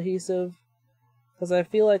foil adhesive, because I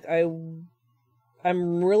feel like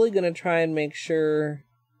I'm really going to try and make sure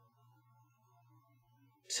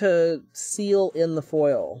to seal in the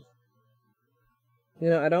foil. You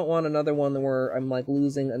know, I don't want another one where I'm like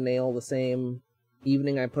losing a nail the same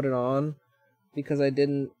evening I put it on because I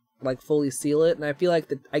didn't like fully seal it, and I feel like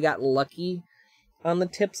that I got lucky on the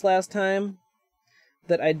tips last time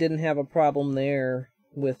that I didn't have a problem there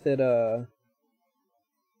with it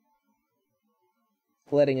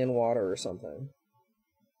letting in water or something.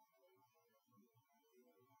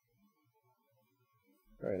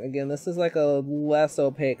 Alright, again, this is like a less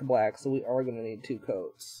opaque black, so we are going to need 2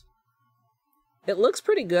 coats. It looks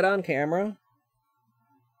pretty good on camera.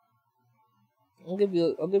 I'll give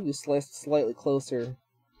you slightly closer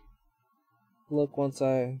look once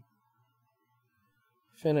I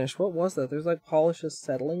finish. What was that? There's like polishes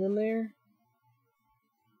settling in there.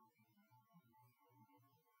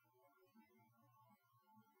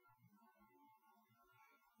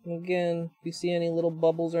 Again, if you see any little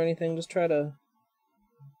bubbles or anything, just try to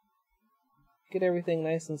get everything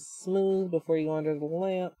nice and smooth before you go under the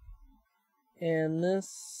lamp. And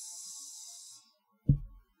this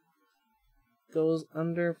goes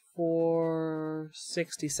under for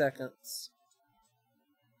 60 seconds.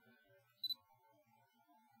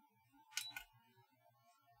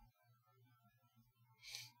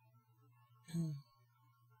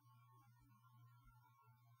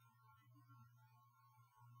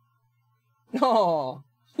 Oh.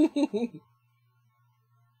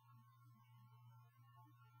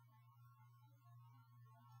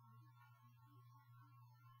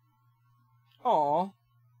 Oh.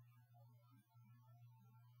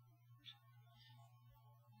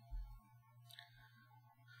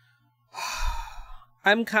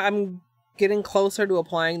 I'm getting closer to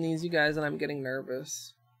applying these, you guys, and I'm getting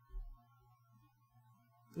nervous.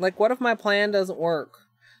 Like, what if my plan doesn't work?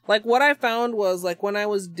 Like, what I found was, like, when I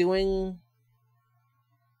was doing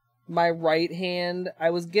my right hand, I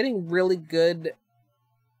was getting really good,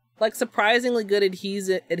 like, surprisingly good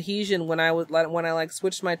adhesion when I like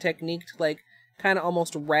switched my technique to, like, kind of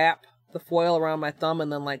almost wrap the foil around my thumb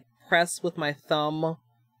and then, like, press with my thumb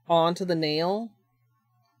onto the nail.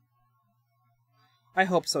 I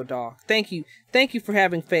hope so, Doc. Thank you for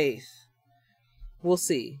having faith. We'll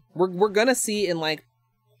see. We're gonna see in, like,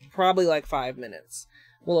 probably like 5 minutes.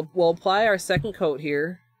 We'll apply our second coat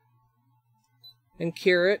here and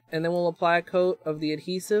cure it, and then we'll apply a coat of the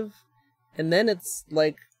adhesive, and then it's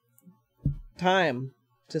like time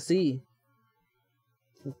to see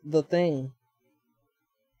the thing.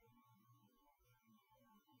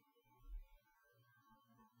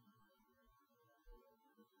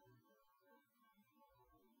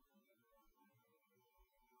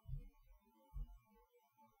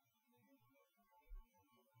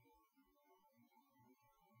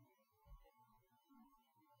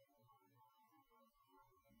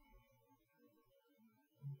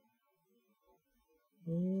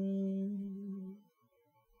 Ooh.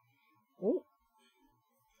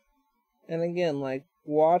 And again, like,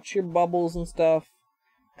 watch your bubbles and stuff,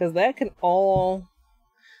 because that can all,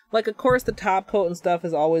 like, of course the top coat and stuff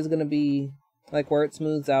is always going to be like where it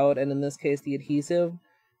smooths out, and in this case the adhesive,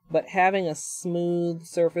 but having a smooth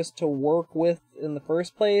surface to work with in the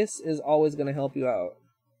first place is always going to help you out.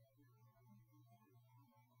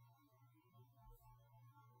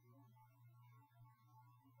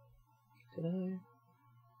 Did I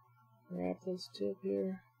wrap this tip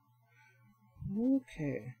here?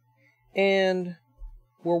 Okay. And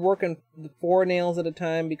we're working 4 nails at a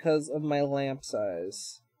time because of my lamp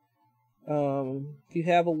size. If you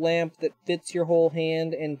have a lamp that fits your whole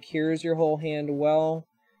hand and cures your whole hand well,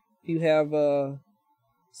 if you have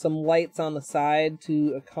some lights on the side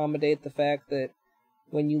to accommodate the fact that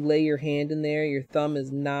when you lay your hand in there, your thumb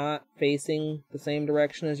is not facing the same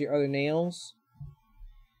direction as your other nails,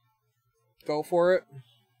 go for it.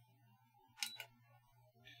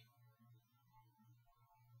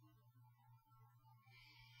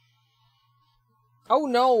 Oh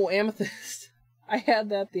no, amethyst. I had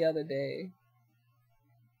that the other day.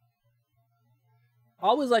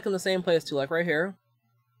 Always like in the same place too, like right here.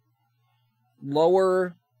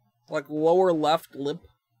 Lower left lip.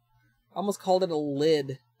 Almost called it a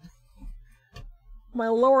lid. My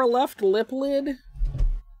lower left lip lid.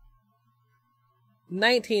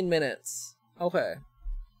 19 minutes. Okay.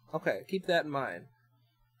 Okay, keep that in mind.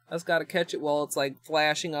 I just gotta catch it while it's like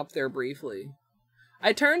flashing up there briefly.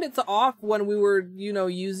 I turned it to off when we were,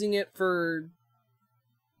 using it for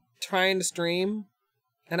trying to stream.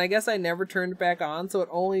 And I guess I never turned it back on, so it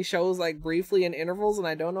only shows like briefly in intervals, and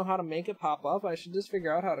I don't know how to make it pop up. I should just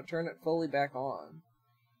figure out how to turn it fully back on.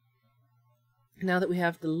 Now that we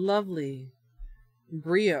have the lovely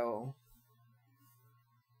Brio.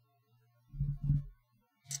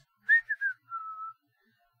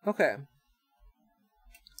 Okay.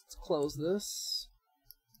 Let's close this.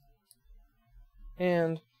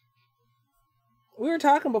 And we were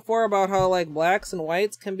talking before about how, like, blacks and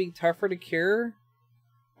whites can be tougher to cure.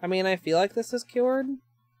 I mean, I feel like this is cured.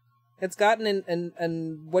 It's gotten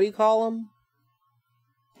an what do you call them?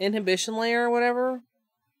 Inhibition layer or whatever.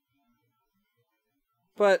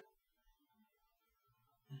 But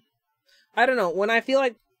I don't know. When I feel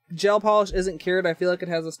like gel polish isn't cured, I feel like it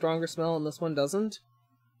has a stronger smell, and this one doesn't.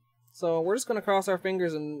 So we're just gonna cross our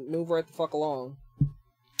fingers and move right the fuck along.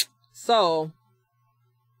 So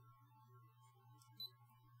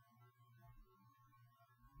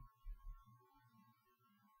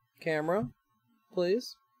camera,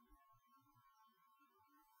 please.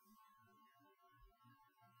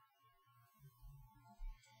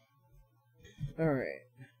 Alright.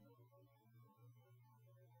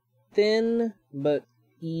 Thin, but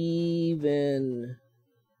even.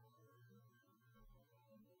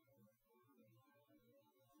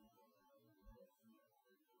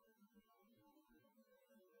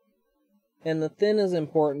 And the thin is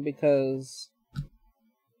important because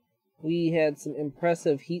we had some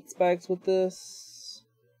impressive heat spikes with this.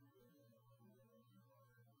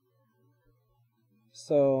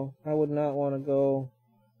 So I would not want to go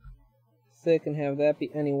thick and have that be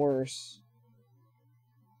any worse.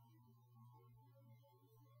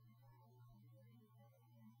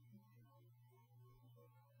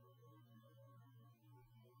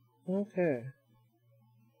 Okay.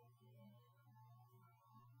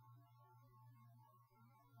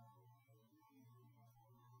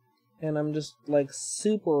 And I'm just like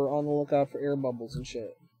super on the lookout for air bubbles and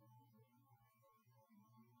shit.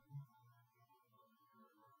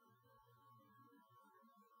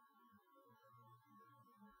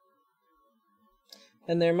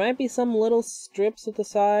 And there might be some little strips at the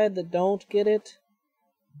side that don't get it.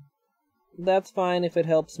 That's fine if it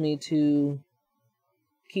helps me to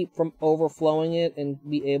keep from overflowing it and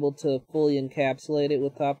be able to fully encapsulate it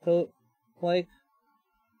with top coat. Like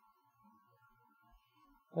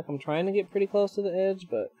I'm trying to get pretty close to the edge,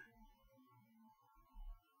 but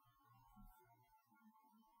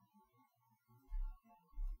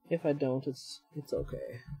if I don't, it's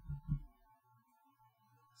okay.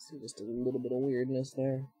 See, just a little bit of weirdness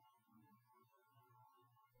there.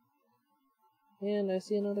 And I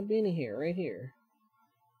see another beanie here, right here.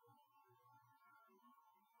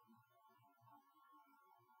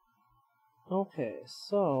 Okay,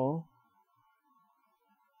 so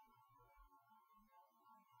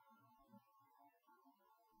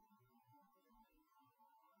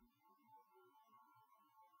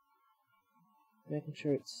making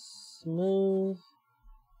sure it's smooth,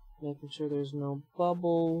 making sure there's no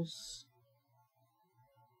bubbles.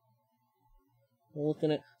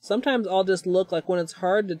 Looking at, sometimes I'll just look, like when it's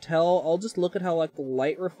hard to tell, I'll just look at how like the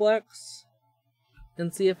light reflects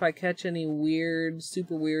and see if I catch any weird,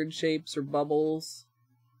 super weird shapes or bubbles.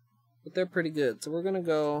 But they're pretty good. So we're gonna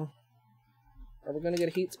go, are we gonna get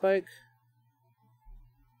a heat spike?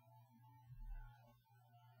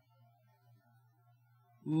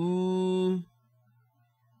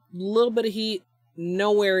 Little bit of heat,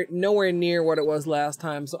 nowhere near what it was last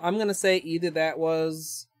time. So I'm gonna say either that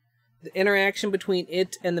was the interaction between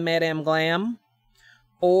it and the Madame Glam,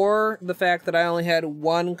 or the fact that I only had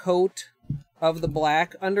one coat of the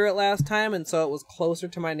black under it last time, and so it was closer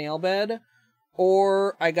to my nail bed,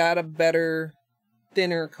 or I got a better,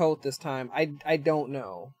 thinner coat this time. I don't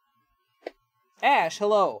know. Ash,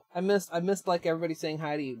 hello. I missed like everybody saying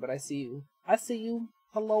hi to you, but I see you. I see you.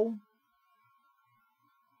 Hello.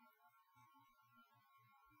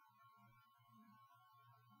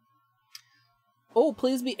 Oh,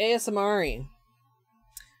 please be ASMR-y.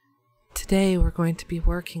 Today we're going to be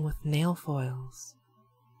working with nail foils.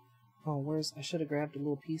 Oh, I should have grabbed a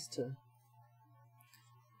little piece to...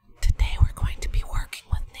 Today we're going to be working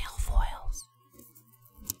with nail foils.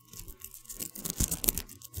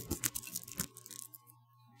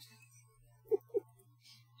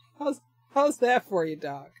 How's that for you,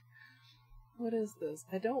 Doc? What is this?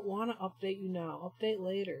 I don't want to update you now. Update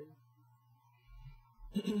later.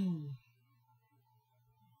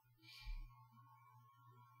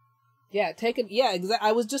 Yeah,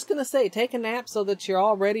 I was just gonna say, take a nap so that you're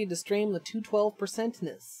all ready to stream the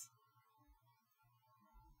 212%-ness.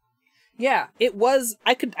 Yeah, it was,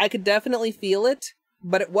 I could definitely feel it,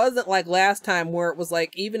 but it wasn't like last time where it was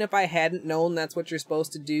like, even if I hadn't known that's what you're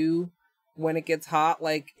supposed to do when it gets hot,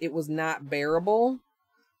 like, it was not bearable.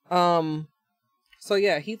 So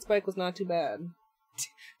yeah, heat spike was not too bad.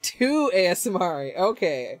 2 ASMR.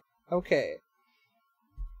 Okay.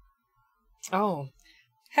 Oh.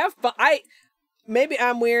 Have fun. Maybe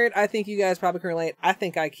I'm weird. I think you guys probably can relate. I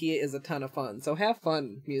think IKEA is a ton of fun. So have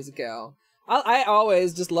fun, Musical. I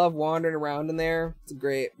always just love wandering around in there. It's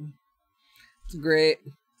great. If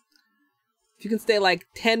you can stay like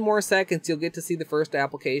 10 more seconds, you'll get to see the first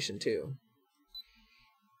application too.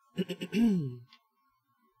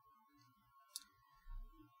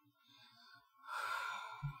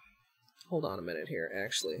 Hold on a minute here,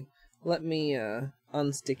 actually. Let me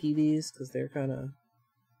unsticky these, because they're kind of...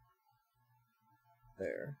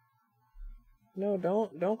 There. No,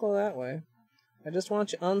 don't go that way. I just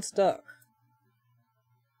want you unstuck.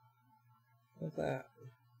 Like that.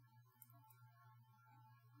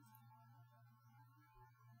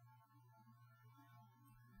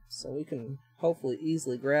 So we can hopefully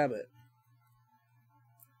easily grab it.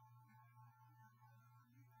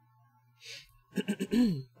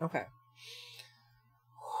 Okay.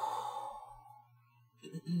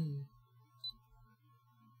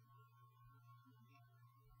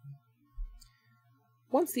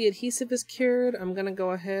 Once the adhesive is cured, I'm going to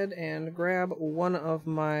go ahead and grab one of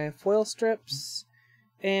my foil strips,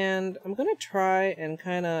 and I'm going to try and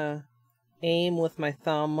kind of aim with my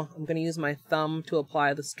thumb. I'm going to use my thumb to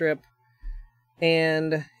apply the strip,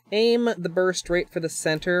 and aim the burr straight for the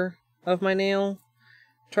center of my nail,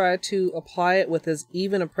 try to apply it with as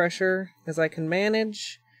even a pressure as I can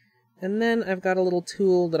manage. And then I've got a little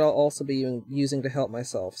tool that I'll also be using to help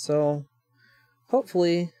myself. So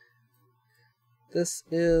hopefully this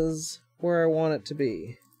is where I want it to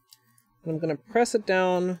be. I'm going to press it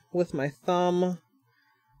down with my thumb.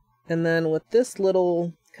 And then with this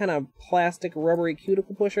little kind of plastic rubbery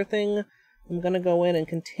cuticle pusher thing, I'm going to go in and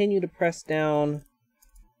continue to press down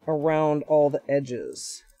around all the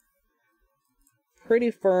edges.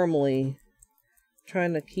 Pretty firmly,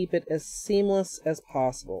 trying to keep it as seamless as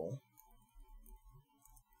possible.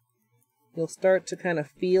 You'll start to kind of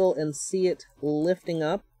feel and see it lifting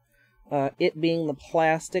up, it being the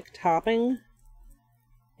plastic topping.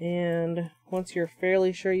 And once you're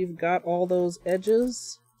fairly sure you've got all those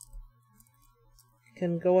edges, you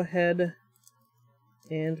can go ahead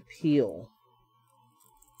and peel.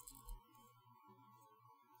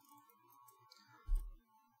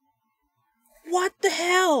 What the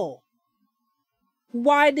hell?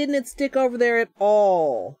 Why didn't it stick over there at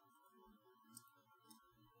all?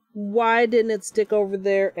 Why didn't it stick over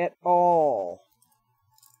there at all?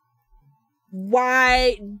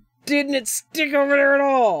 Why didn't it stick over there at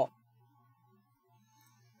all?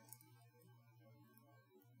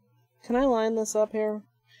 Can I line this up here?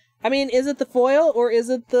 I mean, is it the foil or is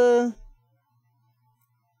it the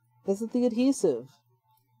adhesive?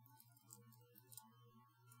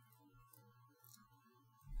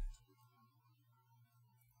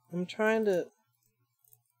 I'm trying to...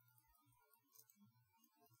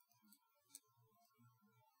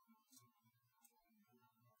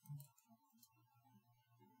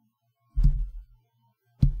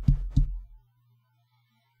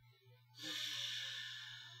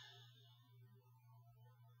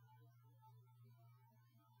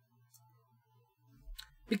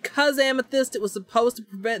 Because amethyst, it was supposed to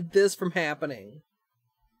prevent this from happening.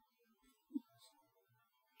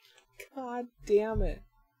 God damn it.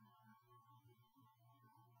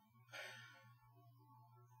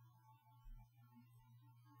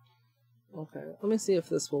 Okay, let me see if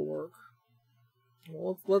this will work.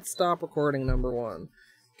 Well, let's stop recording, number one.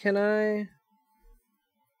 Can I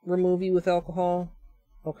remove you with alcohol?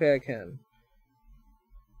 Okay, I can.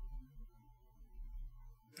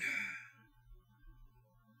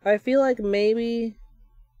 I feel like maybe,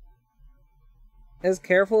 as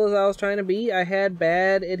careful as I was trying to be, I had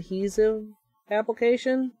bad adhesive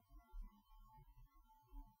application.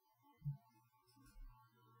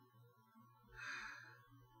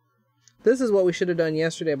 This is what we should have done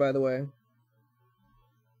yesterday, by the way.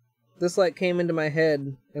 This, like, came into my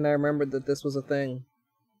head, and I remembered that this was a thing.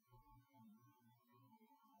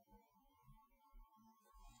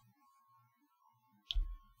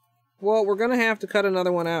 Well, we're gonna have to cut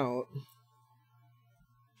another one out.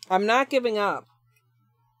 I'm not giving up.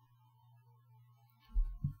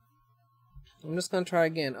 I'm just gonna try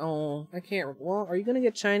again. Oh, I can't. Well, are you gonna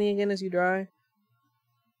get shiny again as you dry?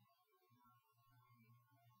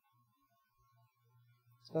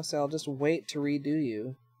 I'll just wait to redo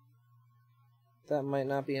you. That might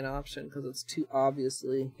not be an option because it's too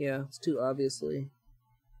obviously, yeah, it's too obviously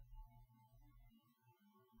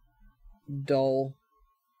dull.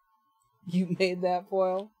 You made that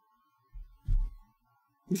foil?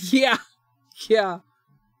 Yeah, yeah.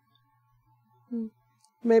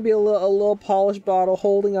 Maybe a little polished bottle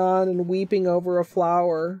holding on and weeping over a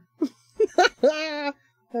flower.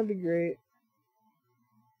 That'd be great.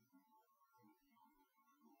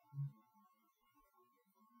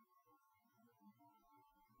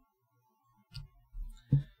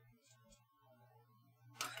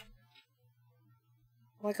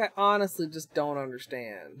 Like, I honestly just don't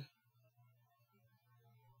understand.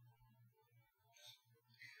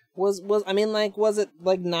 Was it,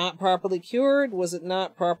 like, not properly cured? Was it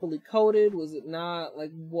not properly coated? Was it not,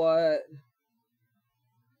 like, what?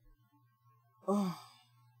 Oh.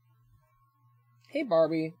 Hey,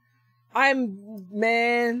 Barbie.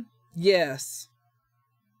 Man, yes.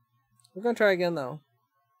 We're gonna try again, though.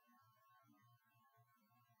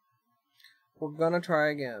 We're gonna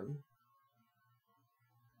try again.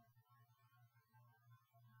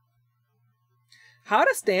 How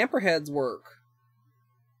do stamper heads work?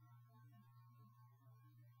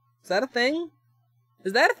 Is that a thing?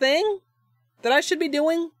 Is that a thing that I should be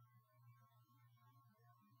doing?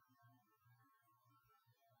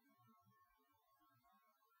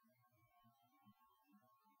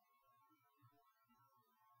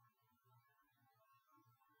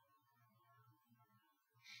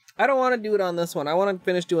 I don't want to do it on this one. I want to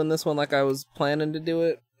finish doing this one like I was planning to do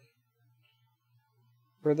it.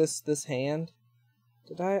 For this hand.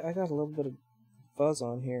 I got a little bit of fuzz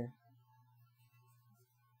on here.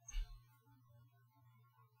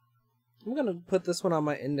 I'm gonna put this one on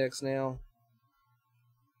my index nail.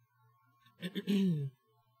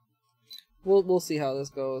 We'll see how this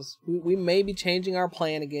goes. We may be changing our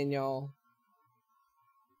plan again, y'all.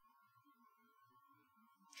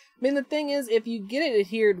 I mean, the thing is, if you get it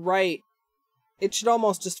adhered right, it should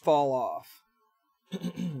almost just fall off.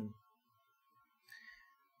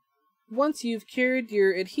 Once you've cured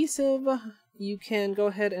your adhesive, you can go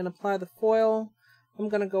ahead and apply the foil. I'm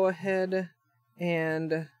going to go ahead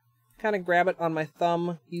and kind of grab it on my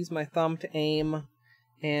thumb, use my thumb to aim,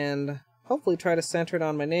 and hopefully try to center it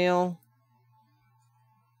on my nail.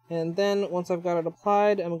 And then, once I've got it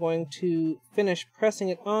applied, I'm going to finish pressing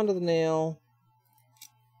it onto the nail.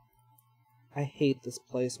 I hate this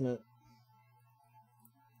placement.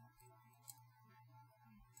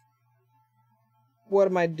 What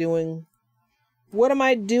am I doing? What am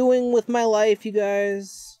I doing with my life, you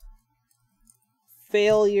guys?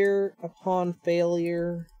 Failure upon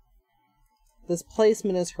failure. This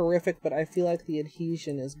placement is horrific, but I feel like the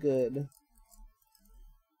adhesion is good.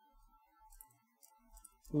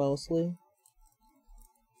 Mostly.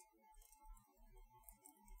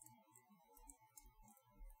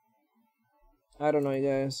 I don't know, you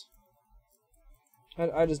guys.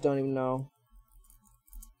 I just don't even know.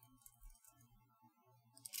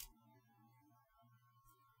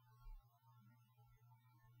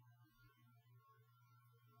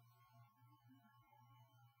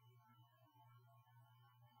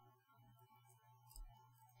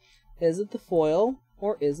 Is it the foil,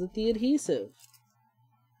 or is it the adhesive?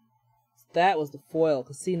 That was the foil,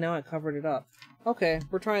 because see, now I covered it up. Okay,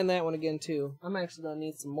 we're trying that one again, too. I'm actually going to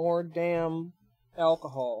need some more damn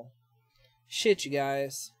alcohol. Shit, you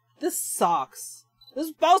guys. This sucks. This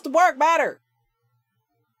is supposed to work better!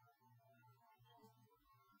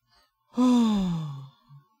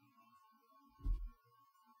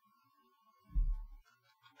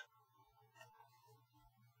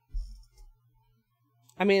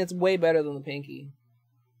 I mean, it's way better than the pinky.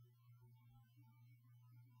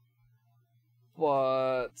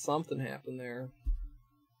 But something happened there.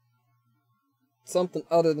 Something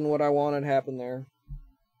other than what I wanted happened there.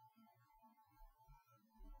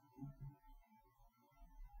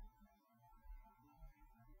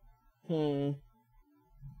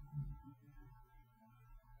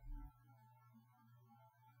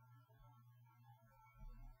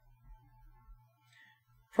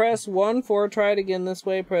 Press 1 for try it again this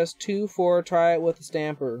way. Press 2 for try it with the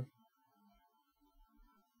stamper.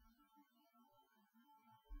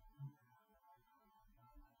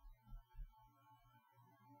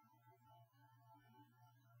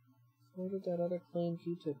 Where did that other clean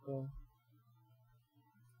Q-tip go?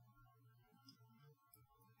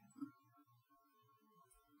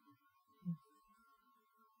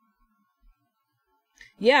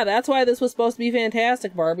 Yeah, that's why this was supposed to be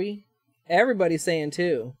fantastic, Barbie. Everybody's saying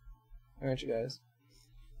too. Aren't you guys?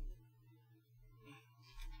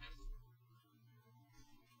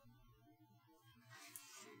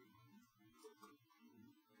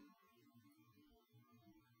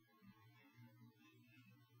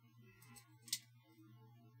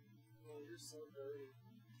 Oh, you're so dirty.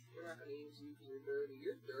 We're not going to use you because you're dirty.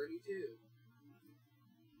 You're dirty too.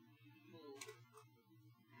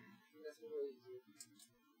 That's what we'll use you.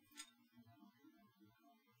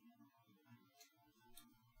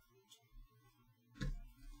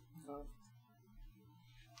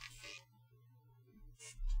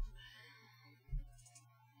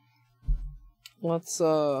 Let's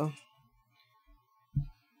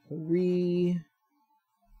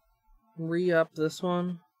re-up this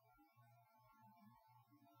one.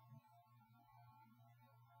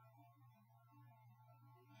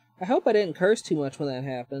 I hope I didn't curse too much when that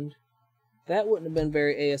happened. That wouldn't have been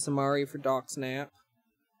very ASMR-y for Doc Snap.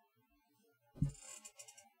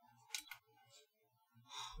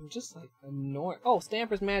 I'm just like annoyed. Oh,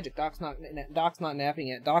 Stamper's magic. Doc's not napping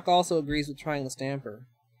yet. Doc also agrees with trying the Stamper.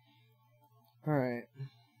 Alright.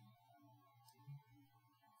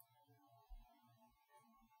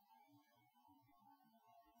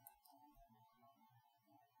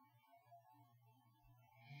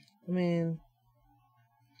 I mean,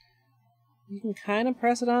 you can kind of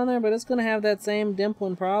press it on there, but it's going to have that same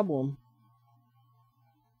dimpling problem.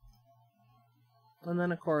 And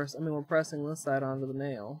then, of course, I mean, we're pressing this side onto the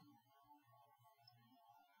nail.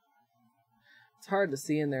 It's hard to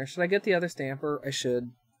see in there. Should I get the other stamper? I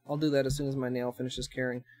should. I'll do that as soon as my nail finishes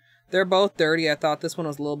curing. They're both dirty. I thought this one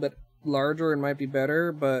was a little bit larger and might be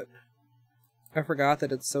better, but I forgot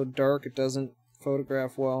that it's so dark it doesn't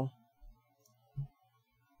photograph well.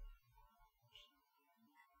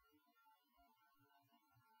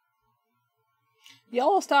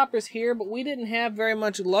 Yellow stopper's here, but we didn't have very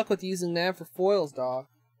much luck with using that for foils, dog.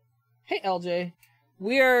 Hey, LJ.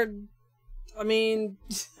 We are... I mean...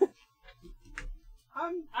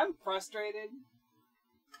 I'm frustrated.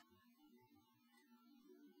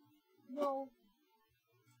 No.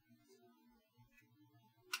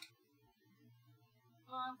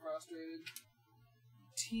 I'm frustrated.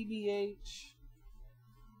 TBH.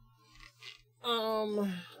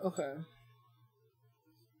 Okay.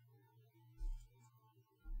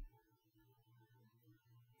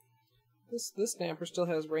 This stamper still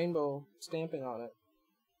has rainbow stamping on it.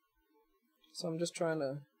 So I'm just trying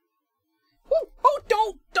to...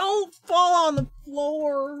 Oh, don't fall on the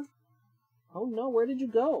floor! Oh no, where did you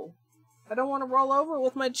go? I don't want to roll over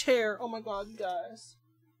with my chair. Oh my god, you guys.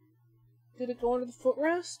 Did it go under the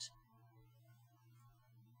footrest?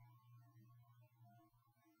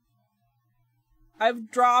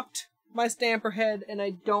 I've dropped my stamper head and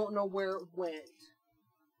I don't know where it went.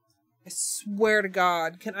 I swear to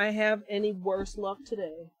God, can I have any worse luck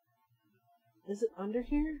today? Is it under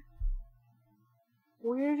here?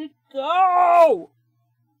 Where did it go?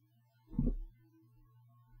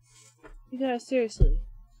 You guys, seriously.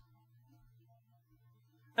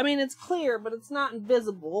 I mean, it's clear, but it's not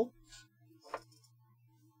invisible.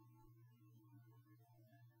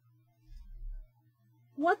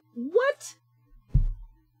 What? What?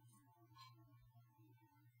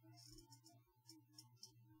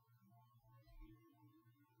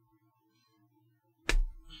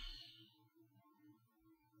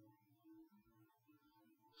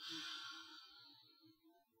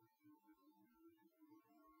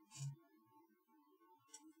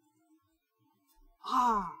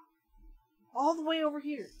 Ah, all the way over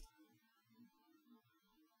here.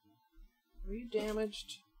 Are you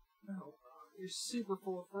damaged? Oh, you're super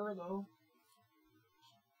full of fur, though.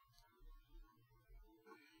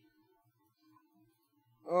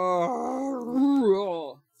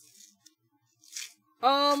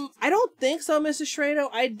 I don't think so, Mrs. Shrado.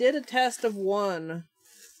 I did a test of one.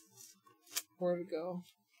 Where'd it go?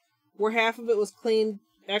 Where half of it was cleaned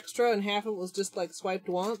extra and half of it was just like swiped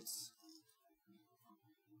once.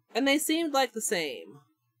 And they seemed like the same.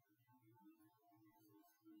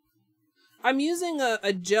 I'm using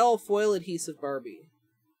a gel foil adhesive Barbie.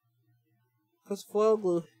 Because foil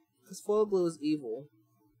glue is evil.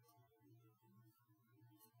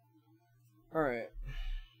 Alright.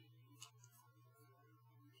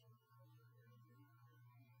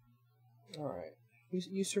 Alright.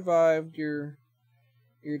 You survived your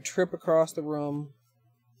trip across the room.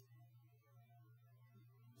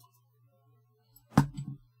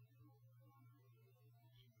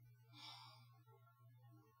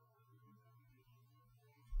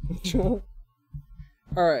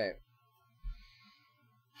 Alright.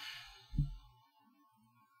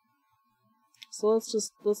 So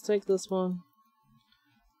let's take this one.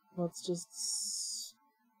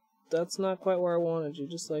 That's not quite where I wanted you,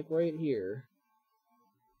 just like right here.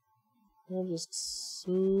 We'll just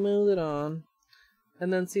smooth it on.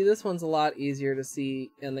 And then see, this one's a lot easier to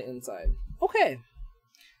see in the inside. Okay.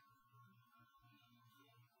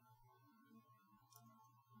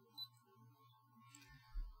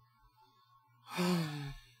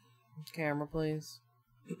 Camera, please.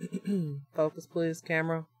 Focus, please,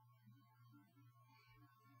 camera.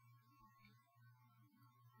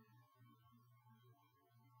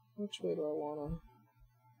 Which way do I wanna?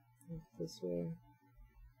 This way.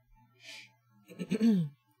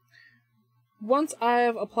 Once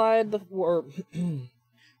I've applied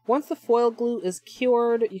once the foil glue is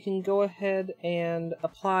cured, you can go ahead and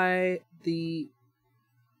apply the...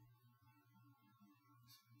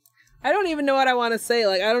 I don't even know what I want to say.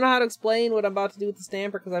 Like, I don't know how to explain what I'm about to do with the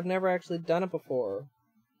stamper because I've never actually done it before.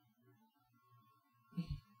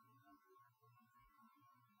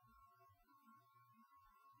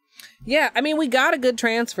 Yeah, I mean, we got a good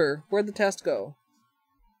transfer. Where'd the test go?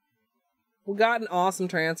 We got an awesome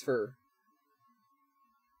transfer.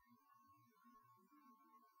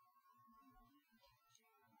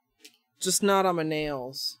 Just not on my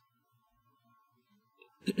nails.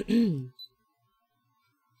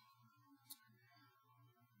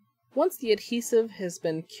 Once the adhesive has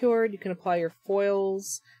been cured, you can apply your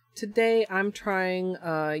foils. Today I'm trying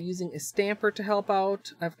using a stamper to help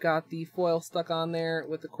out. I've got the foil stuck on there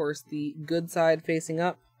with, of course, the good side facing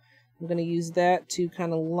up. I'm going to use that to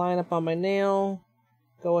kind of line up on my nail.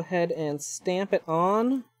 Go ahead and stamp it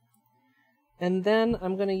on. And then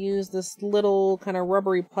I'm going to use this little kind of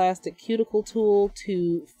rubbery plastic cuticle tool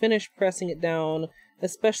to finish pressing it down,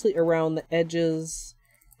 especially around the edges.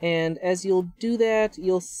 And as you'll do that,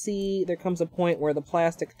 you'll see there comes a point where the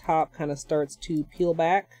plastic top kind of starts to peel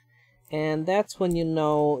back. And that's when you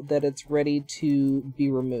know that it's ready to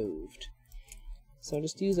be removed. So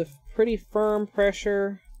just use a pretty firm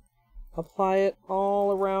pressure. Apply it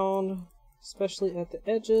all around, especially at the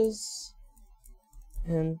edges.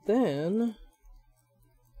 And then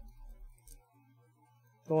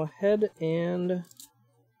go ahead and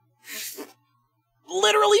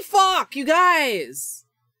literally fuck, you guys!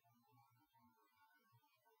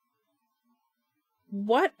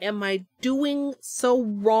 What am I doing so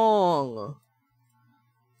wrong?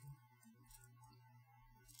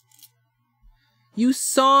 You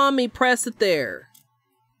saw me press it there.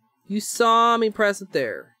 You saw me press it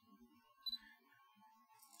there.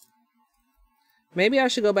 Maybe I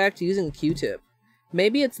should go back to using a Q-tip.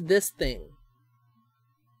 Maybe it's this thing.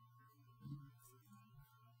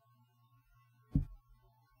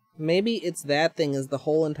 Maybe it's that thing is the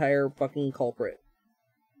whole entire fucking culprit.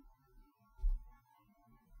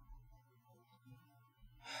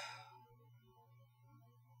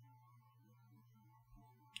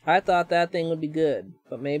 I thought that thing would be good,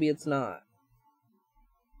 but maybe it's not.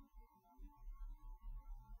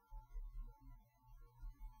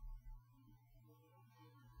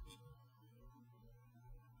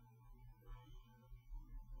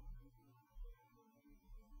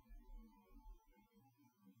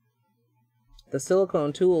 The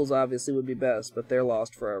silicone tools obviously would be best, but they're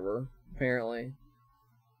lost forever, apparently.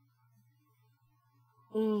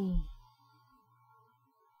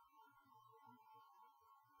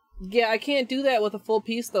 Yeah, I can't do that with a full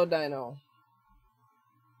piece though, Dino.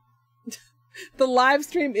 The live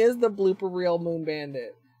stream is the blooper reel Moon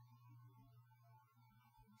Bandit.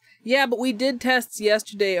 Yeah, but we did tests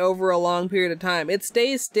yesterday over a long period of time. It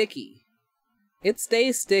stays sticky. It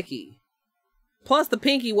stays sticky. Plus, the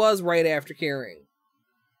pinky was right after curing.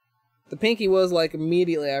 The pinky was like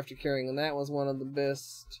immediately after curing, and that was one of the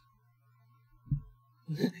best.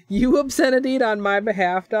 You obscenity on my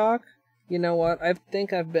behalf, Doc? You know what? I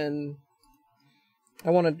think I've been... I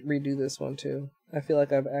want to redo this one, too. I feel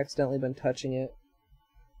like I've accidentally been touching it.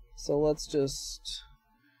 So let's just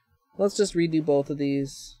redo both of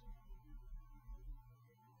these.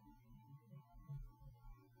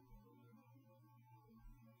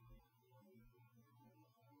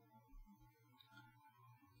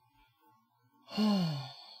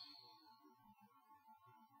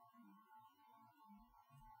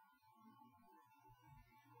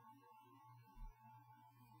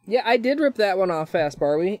 Yeah, I did rip that one off fast,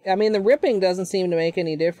 Barbie. I mean, the ripping doesn't seem to make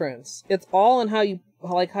any difference. It's all in how you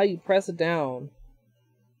press it down.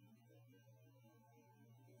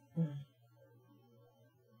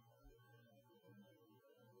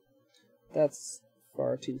 That's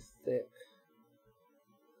far too thick.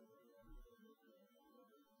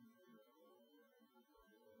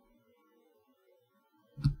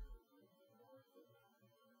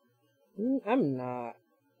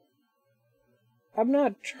 I'm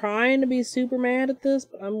not trying to be super mad at this,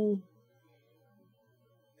 but I'm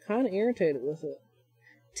kind of irritated with it.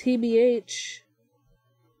 TBH.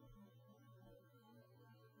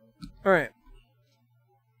 Alright.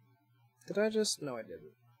 Did I just... No, I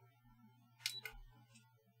didn't.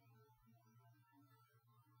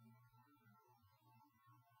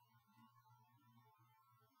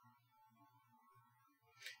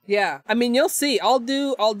 Yeah, I mean, you'll see. I'll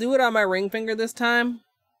do it on my ring finger this time.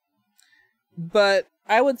 But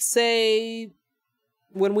I would say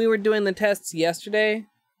when we were doing the tests yesterday,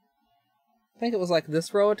 I think it was like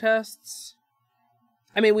this row of tests.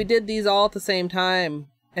 I mean, we did these all at the same time,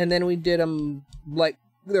 and then we did them, like,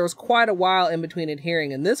 there was quite a while in between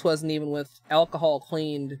adhering, and this wasn't even with alcohol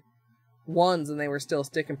cleaned ones, and they were still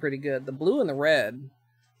sticking pretty good. The blue and the red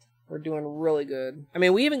were doing really good. I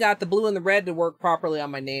mean, we even got the blue and the red to work properly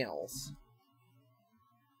on my nails.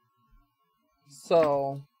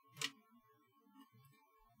 So...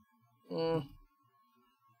 We'll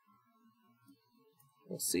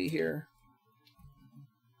see here.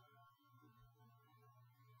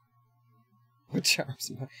 What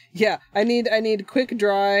charms? Yeah, I need quick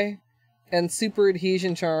dry and super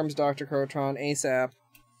adhesion charms, Dr. Crotron, ASAP.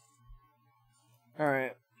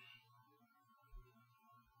 Alright.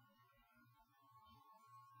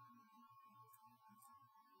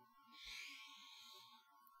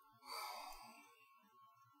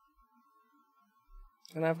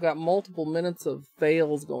 And I've got multiple minutes of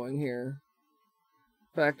fails going here.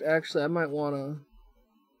 In fact, actually, I might want to...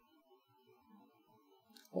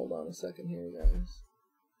 Hold on a second here, guys.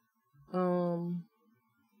 I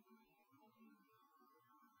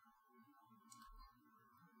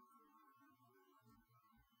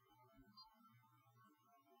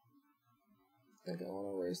think I want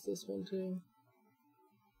to erase this one, too.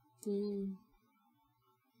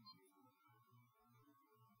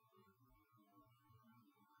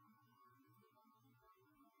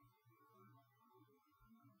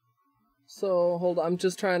 So hold on, I'm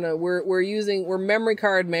just trying to, we're memory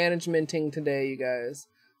card managementing today, you guys.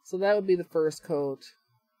 So that would be the first coat.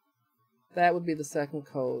 That would be the second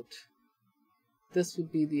coat. This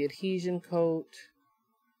would be the adhesion coat.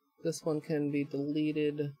 This one can be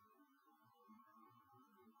deleted.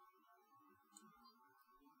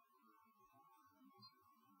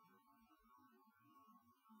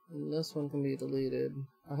 And this one can be deleted.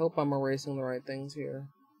 I hope I'm erasing the right things here.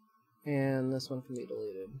 And this one can be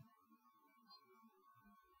deleted.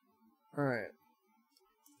 Alright.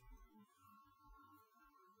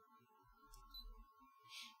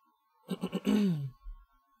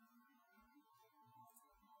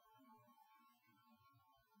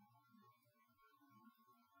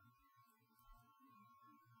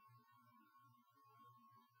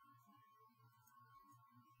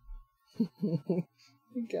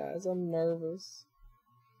 You guys, I'm nervous.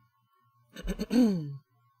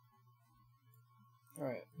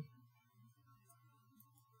 Alright.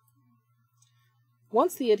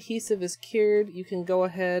 Once the adhesive is cured, you can go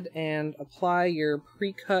ahead and apply your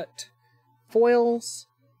pre-cut foils.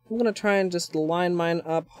 I'm going to try and just line mine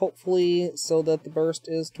up, hopefully, so that the burst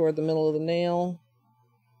is toward the middle of the nail.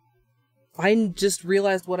 I just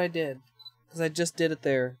realized what I did, because I just did it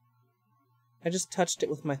there. I just touched it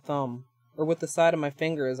with my thumb, or with the side of my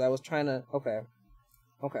finger as I was trying to... Okay.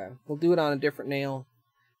 We'll do it on a different nail,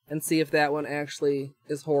 and see if that one actually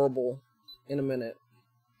is horrible in a minute.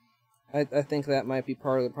 I think that might be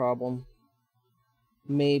part of the problem.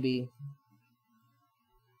 Maybe.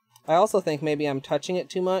 I also think maybe I'm touching it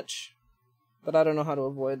too much, but I don't know how to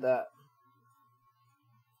avoid that.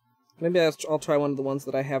 Maybe I'll try one of the ones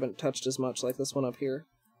that I haven't touched as much, like this one up here.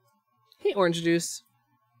 Hey, orange juice.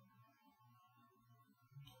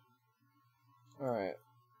 Alright.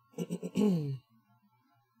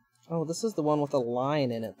 Oh, this is the one with a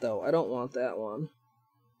line in it, though. I don't want that one.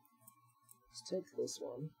 Let's take this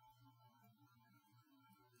one.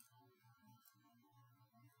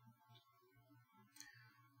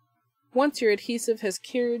 Once your adhesive has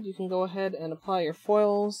cured, you can go ahead and apply your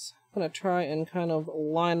foils. I'm going to try and kind of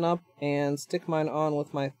line up and stick mine on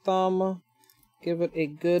with my thumb. Give it a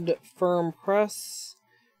good firm press.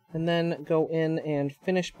 And then go in and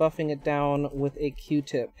finish buffing it down with a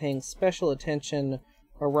Q-tip, paying special attention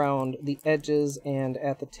around the edges and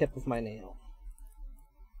at the tip of my nail.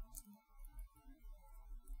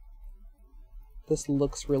 This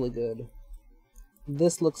looks really good.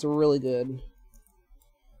 This looks really good.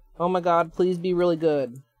 Oh my god, please be really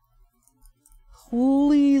good.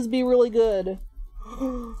 Please be really good.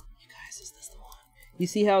 You guys, is this the one? You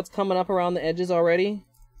see how it's coming up around the edges already?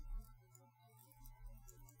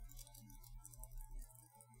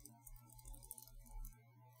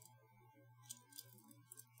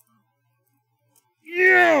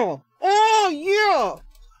 Yeah! Oh,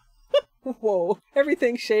 yeah! Whoa,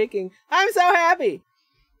 everything's shaking. I'm so happy!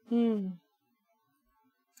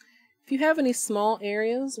 If you have any small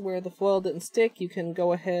areas where the foil didn't stick, you can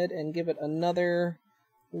go ahead and give it another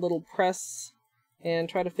little press and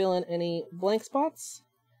try to fill in any blank spots.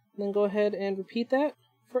 And then go ahead and repeat that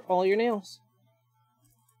for all your nails.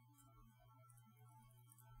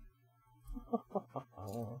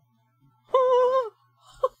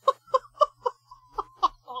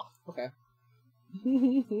 Okay.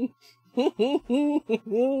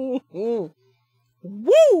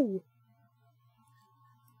 Woo!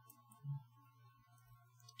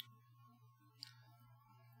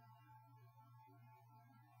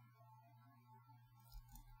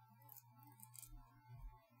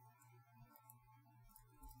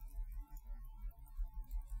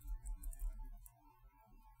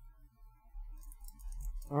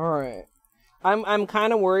 Alright. I'm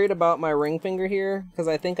kind of worried about my ring finger here, because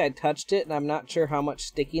I think I touched it, and I'm not sure how much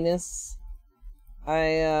stickiness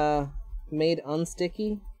I made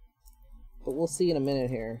unsticky. But we'll see in a minute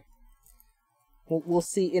here. We'll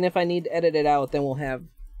see, and if I need to edit it out, then we'll have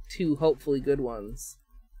two hopefully good ones.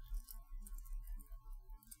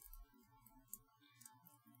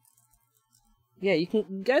 Yeah, you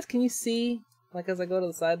guys, can you see, like as I go to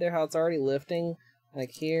the side there, how it's already lifting,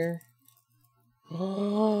 like here?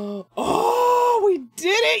 Oh, we did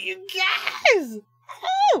it, you guys!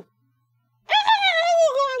 Oh! I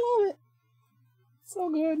love it. So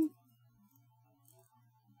good.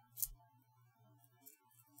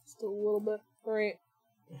 Just a little bit. All right.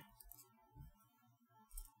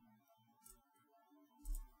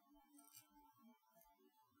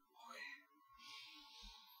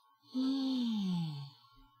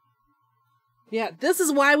 Yeah, this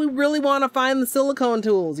is why we really want to find the silicone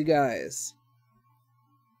tools, you guys.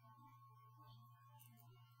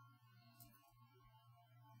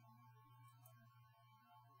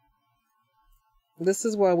 This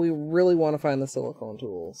is why we really want to find the silicone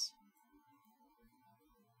tools.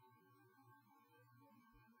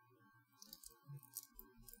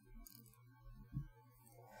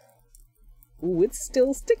 Ooh, it's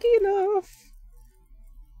still sticky enough.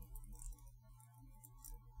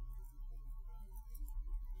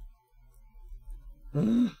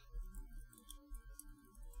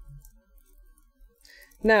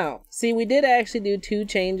 Now, see, we did actually do 2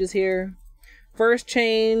 changes here. First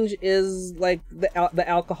change is like the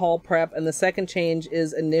alcohol prep, and the second change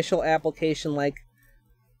is initial application, like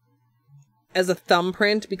as a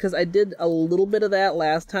thumbprint, because I did a little bit of that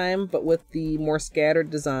last time, but with the more scattered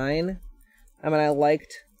design. I mean, I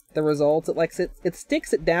liked the results. It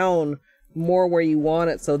sticks it down more where you want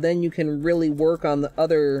it, so then you can really work on the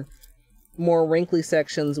other more wrinkly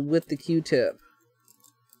sections with the Q-tip.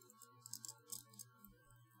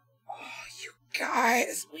 Oh, you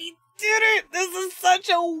guys, we did it! This is such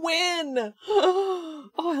a win! Oh,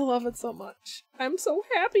 I love it so much. I'm so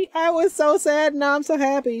happy. I was so sad, now I'm so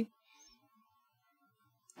happy.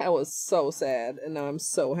 I was so sad, and now I'm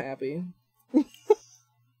so happy.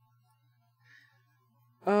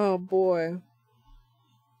 Oh, boy.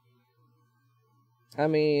 I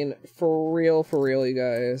mean, for real, you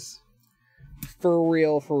guys. For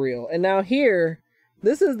real. And now here,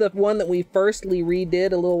 this is the one that we firstly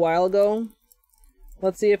redid a little while ago.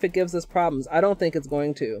 Let's see if it gives us problems. I don't think it's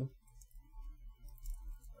going to.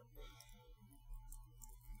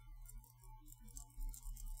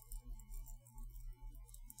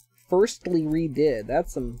 Firstly redid.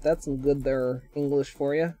 That's some good there English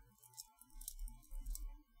for you.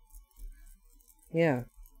 Yeah.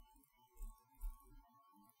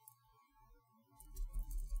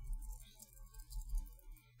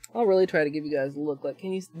 I'll really try to give you guys a look. Like,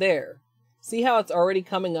 can you... There. See how it's already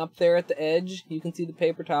coming up there at the edge? You can see the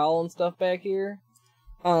paper towel and stuff back here.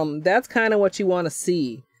 That's kind of what you want to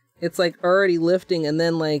see. It's like already lifting, and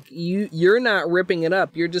then like you're not ripping it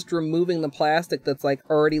up. You're just removing the plastic that's like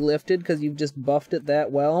already lifted because you've just buffed it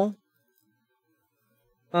that well.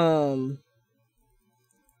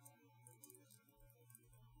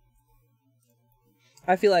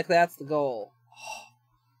 I feel like that's the goal.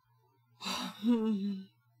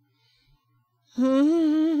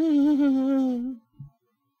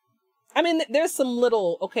 I mean, there's some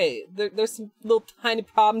little, okay, there's some little tiny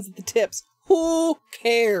problems at the tips. Who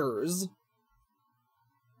cares?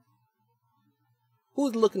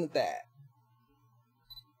 Who's looking at that?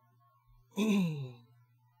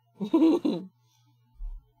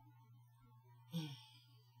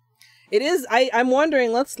 It is, I'm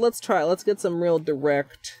wondering, let's try, let's get some real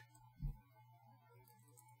direct.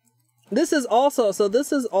 This is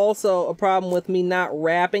also a problem with me not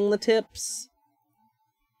wrapping the tips.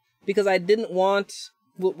 Because I didn't want,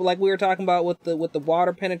 like we were talking about with the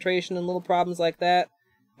water penetration and little problems like that,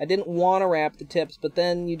 I didn't want to wrap the tips, but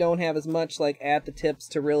then you don't have as much like at the tips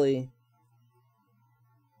to really.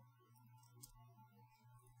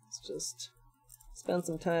 Let's just spend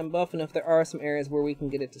some time buffing if there are some areas where we can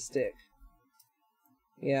get it to stick.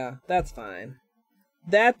 Yeah, that's fine.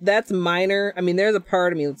 That's minor. I mean, there's a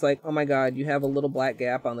part of me that's like, oh my god, you have a little black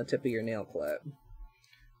gap on the tip of your nail clip.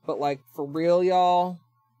 But like, for real, y'all,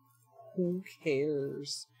 who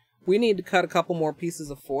cares? We need to cut a couple more pieces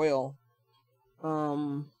of foil.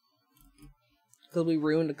 Because we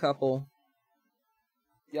ruined a couple.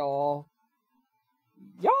 Y'all.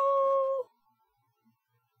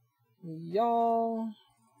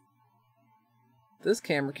 This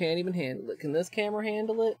camera can't even handle it. Can this camera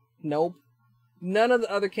handle it? Nope. None of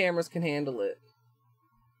the other cameras can handle it.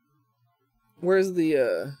 Where's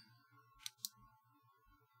the,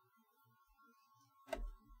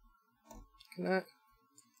 Can I...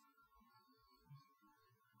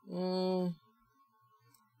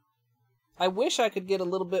 I wish I could get a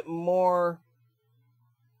little bit more...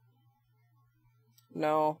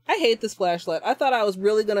 No. I hate this flashlight. I thought I was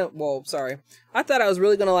really gonna... Whoa, sorry. I thought I was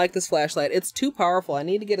really gonna like this flashlight. It's too powerful. I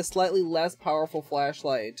need to get a slightly less powerful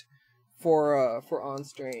flashlight for on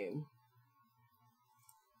stream.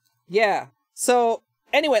 Yeah. So,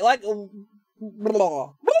 anyway, like...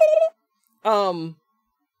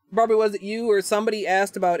 Barbie, was it you or somebody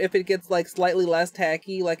asked about if it gets, like, slightly less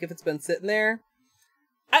tacky, like if it's been sitting there?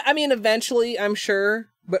 I mean, eventually, I'm sure,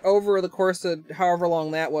 but over the course of however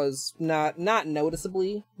long that was, not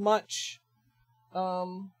noticeably much.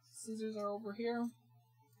 Scissors are over here.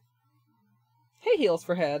 Hey, Heels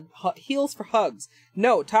for Heels for Hugs.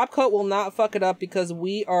 No, top coat will not fuck it up because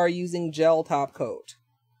we are using gel top coat.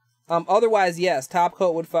 Otherwise, yes, top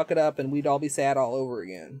coat would fuck it up and we'd all be sad all over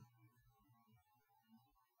again.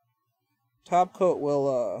 Top coat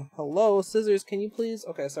will, hello, scissors, can you please?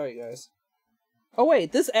 Okay, sorry, guys. Oh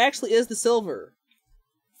wait, this actually is the silver.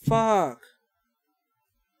 Fuck.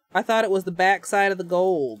 I thought it was the back side of the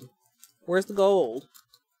gold. Where's the gold?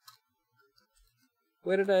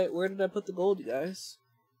 Where did I put the gold, you guys?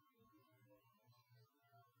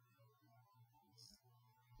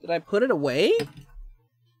 Did I put it away?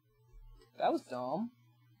 That was dumb.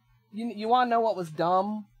 You want to know what was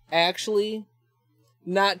dumb? Actually,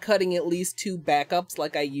 not cutting at least 2 backups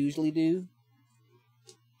like I usually do.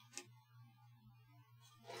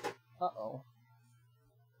 Uh-oh.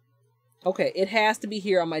 Okay, it has to be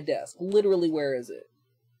here on my desk. Literally, where is it?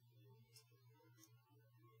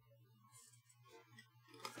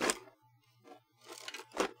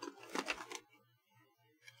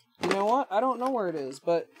 You know what? I don't know where it is,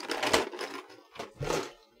 but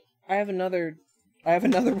I have another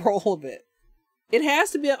roll of it. It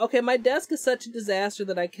has to be, okay, my desk is such a disaster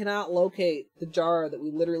that I cannot locate the jar that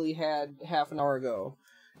we literally had half an hour ago.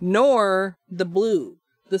 Nor the blue.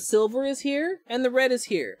 The silver is here, and the red is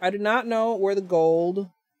here. I do not know where the gold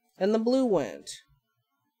and the blue went.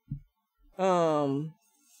 I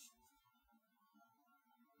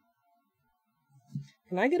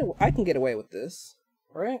can get away with this,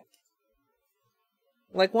 right?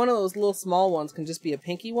 Like one of those little small ones can just be a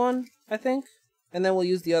pinky one, I think. And then we'll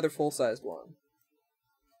use the other full-sized one.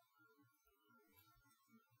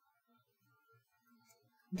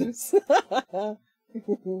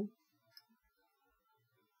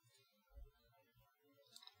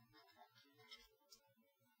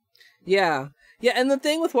 Yeah. Yeah, and the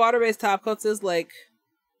thing with water-based top coats is, like,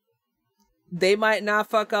 they might not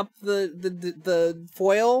fuck up the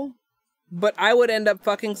foil, but I would end up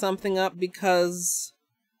fucking something up because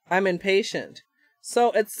I'm impatient.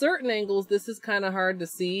 So at certain angles, this is kind of hard to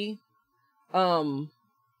see.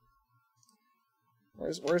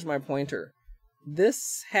 Where's my pointer?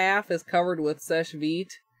 This half is covered with Sèche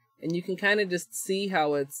Vite, and you can kind of just see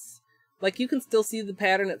how it's, like, you can still see the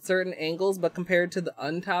pattern at certain angles, but compared to the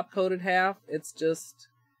untop coated half, it's just,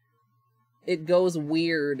 it goes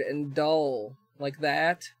weird and dull like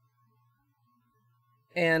that.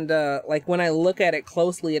 And, like, when I look at it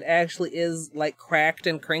closely, it actually is, like, cracked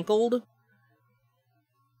and crinkled.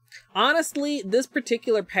 Honestly, this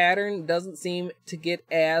particular pattern doesn't seem to get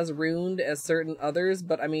as ruined as certain others,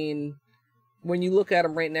 but, I mean, when you look at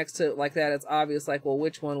them right next to it like that, it's obvious, like, well,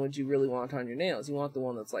 which one would you really want on your nails? You want the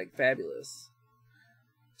one that's, like, fabulous.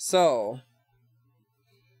 So,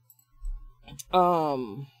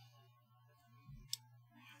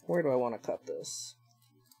 where do I want to cut this?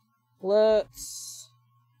 Let's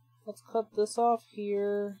cut this off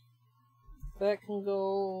here. That can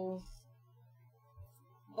go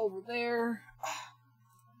over there.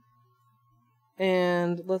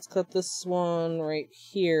 And let's cut this one right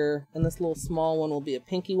here. And this little small one will be a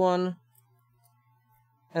pinky one.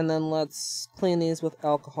 And then let's clean these with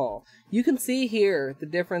alcohol. You can see here the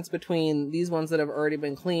difference between these ones that have already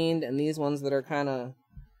been cleaned and these ones that are kind of,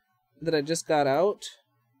 that I just got out.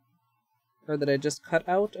 Or that I just cut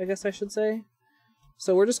out, I guess I should say.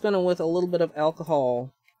 So we're just going to, with a little bit of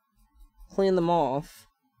alcohol, clean them off.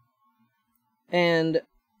 And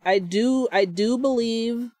I do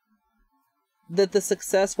believe that the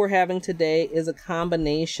success we're having today is a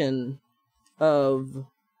combination of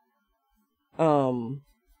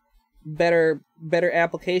better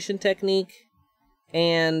application technique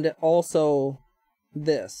and also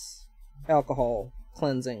this alcohol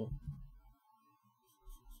cleansing.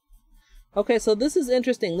 Okay, so this is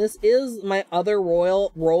interesting. This is my other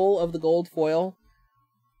roll of the gold foil,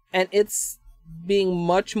 and it's being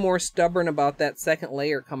much more stubborn about that second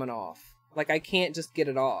layer coming off. Like, I can't just get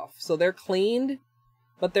it off. So they're cleaned,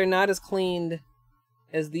 but they're not as cleaned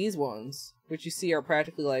as these ones, which you see are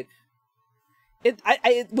practically like...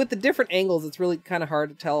 with the different angles, it's really kind of hard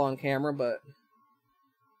to tell on camera, but...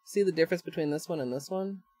 See the difference between this one and this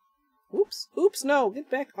one? Oops. Oops, no! Get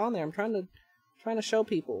back on there. I'm trying to show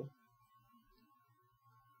people.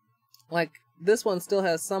 Like, this one still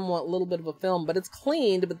has somewhat little bit of a film, but it's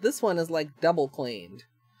cleaned, but this one is, like, double cleaned.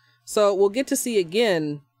 So we'll get to see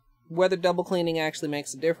again whether double cleaning actually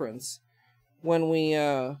makes a difference when we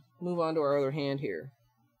move on to our other hand here.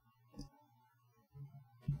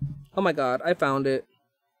 Oh my god, I found it.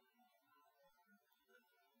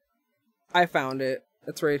 I found it.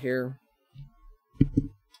 It's right here.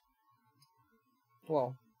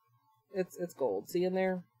 Well, it's gold. See in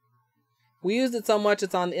there? We used it so much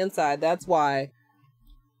it's on the inside. That's why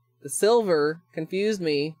the silver confused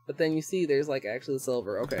me, but then you see there's like actually the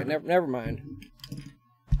silver. Okay, never mind.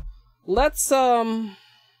 Let's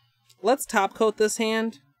top coat this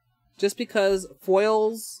hand just because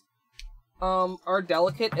foils are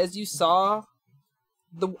delicate, as you saw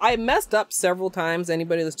I messed up several times,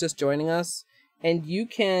 anybody that's just joining us, and you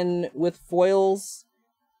can, with foils,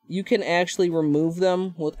 you can actually remove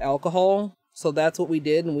them with alcohol. So that's what we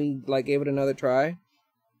did, and we like gave it another try.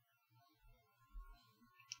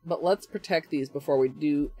 But let's protect these before we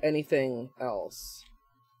do anything else.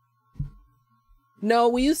 No,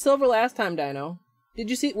 we used silver last time, Dino. Did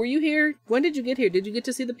you see, were you here? When did you get here? Did you get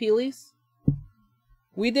to see the peelies?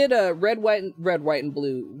 We did a red,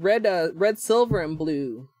 silver, and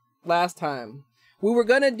blue last time. We were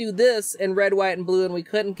gonna do this in red, white, and blue, and we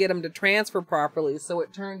couldn't get them to transfer properly, so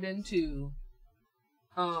it turned into,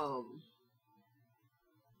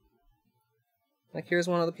 like here's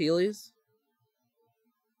one of the peelies.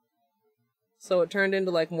 So it turned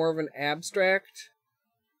into like more of an abstract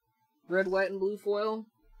red, white, and blue foil.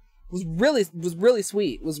 It was really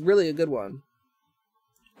sweet. It was really a good one.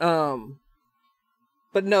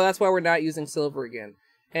 But no, that's why we're not using silver again.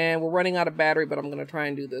 And we're running out of battery, but I'm going to try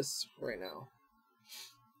and do this right now.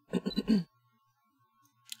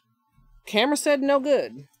 Camera said no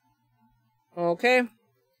good. Okay.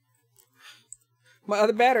 My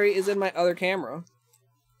other battery is in my other camera.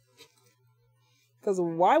 Because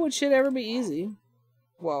why would shit ever be easy?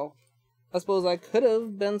 Well, I suppose I could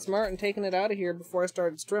have been smart and taken it out of here before I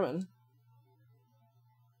started streaming.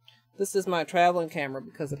 This is my traveling camera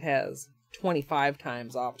because it has 25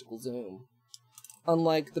 times optical zoom.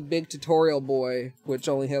 Unlike the big tutorial boy, which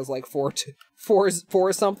only has like four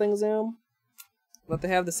something zoom. But they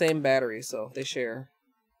have the same battery, so they share.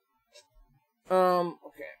 Okay.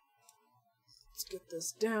 Let's get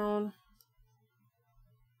this down.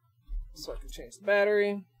 So I can change the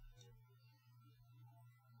battery.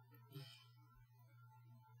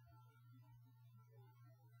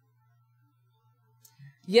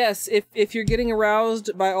 Yes, if you're getting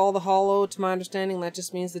aroused by all the holo, to my understanding, that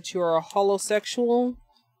just means that you are a holosexual.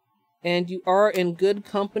 And you are in good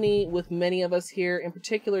company with many of us here, in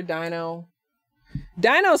particular Dino.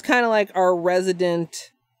 Dino's kind of like our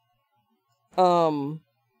resident, I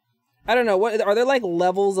don't know, what are there like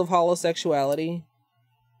levels of holosexuality?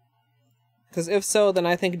 Because if so, then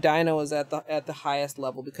I think Dino is at the highest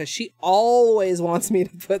level, because she always wants me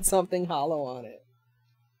to put something holo on it.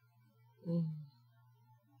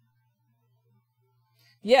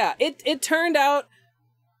 Yeah, it turned out,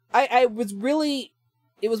 I was really,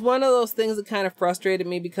 it was one of those things that kind of frustrated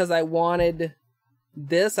me because I wanted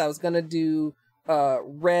this. I was going to do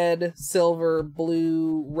red, silver,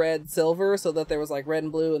 blue, red, silver, so that there was like red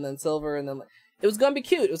and blue and then silver, and then like, it was going to be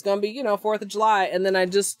cute. It was going to be, you know, 4th of July, and then I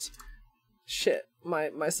just, shit,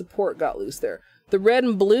 my support got loose there. The red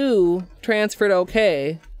and blue transferred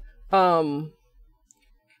okay.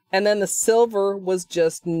 And then the silver was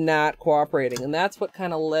just not cooperating. And that's what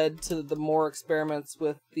kind of led to the more experiments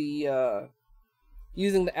with the,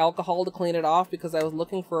 using the alcohol to clean it off, because I was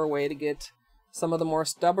looking for a way to get some of the more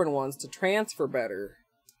stubborn ones to transfer better.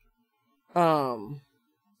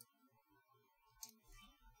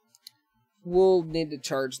 We'll need to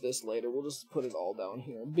charge this later. We'll just put it all down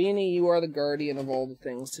here. Beanie, you are the guardian of all the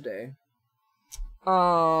things today.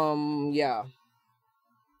 Yeah.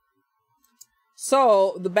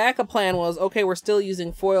 So, the backup plan was, okay, we're still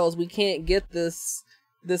using foils. We can't get this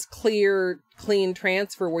clear, clean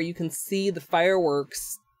transfer where you can see the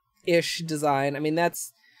fireworks-ish design. I mean,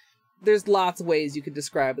 there's lots of ways you could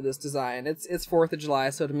describe this design. It's 4th of July,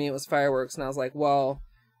 so to me it was fireworks, and I was like, well,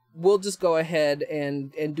 we'll just go ahead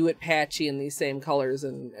and do it patchy in these same colors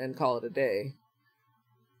and call it a day.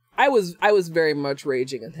 I was very much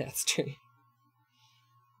raging in that stream.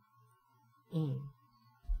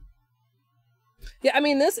 Yeah, I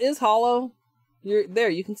mean, this is hollow.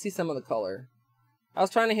 You can see some of the color. I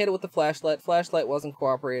was trying to hit it with the flashlight. Flashlight wasn't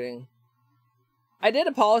cooperating. I did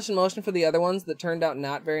a polish and motion for the other ones that turned out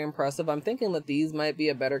not very impressive. I'm thinking that these might be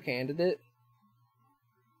a better candidate.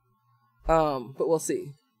 But we'll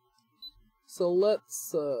see. So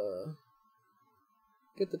let's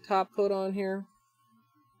get the top coat on here.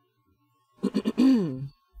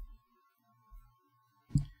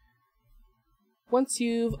 Once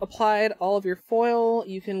you've applied all of your foil,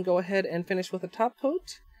 you can go ahead and finish with a top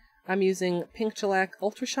coat. I'm using Pink Gellac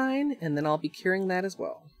Ultra Shine, and then I'll be curing that as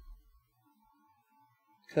well.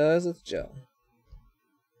 'Cause it's gel.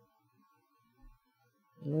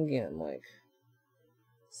 And again, like,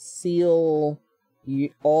 seal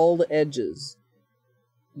all the edges.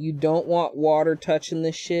 You don't want water touching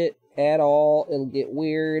this shit at all. It'll get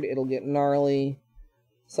weird, it'll get gnarly.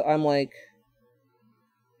 So I'm like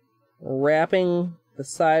wrapping the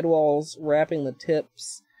sidewalls, wrapping the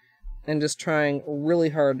tips, and just trying really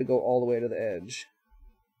hard to go all the way to the edge.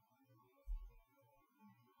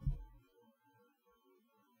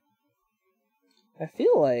 I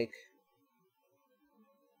feel like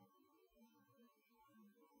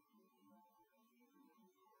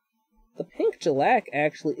the pink Gellac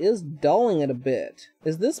actually is dulling it a bit.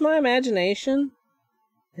 Is this my imagination?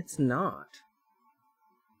 It's not.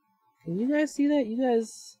 Can you guys see that? You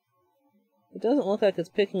guys... It doesn't look like it's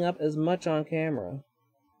picking up as much on camera.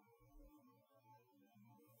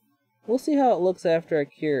 We'll see how it looks after I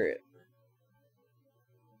cure it.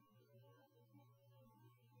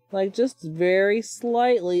 Like, just very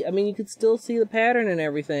slightly. I mean, you could still see the pattern and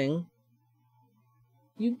everything.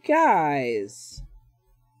 You guys...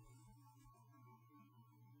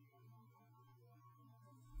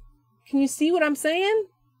 Can you see what I'm saying?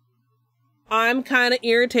 I'm kind of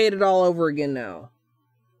irritated all over again now.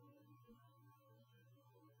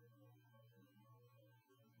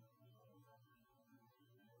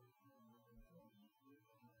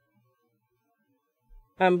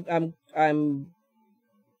 I'm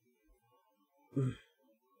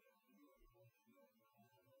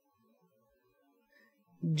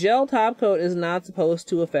Gel top coat is not supposed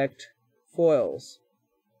to affect foils.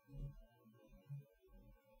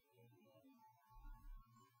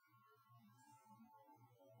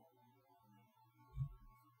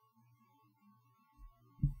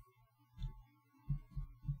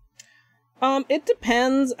 It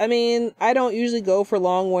depends. I mean, I don't usually go for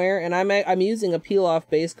long wear, and I'm using a peel-off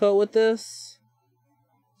base coat with this.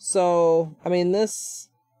 So, I mean, this,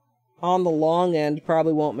 on the long end,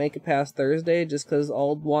 probably won't make it past Thursday, just because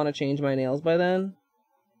I'll want to change my nails by then.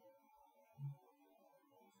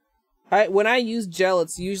 When I use gel,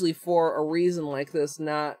 it's usually for a reason like this,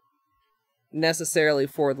 not necessarily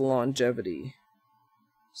for the longevity.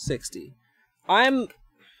 60.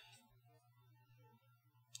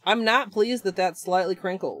 I'm not pleased that that's slightly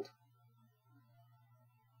crinkled.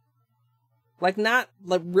 Like, not,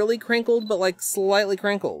 like, really crinkled, but, like, slightly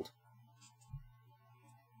crinkled.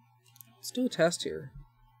 Let's do a test here.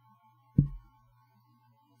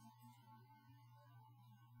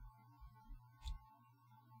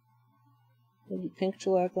 Maybe pink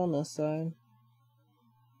shellac on this side.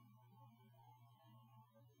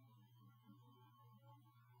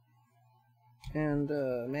 And,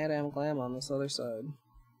 Madame Glam on this other side.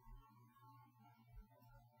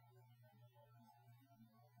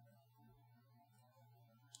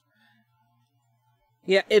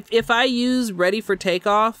 Yeah, if I use ready for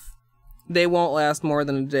takeoff, they won't last more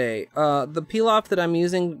than a day. The peel-off that I'm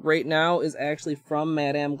using right now is actually from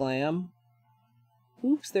Madame Glam.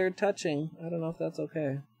 Oops, they're touching. I don't know if that's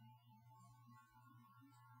okay.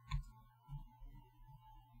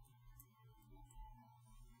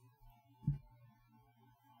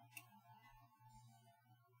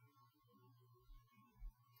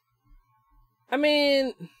 I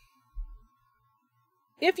mean...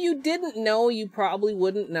 If you didn't know, you probably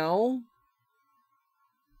wouldn't know.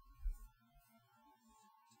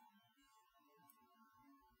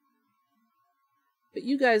 But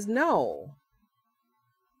you guys know.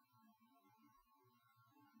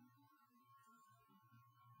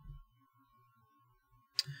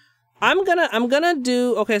 I'm gonna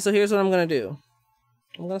do, okay, so here's what I'm gonna do.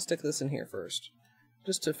 I'm gonna stick this in here first,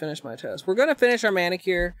 just to finish my test. We're gonna finish our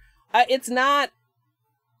manicure.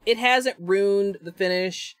 It hasn't ruined the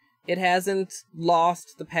finish. It hasn't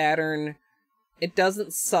lost the pattern. It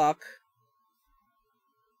doesn't suck.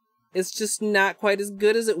 It's just not quite as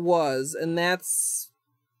good as it was, and that's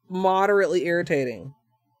moderately irritating.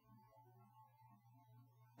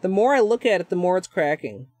 The more I look at it, the more it's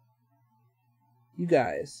cracking. You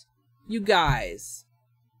guys. You guys.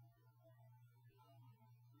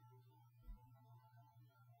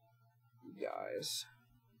 You guys.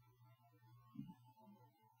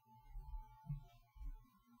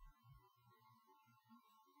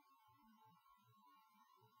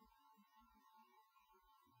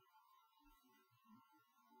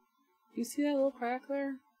 You see that little crack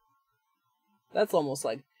there? That's almost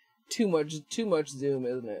like too much zoom,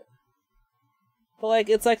 isn't it? But like,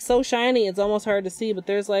 it's like so shiny, it's almost hard to see, but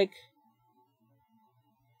there's like...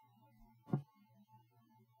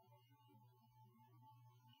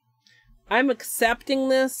 I'm accepting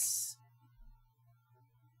this.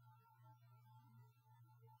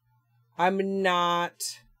 I'm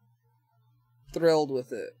not thrilled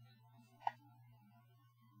with it.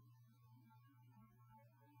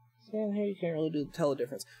 And here you can't really tell the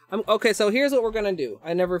difference. Okay, so here's what we're gonna do.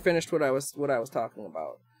 I never finished what I was talking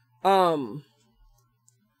about. I'm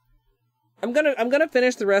gonna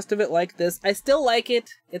finish the rest of it like this. I still like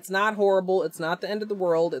it. It's not horrible. It's not the end of the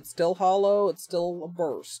world. It's still hollow. It's still a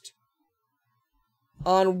burst.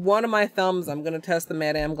 On one of my thumbs, I'm gonna test the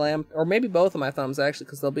Madame Glam, or maybe both of my thumbs actually,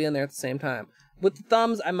 because they'll be in there at the same time. With the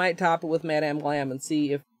thumbs, I might top it with Madame Glam and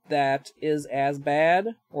see if that is as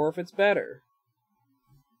bad or if it's better.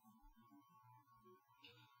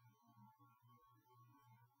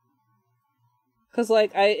 Cause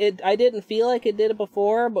like I didn't feel like it did it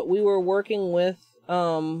before, but we were working with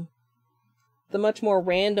the much more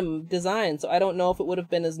random design, so I don't know if it would have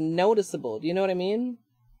been as noticeable. Do you know what I mean?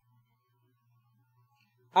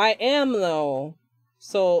 I am though,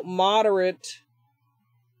 so moderate.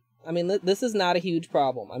 I mean, this is not a huge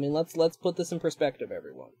problem. I mean, let's put this in perspective,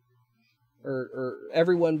 everyone, or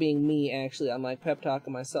everyone being me. Actually, I'm like pep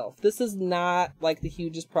talking myself. This is not like the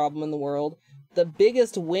hugest problem in the world. The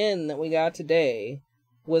biggest win that we got today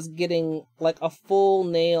was getting like a full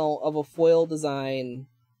nail of a foil design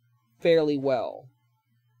fairly well.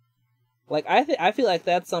 Like I feel like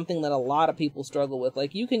that's something that a lot of people struggle with.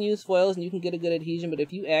 Like you can use foils and you can get a good adhesion, but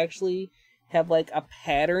if you actually have like a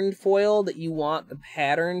patterned foil that you want the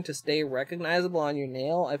pattern to stay recognizable on your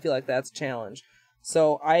nail, I feel like that's a challenge.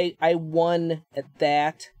 So I won at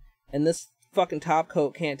that, and this fucking top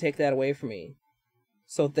coat can't take that away from me.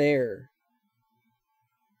 So there.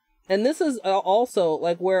 And this is also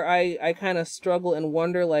like where I kind of struggle and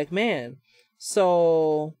wonder, like, man,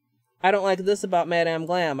 so I don't like this about Madame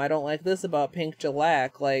Glam. I don't like this about Pink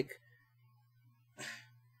Gellac. Like,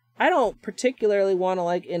 I don't particularly want to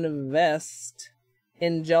like invest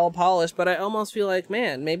in gel polish, but I almost feel like,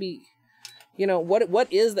 man, maybe, you know,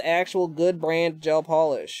 what is the actual good brand gel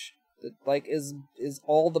polish that like is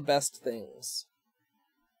all the best things?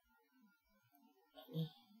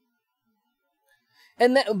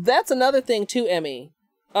 And that's another thing too, Emmy.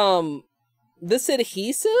 This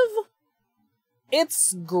adhesive,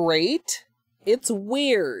 it's great. It's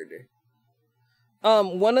weird.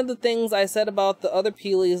 One of the things I said about the other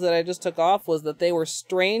peelies that I just took off was that they were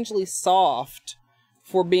strangely soft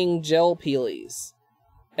for being gel peelies.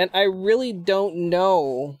 And I really don't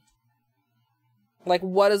know, like,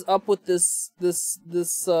 what is up with this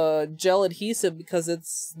gel adhesive, because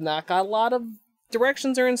it's not got a lot of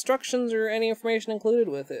directions or instructions or any information included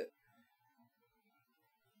with it.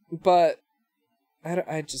 But I don't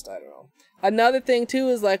know. Another thing too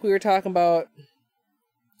is like we were talking about,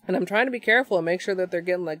 and I'm trying to be careful and make sure that they're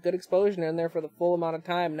getting like good exposure in there for the full amount of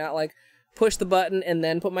time, not like push the button and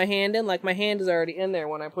then put my hand in. Like my hand is already in there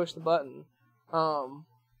when I push the button. Oh,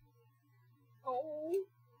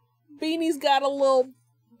 Beanie's got a little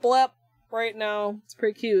blep right now. It's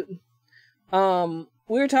pretty cute.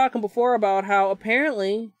 We were talking before about how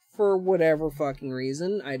apparently, for whatever fucking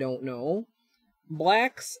reason, I don't know,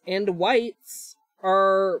 blacks and whites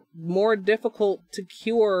are more difficult to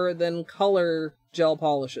cure than color gel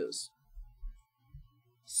polishes.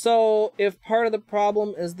 So, if part of the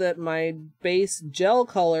problem is that my base gel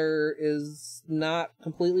color is not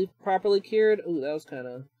completely properly cured, ooh, that was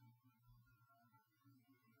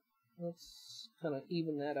let's kind of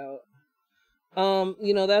even that out.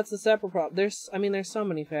 You know, that's a separate problem. There's so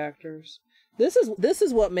many factors. This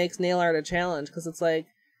is what makes nail art a challenge, because it's like,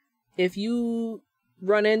 if you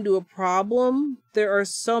run into a problem, there are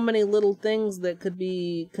so many little things that could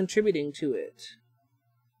be contributing to it.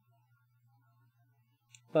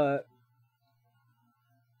 But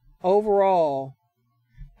overall,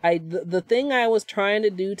 the thing I was trying to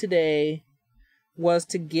do today was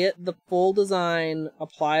to get the full design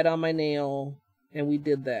applied on my nail, and we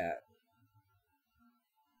did that.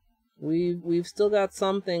 We've still got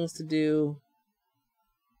some things to do,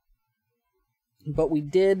 but we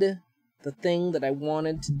did the thing that I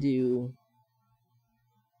wanted to do.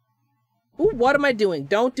 Ooh, what am I doing?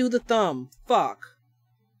 Don't do the thumb. Fuck.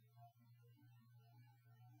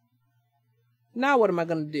 Now what am I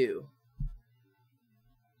gonna do?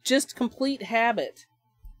 Just complete habit.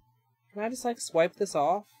 Can I just like swipe this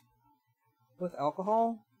off with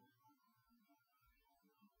alcohol?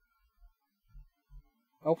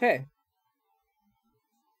 Okay.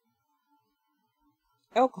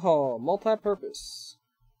 Alcohol, multi-purpose.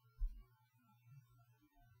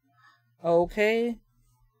 Okay.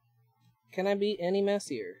 Can I be any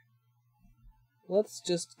messier? Let's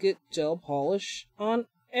just get gel polish on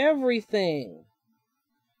everything.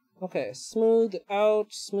 Okay, smooth it out.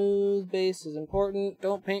 Smooth base is important.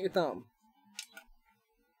 Don't paint your thumb.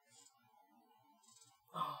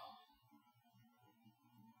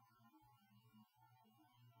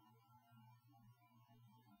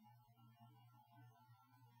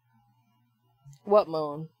 What,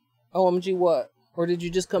 Moan? OMG what? Or did you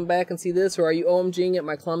just come back and see this, or are you OMGing at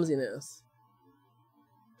my clumsiness?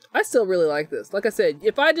 I still really like this. Like I said,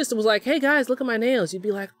 if I just was like, hey guys, look at my nails, you'd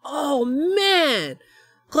be like, oh man,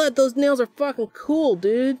 glad those nails are fucking cool,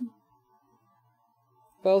 dude.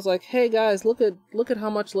 If I was like, hey guys, look at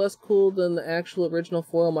how much less cool than the actual original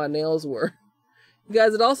foil my nails were. You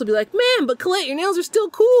guys would also be like, man, but Colette, your nails are still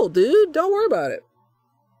cool, dude. Don't worry about it.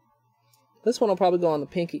 This one will probably go on the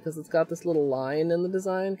pinky because it's got this little line in the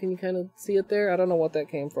design. Can you kind of see it there? I don't know what that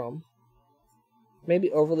came from.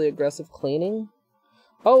 Maybe overly aggressive cleaning?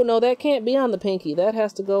 Oh, no, that can't be on the pinky. That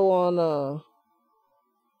has to go on,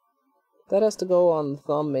 that has to go on the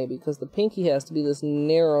thumb, maybe, because the pinky has to be this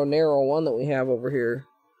narrow, narrow one that we have over here.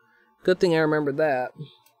 Good thing I remembered that.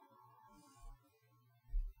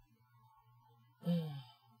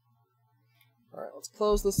 Alright, let's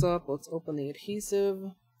close this up. Let's open the adhesive.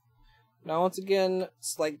 Now, once again,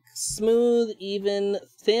 it's like smooth, even,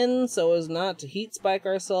 thin, so as not to heat spike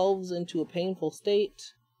ourselves into a painful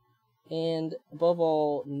state. And, above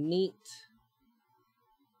all, neat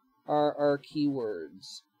are our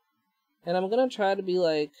keywords. And I'm gonna try to be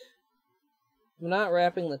like, I'm not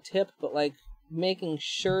wrapping the tip, but like making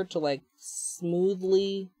sure to like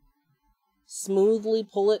smoothly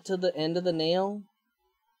pull it to the end of the nail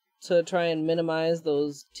to try and minimize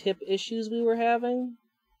those tip issues we were having.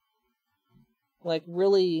 Like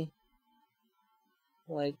really,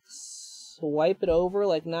 like swipe it over,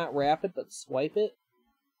 like not wrap it, but swipe it.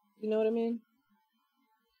 You know what I mean?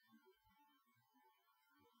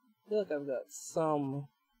 I feel like I've got some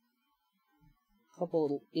couple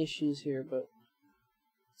little issues here, but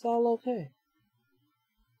it's all okay.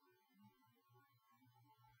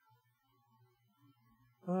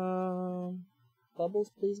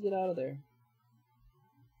 Bubbles, please get out of there.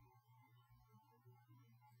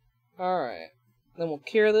 Alright. Then we'll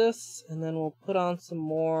cure this, and then we'll put on some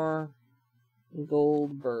more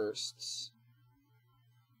gold bursts.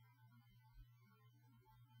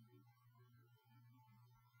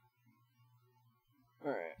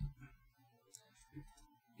 Alright.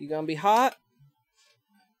 You gonna be hot?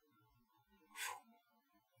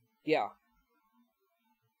 Yeah.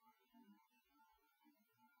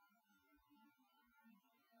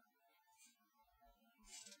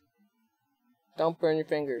 Don't burn your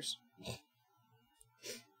fingers.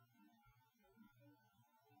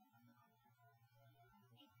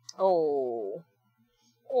 Oh.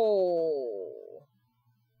 Oh.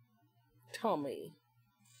 Tummy.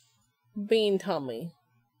 Bean tummy.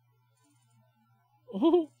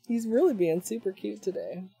 He's really being super cute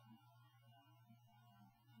today.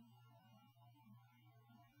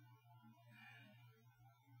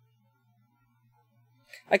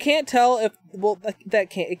 I can't tell if, well,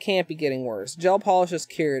 it can't be getting worse. Gel polish is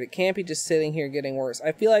cured. It can't be just sitting here getting worse.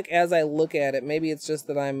 I feel like as I look at it, maybe it's just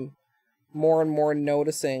that I'm more and more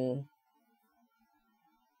noticing.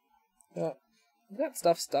 I've got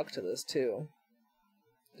stuff stuck to this too.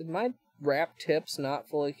 Did my wrap tips not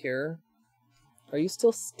fully cure? Are you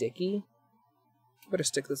still sticky? Better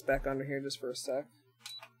stick this back under here just for a sec.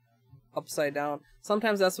 Upside down.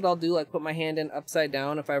 Sometimes that's what I'll do, like put my hand in upside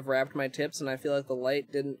down if I've wrapped my tips and I feel like the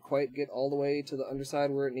light didn't quite get all the way to the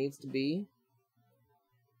underside where it needs to be.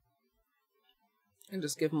 And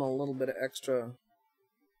just give them a little bit of extra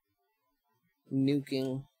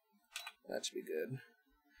nuking. That should be good.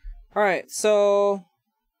 Alright, so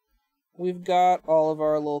we've got all of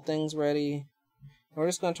our little things ready. We're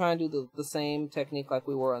just going to try and do the same technique like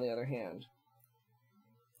we were on the other hand.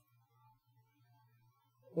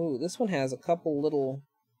 Ooh, this one has a couple little...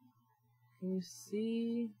 Can you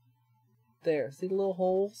see? There, see the little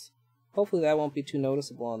holes? Hopefully that won't be too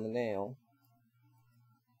noticeable on the nail.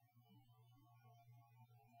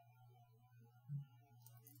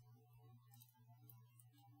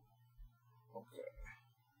 Okay.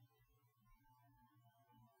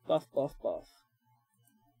 Buff, buff, buff.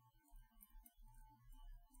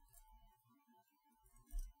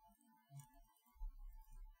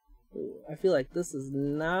 I feel like this is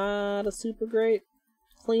not a super great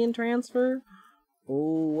clean transfer.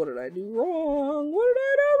 Oh, what did I do wrong? What did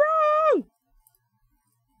I do wrong?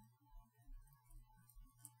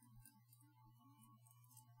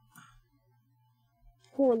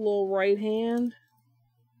 Poor little right hand.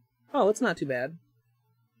 Oh, it's not too bad.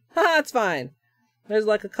 Ha, it's fine. There's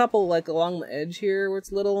like a couple like along the edge here where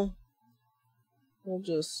it's little. We'll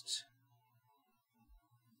just...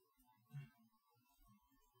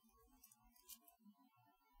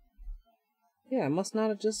 Yeah, I must not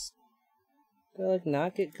have just... Did I, like,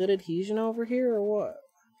 not get good adhesion over here, or what?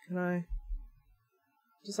 Can I...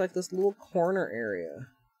 Just, like, this little corner area.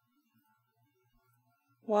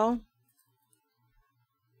 Well...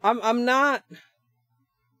 I'm not...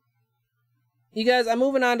 You guys, I'm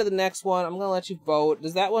moving on to the next one. I'm gonna let you vote.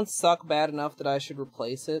 Does that one suck bad enough that I should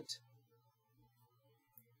replace it?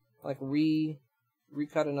 Like,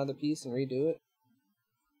 recut another piece and redo it?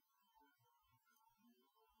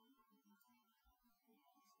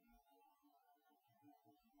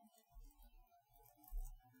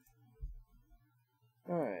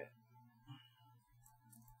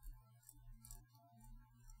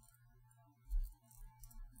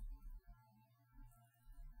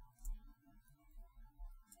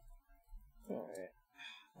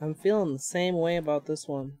 I'm feeling the same way about this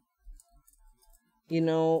one. You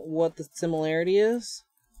know what the similarity is?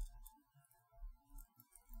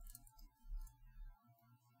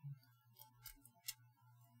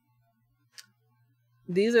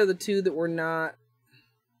 These are the two that were not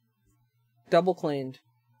double cleaned.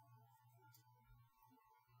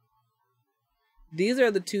 These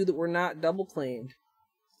are the two that were not double cleaned.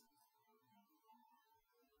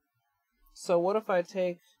 So what if I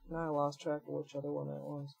take... Now I lost track of which other one that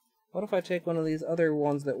was. What if I take one of these other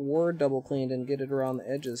ones that were double cleaned and get it around the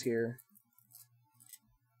edges here?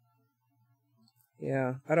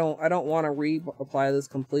 Yeah, I don't want to reapply this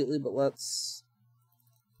completely, but let's...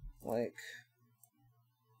 like...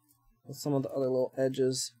 with some of the other little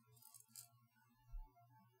edges.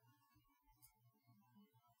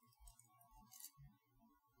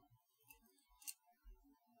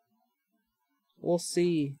 We'll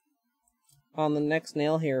see on the next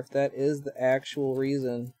nail here if that is the actual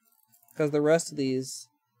reason, because the rest of these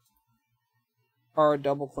are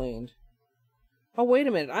double cleaned. Oh, wait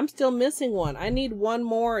a minute, I'm still missing one. I need one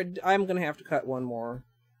more. I'm gonna have to cut one more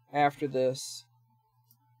after this,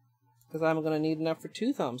 because I'm gonna need enough for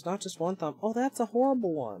 2 thumbs, not just 1 thumb. Oh, that's a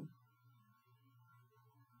horrible one.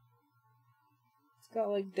 It's got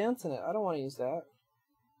like dents in it. I don't want to use that.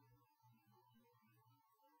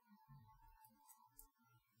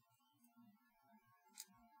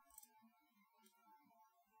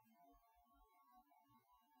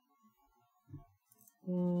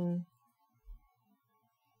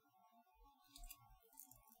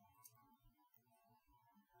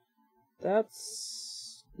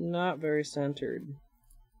 That's not very centered.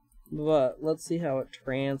 But let's see how it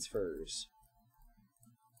transfers.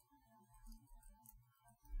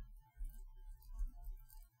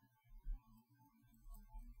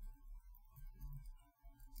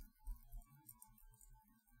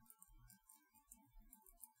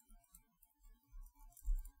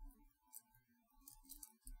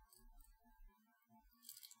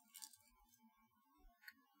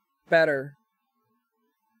 Better.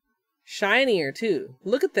 Shinier too.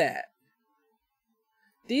 Look at that.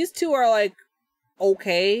 These two are like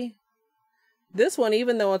okay. This one,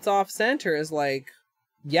 even though it's off center, is like,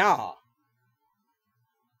 yeah.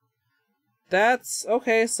 That's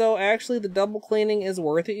okay. So actually the double cleaning is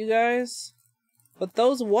worth it, you guys. But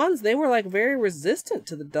those ones, they were like very resistant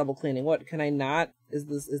to the double cleaning. What, can I not? Is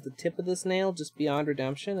the tip of this nail just beyond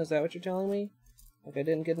redemption? Is that what you're telling me? Like I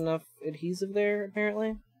didn't get enough adhesive there,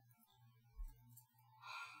 apparently?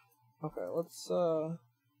 Okay, let's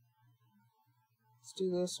do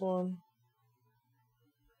this one.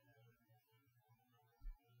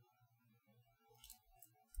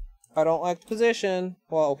 I don't like the position.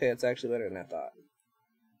 Well, okay, it's actually better than I thought.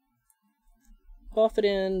 Buff it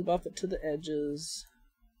in, buff it to the edges.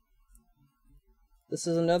 This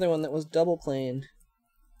is another one that was double cleaned.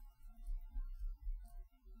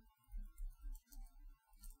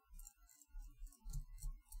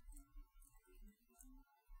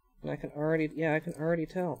 And I can already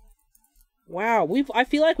tell. Wow, I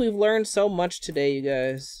feel like we've learned so much today, you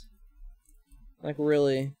guys. Like,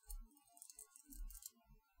 really.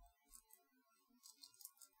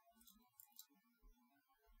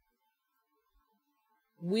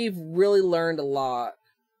 We've really learned a lot.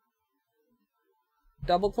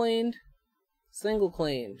 Double cleaned, single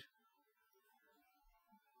cleaned.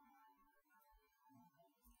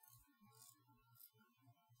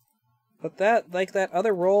 But that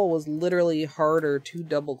other roll was literally harder to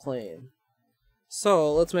double clean.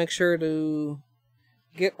 So let's make sure to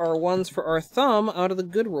get our ones for our thumb out of the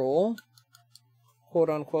good roll,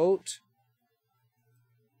 quote unquote.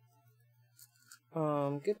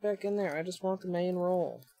 Get back in there. I just want the main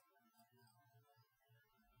roll.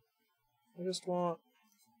 I just want...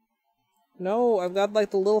 No, I've got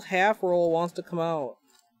like the little half roll wants to come out.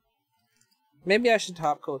 Maybe I should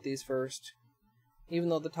top coat these first. Even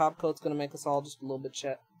though the top coat's gonna make us all just a little bit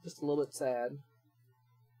sad.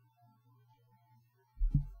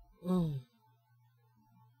 And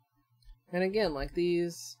again, like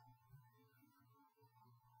these,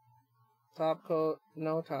 top coat,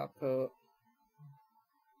 no top coat.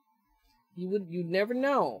 You'd never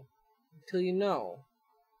know until you know.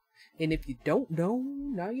 And if you don't know,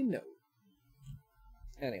 now you know.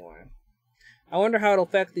 Anyway, I wonder how it'll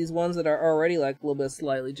affect these ones that are already like a little bit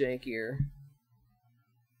slightly jankier.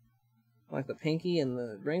 Like the pinky and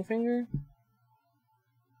the ring finger.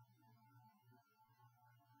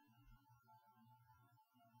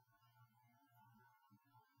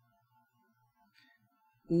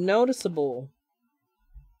 Noticeable.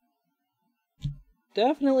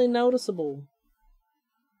 Definitely noticeable.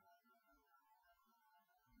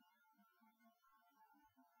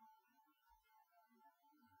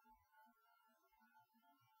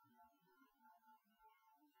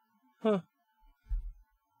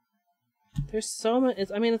 There's so many,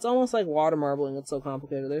 I mean, it's almost like water marbling. It's so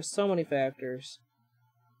complicated. There's so many factors.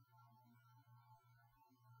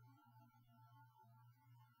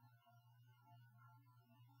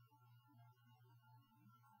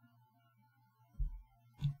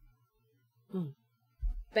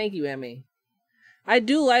 Thank you, Emmy. I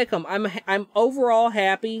do like them. I'm overall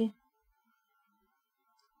happy,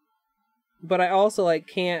 but I also like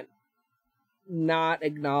can't not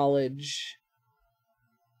acknowledge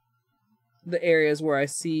the areas where I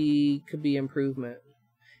see could be improvement.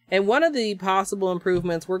 And one of the possible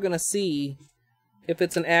improvements we're going to see if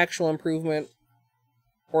it's an actual improvement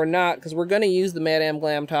or not, because we're going to use the Madame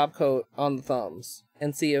Glam top coat on the thumbs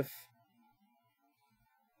and see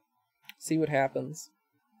what happens.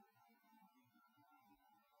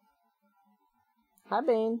 Hi,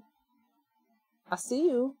 Bane. I see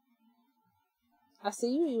you. I see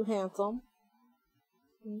you, you handsome.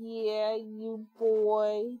 Yeah, you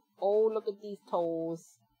boy. Oh, look at these toes.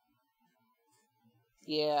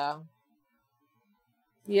 Yeah.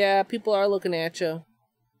 Yeah, people are looking at you.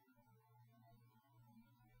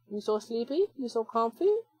 You so sleepy? You so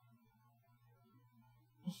comfy?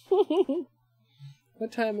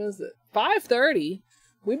 What time is it? 5:30.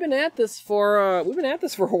 We've been at this for a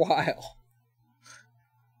while.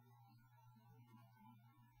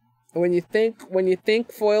 When you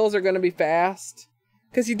think foils are going to be fast,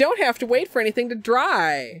 because you don't have to wait for anything to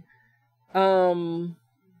dry, then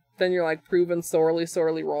you're like proven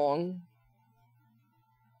sorely wrong.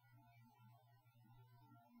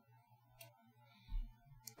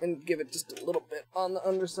 And give it just a little bit on the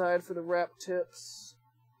underside for the wrap tips.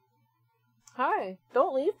 Hi,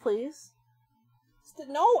 don't leave, please.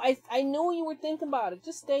 No, I know you were thinking about it.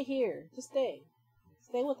 Just stay here. Just stay.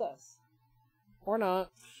 Stay with us. Or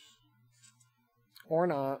not. Or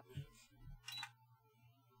not.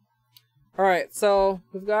 Alright, so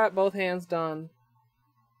we've got both hands done.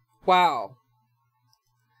 Wow.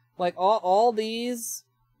 Like all these,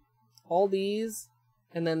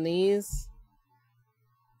 and then these.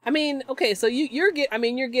 I mean, okay, so you're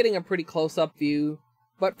getting a pretty close-up view,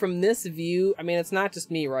 but from this view, I mean, it's not just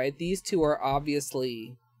me, right? These two are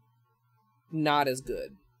obviously not as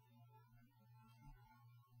good.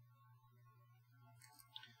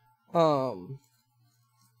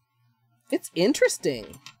 It's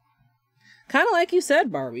interesting. Kind of like you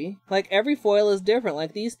said, Barbie. Like, every foil is different.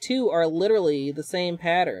 Like, these two are literally the same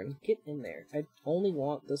pattern. Get in there. I only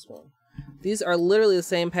want this one. These are literally the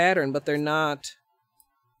same pattern, but they're not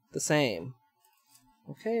the same.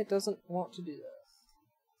 Okay, it doesn't want to do that.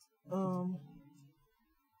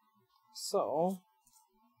 So,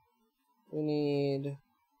 we need...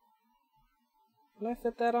 Can I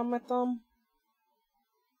fit that on my thumb?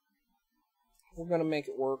 We're gonna make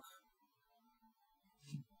it work.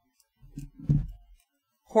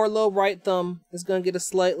 Poor low right thumb is gonna get a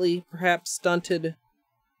slightly, perhaps stunted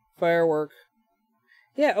firework.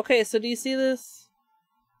 Yeah, okay, so do you see this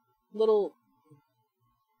little...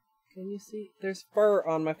 Can you see? There's fur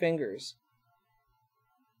on my fingers.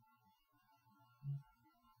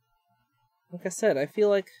 Like I said, I feel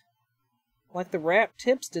like the wrap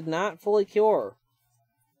tips did not fully cure.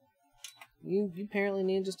 You apparently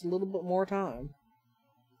need just a little bit more time.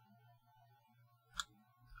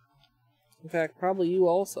 In fact, probably you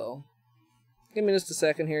also. Give me just a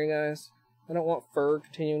second here, guys. I don't want fur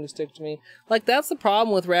continuing to stick to me. Like, that's the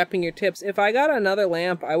problem with wrapping your tips. If I got another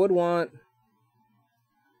lamp, I would want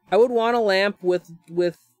a lamp with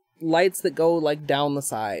lights that go, like, down the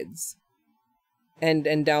sides.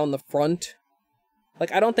 And down the front.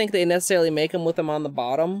 Like, I don't think they necessarily make them with them on the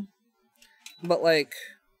bottom. But, like...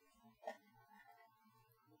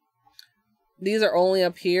 These are only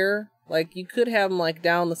up here. Like, you could have them, like,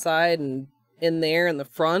 down the side and in there in the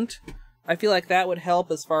front. I feel like that would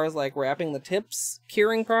help as far as, like, wrapping the tips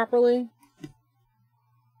curing properly.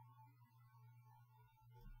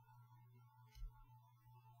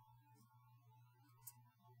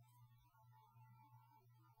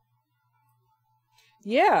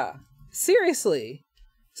 Yeah, seriously.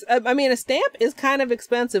 I mean, a stamp is kind of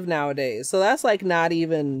expensive nowadays, so that's, like, not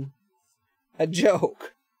even a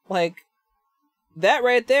joke. Like... That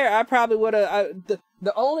right there, I probably would have...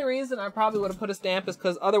 The only reason I probably would have put a stamp is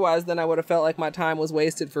because otherwise then I would have felt like my time was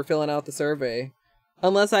wasted for filling out the survey.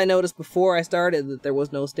 Unless I noticed before I started that there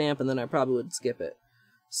was no stamp, and then I probably would skip it.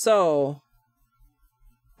 So,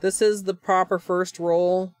 this is the proper first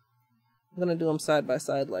roll. I'm going to do them side by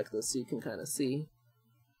side like this so you can kind of see.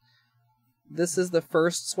 This is the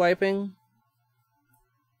first swiping.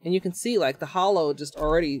 And you can see, like, the hollow just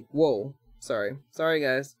already... Whoa. Sorry. Sorry,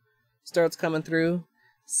 guys. Starts coming through.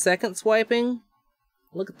 Second swiping,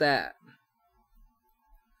 look at that.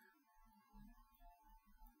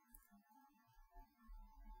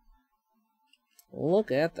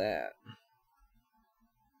 Look at that.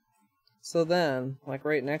 So then, like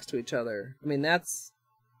right next to each other, I mean, that's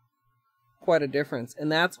quite a difference.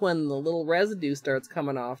 And that's when the little residue starts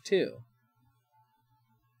coming off too.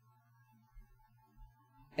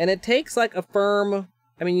 And it takes like a firm,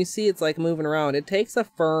 I mean, you see it's like moving around. It takes a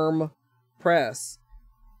firm press,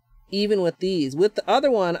 even with these. With the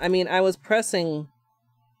other one, I mean, I was pressing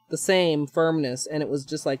the same firmness and it was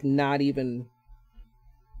just like not even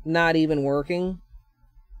working.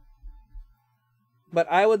 But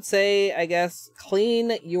I would say, I guess,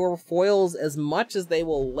 clean your foils as much as they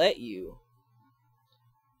will let you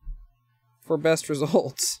for best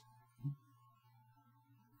results.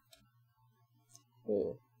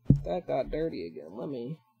 Oh, that got dirty again. Let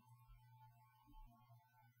me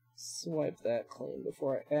swipe that clean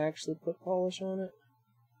before I actually put polish on it.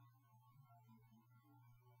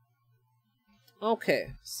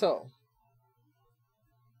 Okay, so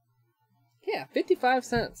yeah, 55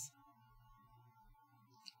 cents.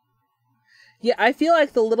 Yeah, I feel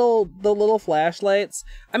like the little flashlights.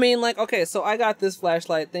 I mean, like, okay, so I got this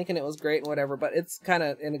flashlight thinking it was great and whatever, but it's kind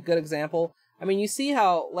of in a good example. I mean, you see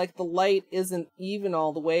how, like, the light isn't even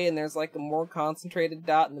all the way, and there's, like, a more concentrated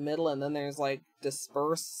dot in the middle, and then there's, like,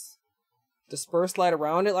 dispersed light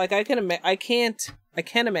around it. Like, I can't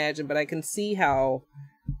imagine, but I can see how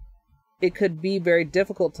it could be very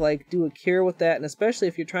difficult to, like, do a cure with that, and especially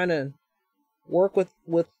if you're trying to work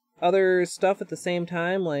with other stuff at the same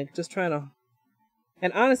time, like, just trying to...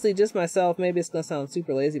 And honestly, just myself, maybe it's gonna sound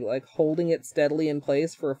super lazy, but, like, holding it steadily in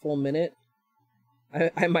place for a full minute,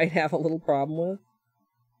 I might have a little problem with.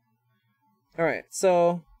 Alright,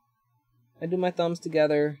 so I do my thumbs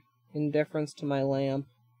together in deference to my lamp.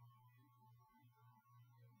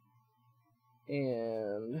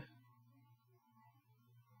 And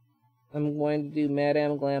I'm going to do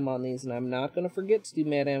Madame Glam on these, and I'm not going to forget to do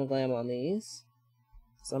Madame Glam on these.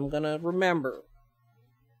 So I'm going to remember.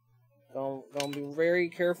 Gonna be very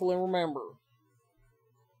careful and remember.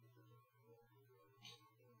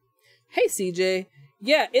 Hey, CJ.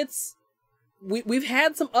 Yeah, it's... We've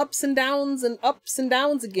had some ups and downs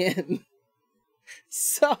again.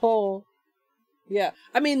 So, yeah.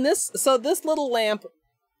 I mean, this little lamp,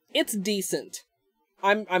 it's decent.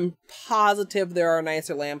 I'm positive there are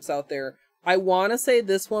nicer lamps out there. I want to say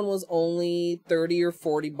this one was only 30 or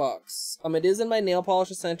 40 bucks. It is in my nail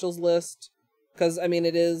polish essentials list. Because, I mean,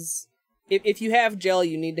 it is... If you have gel,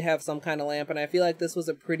 you need to have some kind of lamp. And I feel like this was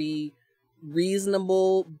a pretty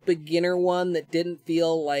reasonable beginner one that didn't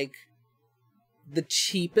feel like the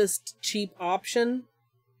cheapest cheap option.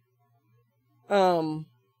 But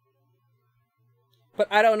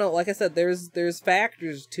I don't know. Like I said, there's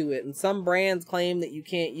factors to it. And some brands claim that you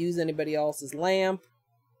can't use anybody else's lamp.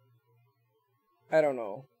 I don't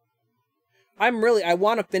know. I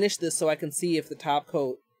want to finish this so I can see if the top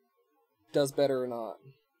coat does better or not.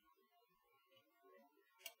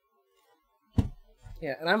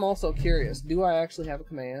 Yeah, and I'm also curious. Do I actually have a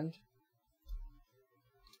command?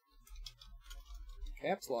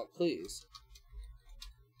 Caps lock, please.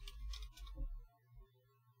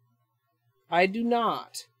 I do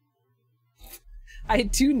not. I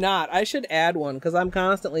do not. I should add one, because I'm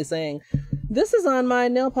constantly saying, this is on my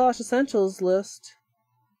nail polish essentials list.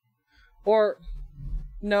 Or,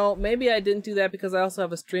 no, maybe I didn't do that because I also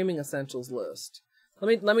have a streaming essentials list.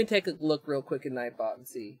 Let me take a look real quick in Nightbot and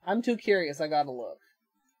see. I'm too curious, I gotta look.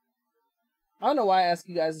 I don't know why I ask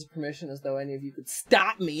you guys' permission as though any of you could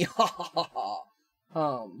stop me.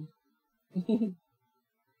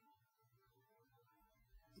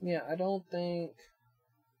 Yeah, I don't think...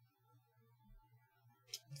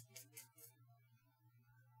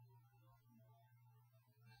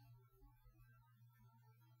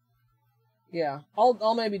 Yeah,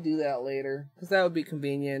 I'll maybe do that later, because that would be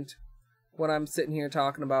convenient when I'm sitting here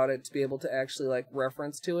talking about it to be able to actually, like,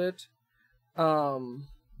 reference to it.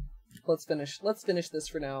 Let's finish this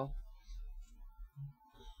for now.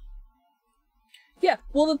 Yeah,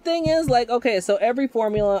 well, the thing is, like, okay, so every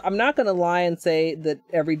formula, I'm not gonna lie and say that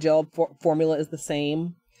every gel formula is the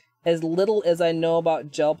same. As little as I know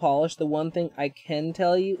about gel polish, the one thing I can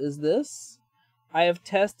tell you is this. I have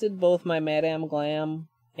tested both my Madame Glam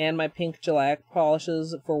and my pink Gellac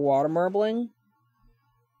polishes for water marbling,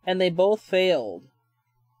 and they both failed.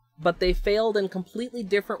 But they failed in completely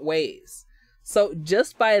different ways. So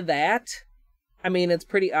just by that, I mean, it's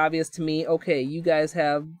pretty obvious to me, okay, you guys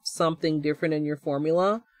have something different in your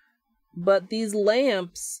formula. But these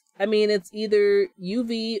lamps, I mean, it's either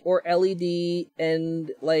UV or LED,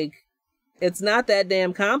 and, like, it's not that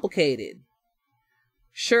damn complicated.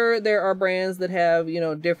 Sure, there are brands that have, you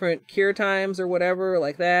know, different cure times or whatever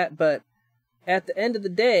like that, but at the end of the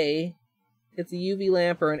day, it's a UV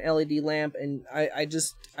lamp or an LED lamp, and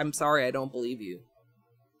I'm sorry, I don't believe you.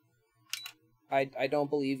 I don't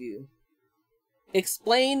believe you.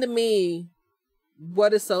 Explain to me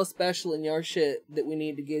what is so special in your shit that we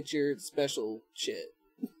need to get your special shit.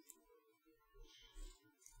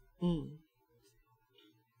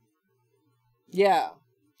 Yeah.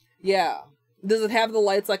 Yeah. Does it have the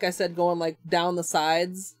lights, like I said, going like down the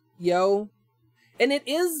sides? Yo. And it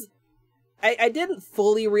is, I didn't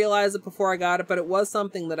fully realize it before I got it, but it was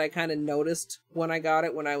something that I kind of noticed when I got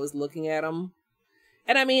it, when I was looking at them.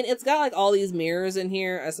 And I mean, it's got like all these mirrors in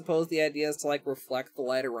here. I suppose the idea is to like reflect the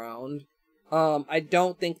light around. I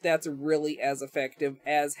don't think that's really as effective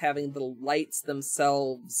as having the lights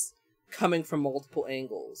themselves coming from multiple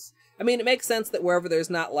angles. I mean, it makes sense that wherever there's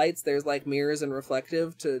not lights, there's like mirrors and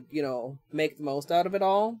reflective to, you know, make the most out of it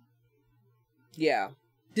all. Yeah.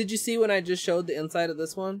 Did you see when I just showed the inside of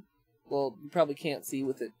this one? Well, you probably can't see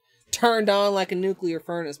with it turned on like a nuclear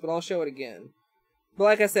furnace, but I'll show it again. But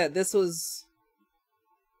like I said, this was,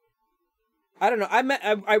 I don't know,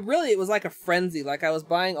 I really, it was like a frenzy. Like I was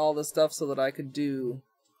buying all this stuff so that I could do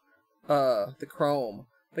the chrome.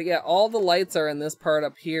 But yeah, all the lights are in this part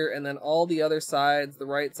up here, and then all the other sides, the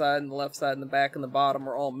right side and the left side and the back and the bottom,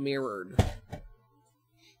 are all mirrored.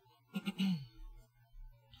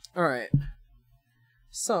 Alright.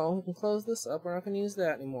 So, we can close this up. We're not going to use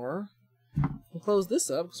that anymore. We can close this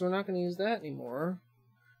up because we're not going to use that anymore.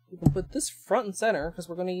 We can put this front and center because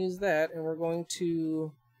we're going to use that, and we're going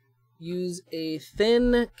to use a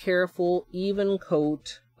thin, careful, even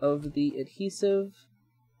coat of the adhesive.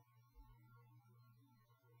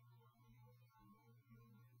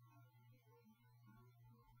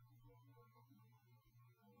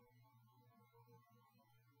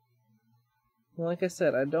 Like I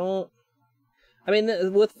said, I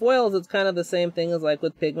mean, with foils, it's kind of the same thing as like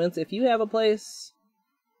with pigments. If you have a place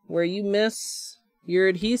where you miss your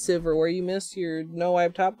adhesive or where you miss your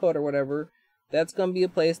no-wipe top coat or whatever, that's going to be a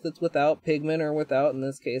place that's without pigment or without, in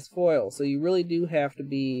this case, foil. So you really do have to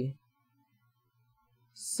be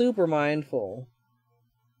super mindful.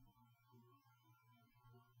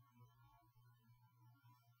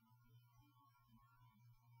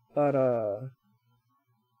 But,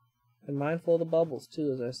 and mindful of the bubbles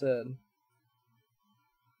too, as I said.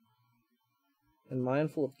 And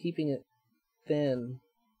mindful of keeping it thin.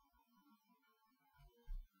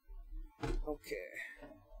 Okay.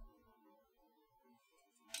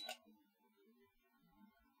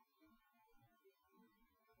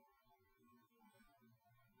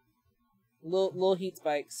 Little heat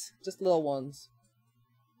spikes. Just little ones.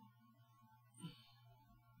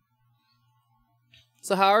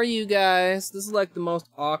 So how are you guys? This is like the most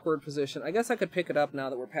awkward position. I guess I could pick it up now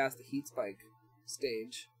that we're past the heat spike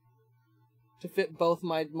stage. To fit both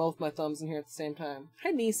my thumbs in here at the same time. Hi,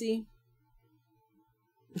 Nisi.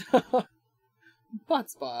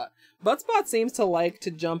 Buttspot. Buttspot seems to like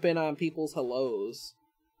to jump in on people's hellos.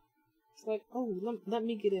 It's like, oh, let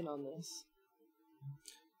me get in on this.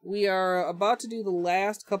 We are about to do the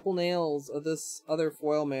last couple nails of this other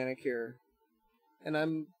foil manicure. And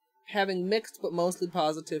I'm having mixed but mostly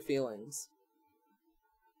positive feelings.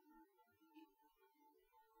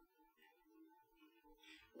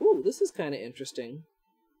 Ooh, this is kind of interesting.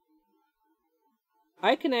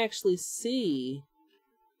 I can actually see...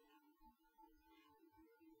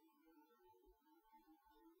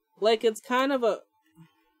 like, it's kind of a...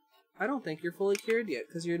 I don't think you're fully cured yet,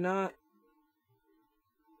 because you're not...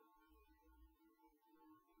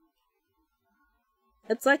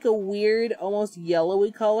 It's like a weird, almost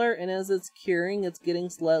yellowy color, and as it's curing, it's getting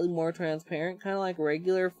slightly more transparent, kind of like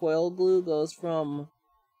regular foil glue goes from,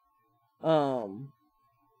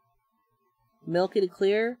 milky to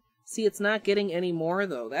clear. See, it's not getting any more,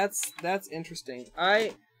 though. That's interesting.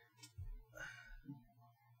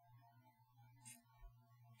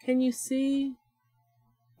 Can you see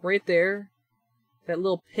right there? That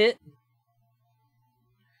little pit?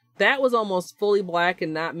 That was almost fully black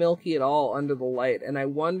and not milky at all under the light, and I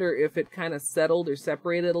wonder if it kind of settled or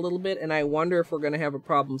separated a little bit, and I wonder if we're going to have a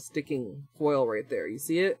problem sticking foil right there. You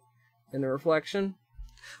see it in the reflection?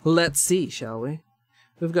 Let's see, shall we?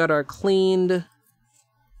 We've got our cleaned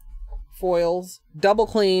foils. Double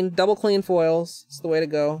clean foils. It's the way to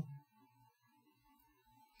go.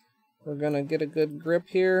 We're going to get a good grip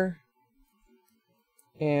here.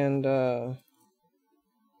 And,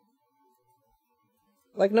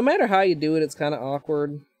 like, no matter how you do it, it's kind of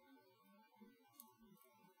awkward.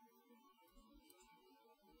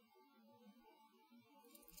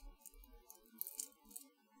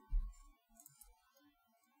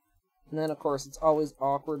 And then, of course, it's always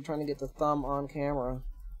awkward trying to get the thumb on camera.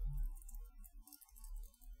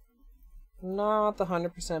 Not the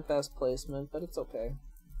 100% best placement, but it's okay.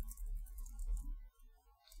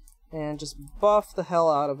 And just buff the hell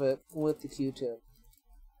out of it with the Q-tip.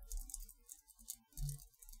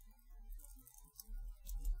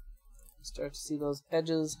 Start to see those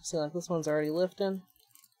edges. See, like this one's already lifting.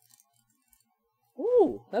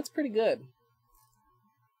 Ooh, that's pretty good.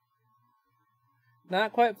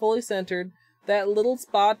 Not quite fully centered. That little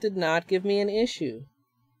spot did not give me an issue.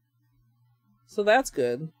 So that's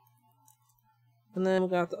good. And then we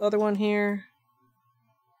got the other one here.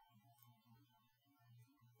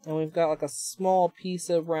 And we've got like a small piece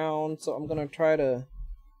of round, so I'm gonna try to...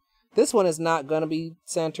 This one is not gonna be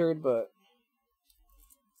centered, but...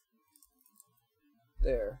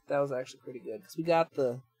 There, that was actually pretty good. Because we got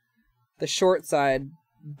the short side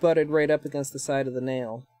butted right up against the side of the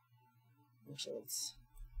nail. Actually, let's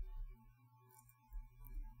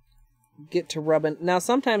get to rubbing. Now,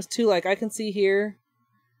 sometimes, too, like, I can see here,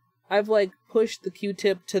 I've, like, pushed the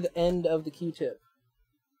Q-tip to the end of the Q-tip.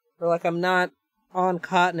 Or, like, I'm not on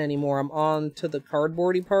cotton anymore. I'm on to the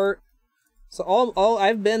cardboardy part. So, all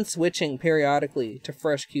I've been switching periodically to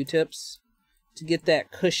fresh Q-tips to get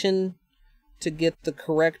that cushion, to get the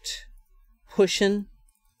correct pushing.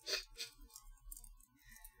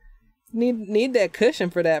 Need that cushion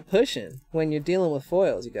for that pushing when you're dealing with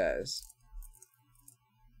foils, you guys.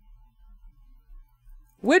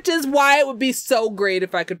 Which is why it would be so great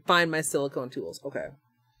if I could find my silicone tools. Okay.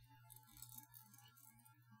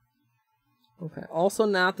 Okay. Also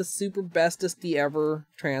not the super bestesty ever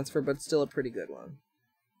transfer, but still a pretty good one.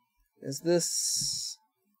 Is this...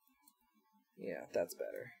 Yeah, that's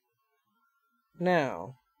better.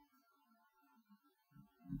 Now,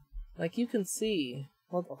 like you can see...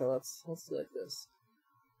 Okay, let's do like this.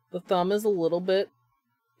 The thumb is a little bit...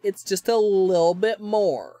 It's just a little bit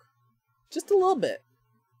more. Just a little bit.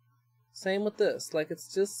 Same with this. Like,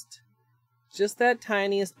 it's just that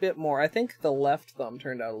tiniest bit more. I think the left thumb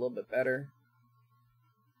turned out a little bit better.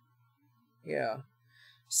 Yeah.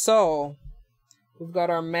 So, we've got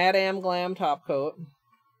our Madame Glam top coat.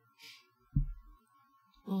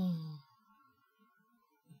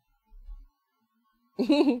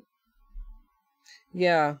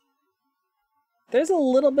 Yeah. There's a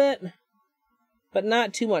little bit, but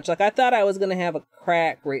not too much. Like, I thought I was going to have a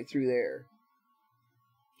crack right through there.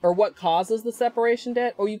 Or what causes the separation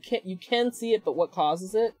debt? Or you can see it, but what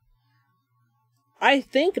causes it? I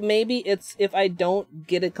think maybe it's if I don't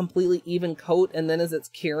get a completely even coat, and then as it's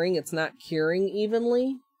curing, it's not curing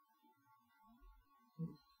evenly.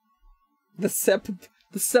 The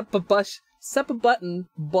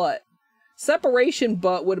separation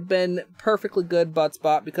butt would have been perfectly good butt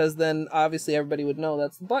spot, because then obviously everybody would know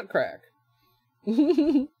that's the butt crack.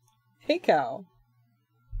 Hey, cow.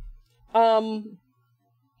 I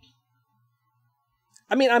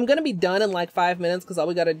mean, I'm going to be done in like 5 minutes because all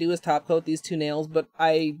we got to do is top coat these two nails, but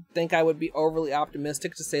I think I would be overly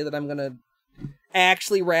optimistic to say that I'm going to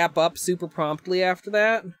actually wrap up super promptly after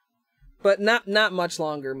that. But not much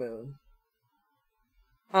longer, Moon.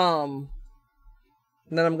 And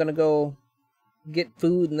then I'm going to go get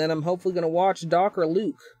food, and then I'm hopefully going to watch Doc or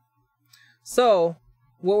Luke. So,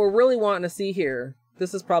 what we're really wanting to see here,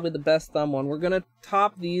 this is probably the best thumb one. We're going to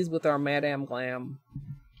top these with our Madame Glam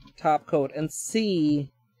top coat and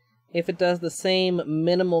see if it does the same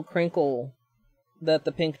minimal crinkle that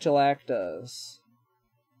the pink Gellac does.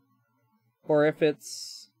 Or if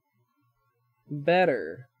it's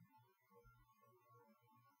better.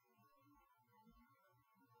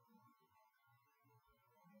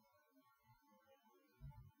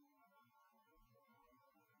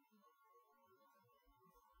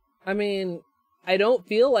 I mean, I don't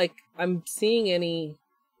feel like I'm seeing any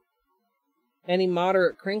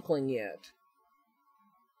moderate crinkling yet.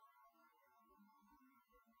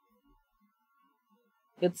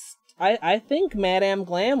 I think Madame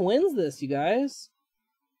Glam wins this, you guys.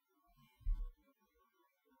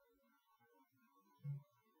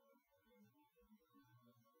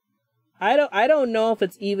 I don't know if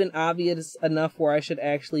it's even obvious enough where I should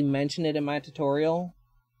actually mention it in my tutorial.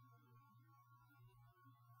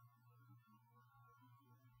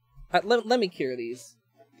 Let me cure these.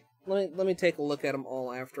 Let me take a look at them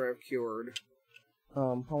all after I've cured.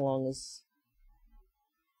 How long is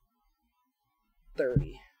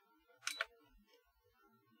 30?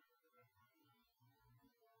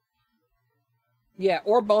 Yeah,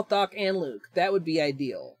 or both Doc and Luke. That would be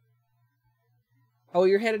ideal. Oh,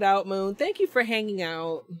 you're headed out, Moon. Thank you for hanging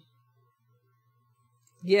out.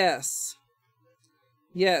 Yes.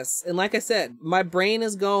 Yes, and like I said, my brain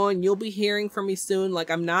is going. You'll be hearing from me soon.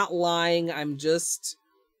 Like, I'm not lying. I'm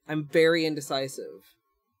very indecisive.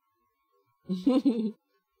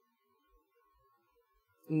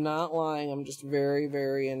 Not lying. I'm just very,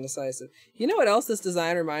 very indecisive. You know what else this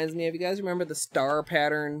design reminds me of? You guys remember the star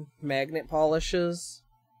pattern magnet polishes?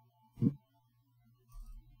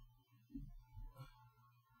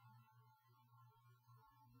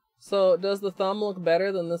 So, does the thumb look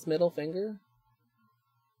better than this middle finger?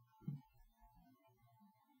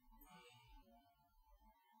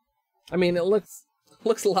 I mean, it looks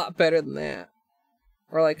a lot better than that.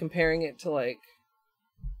 Or like comparing it to like...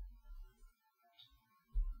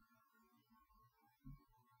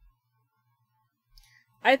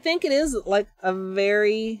 I think it is like a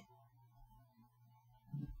very...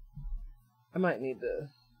 I might need to...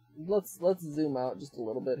 Let's zoom out just a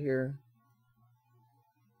little bit here.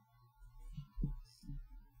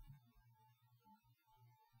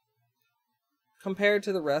 Compared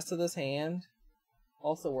to the rest of this hand,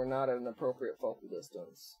 also we're not at an appropriate focal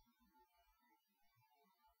distance.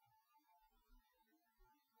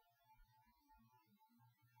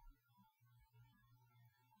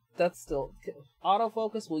 That's still...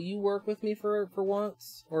 Autofocus, will you work with me for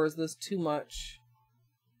once? Or is this too much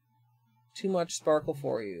sparkle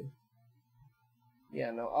for you?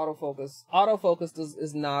 Yeah, no, autofocus. Autofocus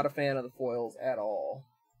is not a fan of the foils at all.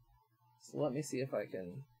 So let me see if I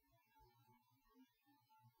can...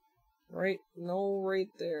 Right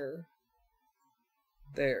there.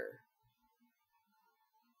 There.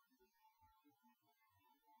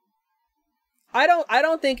 I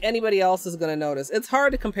don't think anybody else is gonna notice. It's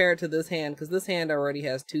hard to compare it to this hand because this hand already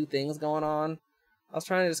has two things going on. I was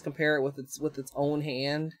trying to just compare it with its own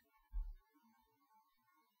hand.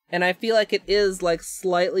 And I feel like it is like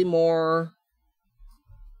slightly more,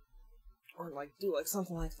 or like do like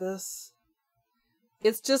something like this.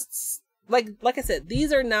 It's just like I said,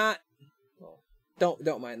 these are not,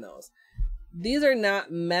 don't mind those. These are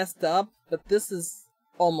not messed up, but this is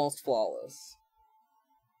almost flawless.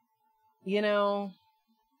 You know,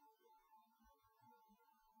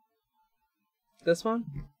 this one?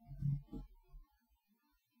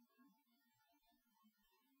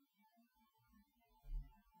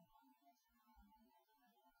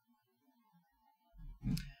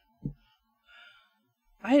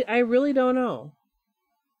 I really don't know.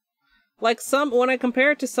 Like when I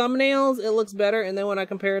compare it to some nails, it looks better, and then when I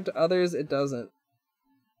compare it to others, it doesn't.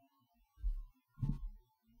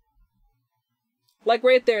 Like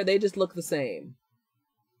right there, they just look the same.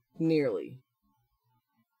 Nearly.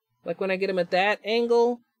 Like when I get them at that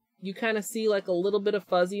angle, you kind of see like a little bit of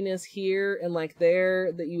fuzziness here and like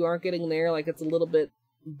there that you aren't getting there. Like it's a little bit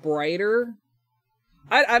brighter.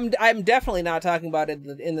 I'm definitely not talking about it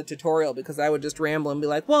in the tutorial because I would just ramble and be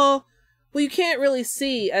like, well, you can't really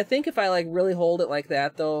see. I think if I like really hold it like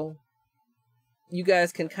that though, you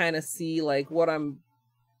guys can kind of see like what I'm...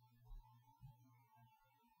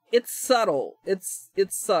 It's subtle. It's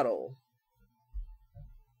subtle.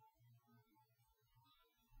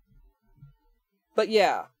 But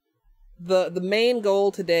yeah, the main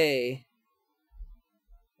goal today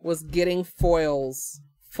was getting foils,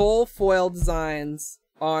 full foil designs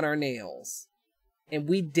on our nails. And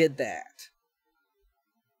we did that.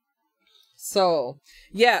 So,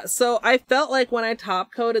 yeah, so I felt like when I top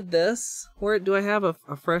coated this, where do I have a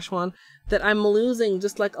fresh one, that I'm losing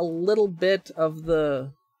just like a little bit of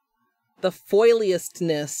the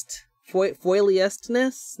foiliestness.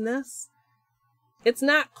 It's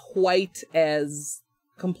not quite as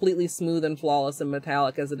completely smooth and flawless and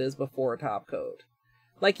metallic as it is before a top coat.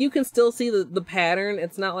 Like you can still see the pattern.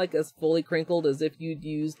 It's not like as fully crinkled as if you'd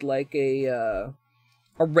used like a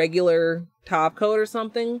regular top coat or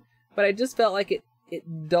something. But I just felt like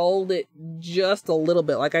it dulled it just a little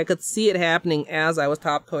bit. Like I could see it happening as I was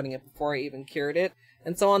top coating it before I even cured it.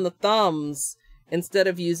 And so on the thumbs, instead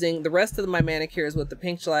of using the rest of my manicures with the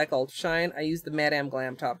Pink Shellac Ultra Shine, I used the Madame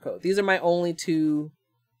Glam top coat. These are my only two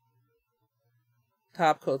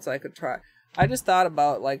top coats I could try. I just thought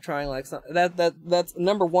about like trying like some that's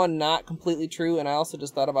number one, not completely true, and I also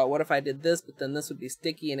just thought about what if I did this, but then this would be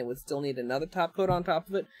sticky and it would still need another top coat on top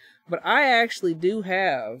of it. But I actually do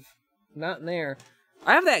have, not in there,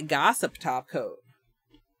 I have that Gossip top coat.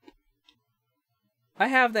 I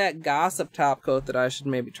have that Gossip top coat that I should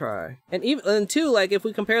maybe try. And two, like if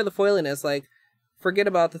we compare the foiliness, like forget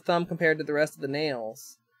about the thumb compared to the rest of the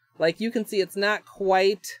nails. Like you can see it's not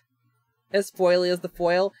quite as foily as the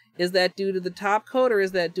foil. Is that due to the top coat or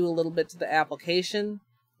is that due a little bit to the application?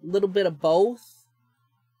 A little bit of both.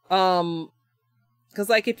 Because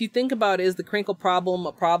like if you think about it, is the crinkle problem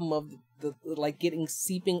a problem of the like getting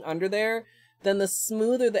seeping under there? Then the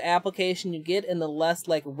smoother the application you get and the less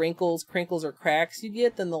like wrinkles, crinkles, or cracks you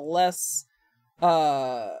get, then the less, what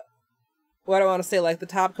I want to say, like the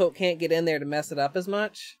top coat can't get in there to mess it up as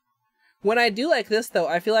much. When I do like this, though,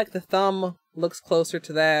 I feel like the thumb looks closer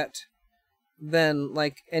to that than,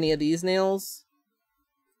 like, any of these nails.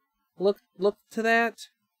 Look to that.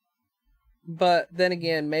 But then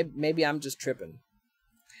again, maybe I'm just tripping.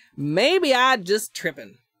 Maybe I'm just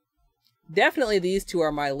tripping. Definitely these two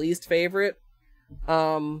are my least favorite.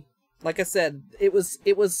 Like I said, it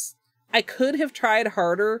was, I could have tried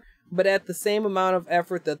harder, but at the same amount of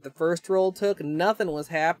effort that the first roll took, nothing was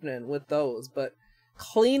happening with those. But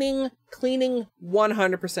cleaning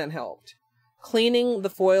 100% helped. Cleaning the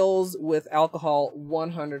foils with alcohol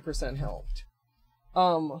 100% helped.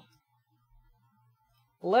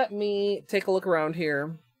 Let me take a look around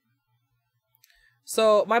here.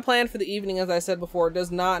 So my plan for the evening, as I said before,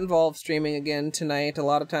 does not involve streaming again tonight. A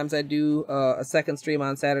lot of times I do a second stream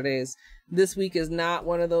on Saturdays. This week is not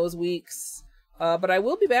one of those weeks. But I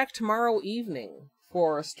will be back tomorrow evening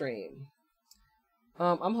for a stream.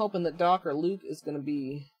 I'm hoping that Doc or Luke is gonna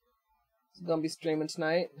be streaming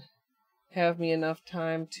tonight. Have me enough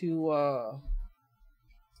time to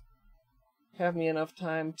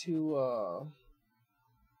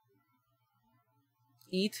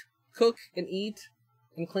cook and eat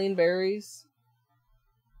and clean berries.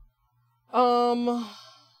 Yeah,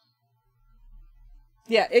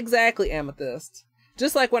 exactly, Amethyst.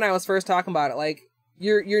 Just like when I was first talking about it, like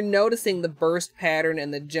you're noticing the burst pattern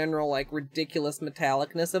and the general like ridiculous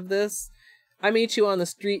metallicness of this. I meet you on the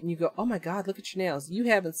street and you go, "Oh my God, look at your nails. You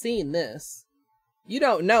haven't seen this. You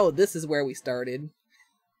don't know this is where we started."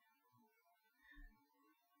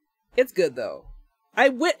 It's good though.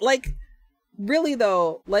 Really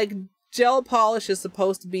though, like gel polish is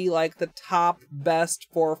supposed to be like the top best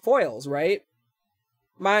for foils, right?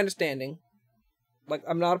 My understanding. Like,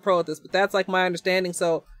 I'm not a pro at this, but that's like my understanding.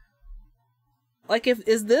 So like,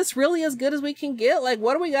 is this really as good as we can get? Like,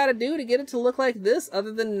 what do we got to do to get it to look like this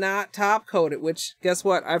other than not top coat it? Which, guess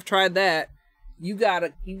what? I've tried that. You got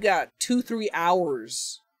 2-3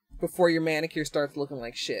 hours before your manicure starts looking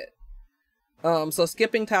like shit. So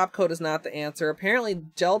skipping top coat is not the answer. Apparently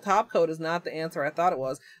gel top coat is not the answer I thought it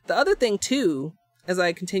was. The other thing too, as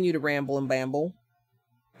I continue to ramble and bamble,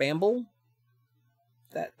 that's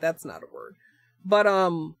not a word, but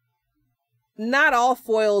not all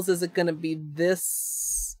foils is it gonna be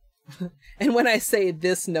this. And when I say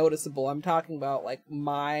this noticeable, I'm talking about like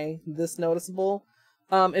this noticeable.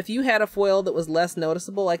 If you had a foil that was less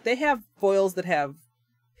noticeable, like they have foils that have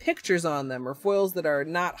pictures on them, or foils that are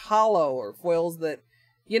not hollow, or foils that,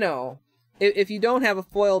 you know, if you don't have a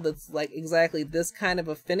foil that's like exactly this kind of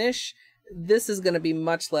a finish, this is going to be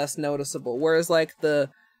much less noticeable. Whereas like the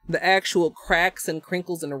actual cracks and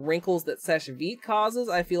crinkles and wrinkles that Sèche Vite causes,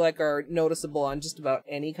 I feel like are noticeable on just about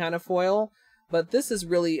any kind of foil. But this is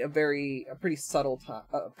really a pretty subtle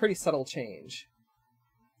change.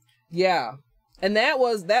 Yeah. And that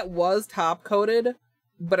was top coated.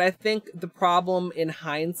 But I think the problem in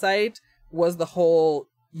hindsight was the whole,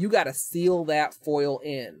 you got to seal that foil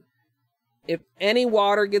in. If any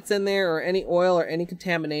water gets in there or any oil or any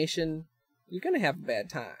contamination, you're going to have a bad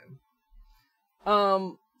time.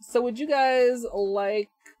 So would you guys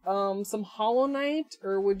like some Hollow Knight,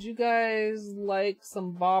 or would you guys like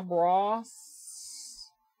some Bob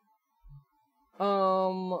Ross?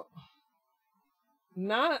 Not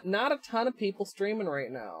a ton of people streaming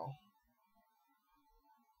right now.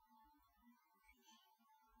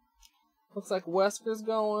 Looks like Wesker's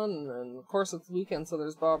going, and of course it's weekend, so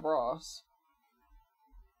there's Bob Ross.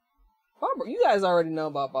 You guys already know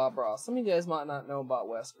about Bob Ross. Some of you guys might not know about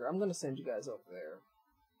Wesker. I'm gonna send you guys over there.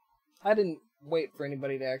 I didn't wait for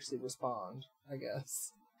anybody to actually respond, I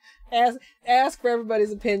guess. Ask for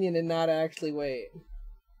everybody's opinion and not actually wait.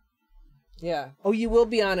 Yeah. Oh, you will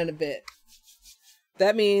be on in a bit.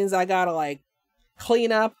 That means I gotta, like,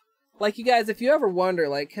 clean up. Like, you guys, if you ever wonder,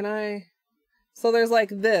 like, can I... So there's like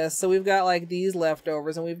this. So we've got like these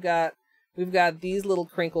leftovers, and we've got these little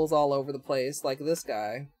crinkles all over the place, like this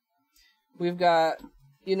guy. We've got,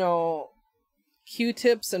 you know,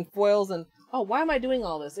 Q-tips and foils and... Oh, why am I doing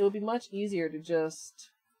all this? It would be much easier to just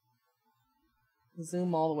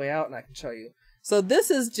zoom all the way out and I can show you. So this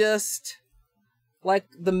is just like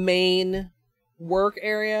the main work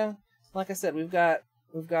area. Like I said, we've got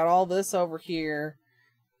all this over here.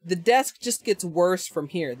 The desk just gets worse from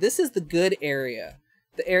here. This is the good area.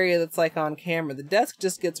 The area that's like on camera. The desk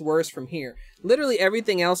just gets worse from here. Literally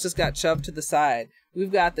everything else just got shoved to the side.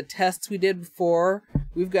 We've got the tests we did before.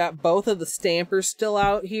 We've got both of the stampers still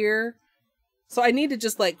out here. So I need to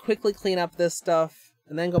just like quickly clean up this stuff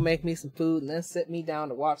and then go make me some food and then sit me down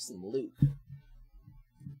to watch some Luke.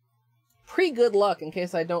 Pre-good luck in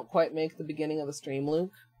case I don't quite make the beginning of the stream,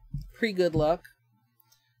 Luke. Pre-good luck.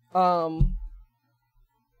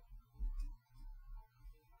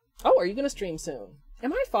 Oh, are you gonna stream soon?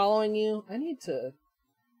 Am I following you? I need to...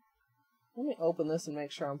 Let me open this and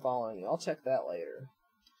make sure I'm following you. I'll check that later.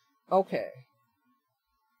 Okay.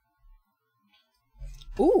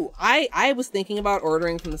 Ooh, I was thinking about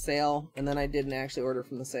ordering from the sale, and then I didn't actually order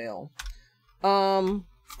from the sale. Of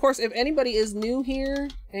course, if anybody is new here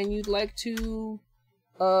and you'd like to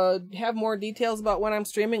have more details about when I'm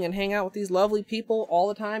streaming and hang out with these lovely people all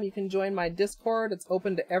the time, you can join my Discord. It's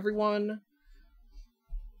open to everyone.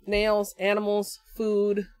 Nails, animals,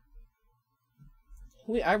 food.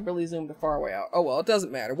 I really zoomed far way out. Oh well, it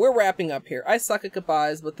doesn't matter. We're wrapping up here. I suck at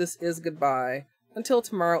goodbyes, but this is goodbye. Until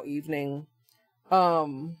tomorrow evening. I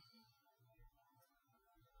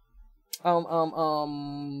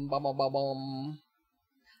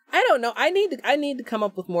don't know. I need to come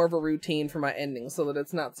up with more of a routine for my endings so that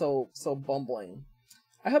it's not so bumbling.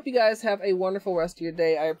 I hope you guys have a wonderful rest of your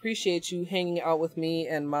day. I appreciate you hanging out with me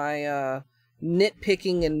and my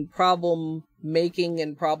nitpicking and problem making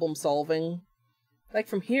and problem solving. Like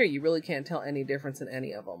from here, you really can't tell any difference in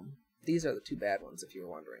any of them. These are the two bad ones, if you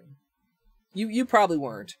were wondering. You probably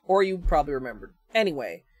weren't, or you probably remembered.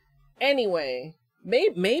 Anyway,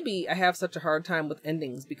 maybe I have such a hard time with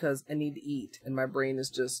endings because I need to eat and my brain is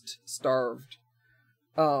just starved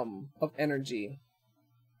of energy.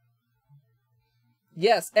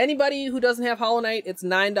 Yes, anybody who doesn't have Hollow Knight, it's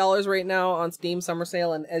 $9 right now on Steam Summer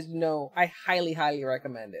Sale, and as you know, I highly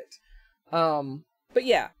recommend it. But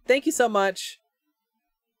yeah, thank you so much.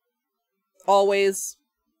 Always.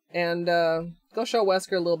 And go show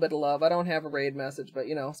Wesker a little bit of love. I don't have a raid message, but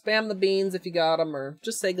you know, spam the beans if you got them, or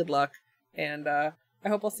just say good luck. And I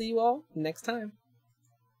hope I'll see you all next time.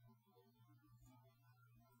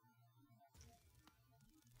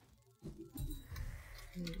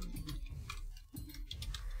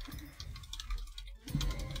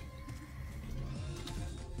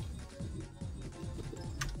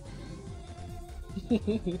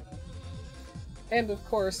 And of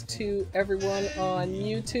course to everyone on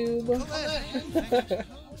YouTube.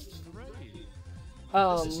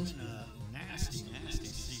 Nasty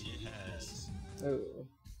seat it has. Oh.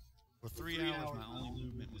 For 3 hours, my only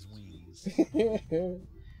movement was wings.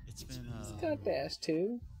 It's been It's got dash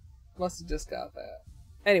too. Must have just got that.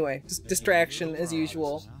 Anyway, just distraction as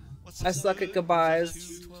usual. I suck at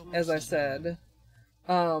goodbyes, as I said.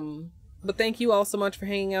 But thank you all so much for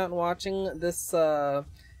hanging out and watching this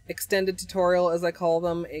extended tutorial, as I call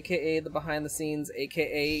them, aka the behind the scenes,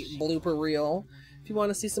 aka blooper reel. If you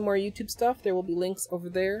want to see some more YouTube stuff, there will be links over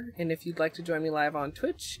there. And if you'd like to join me live on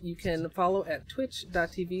Twitch, you can follow at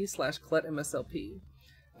twitch.tv/ColetteMSLP.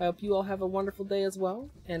 I hope you all have a wonderful day as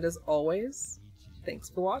well. And as always, thanks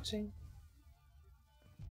for watching.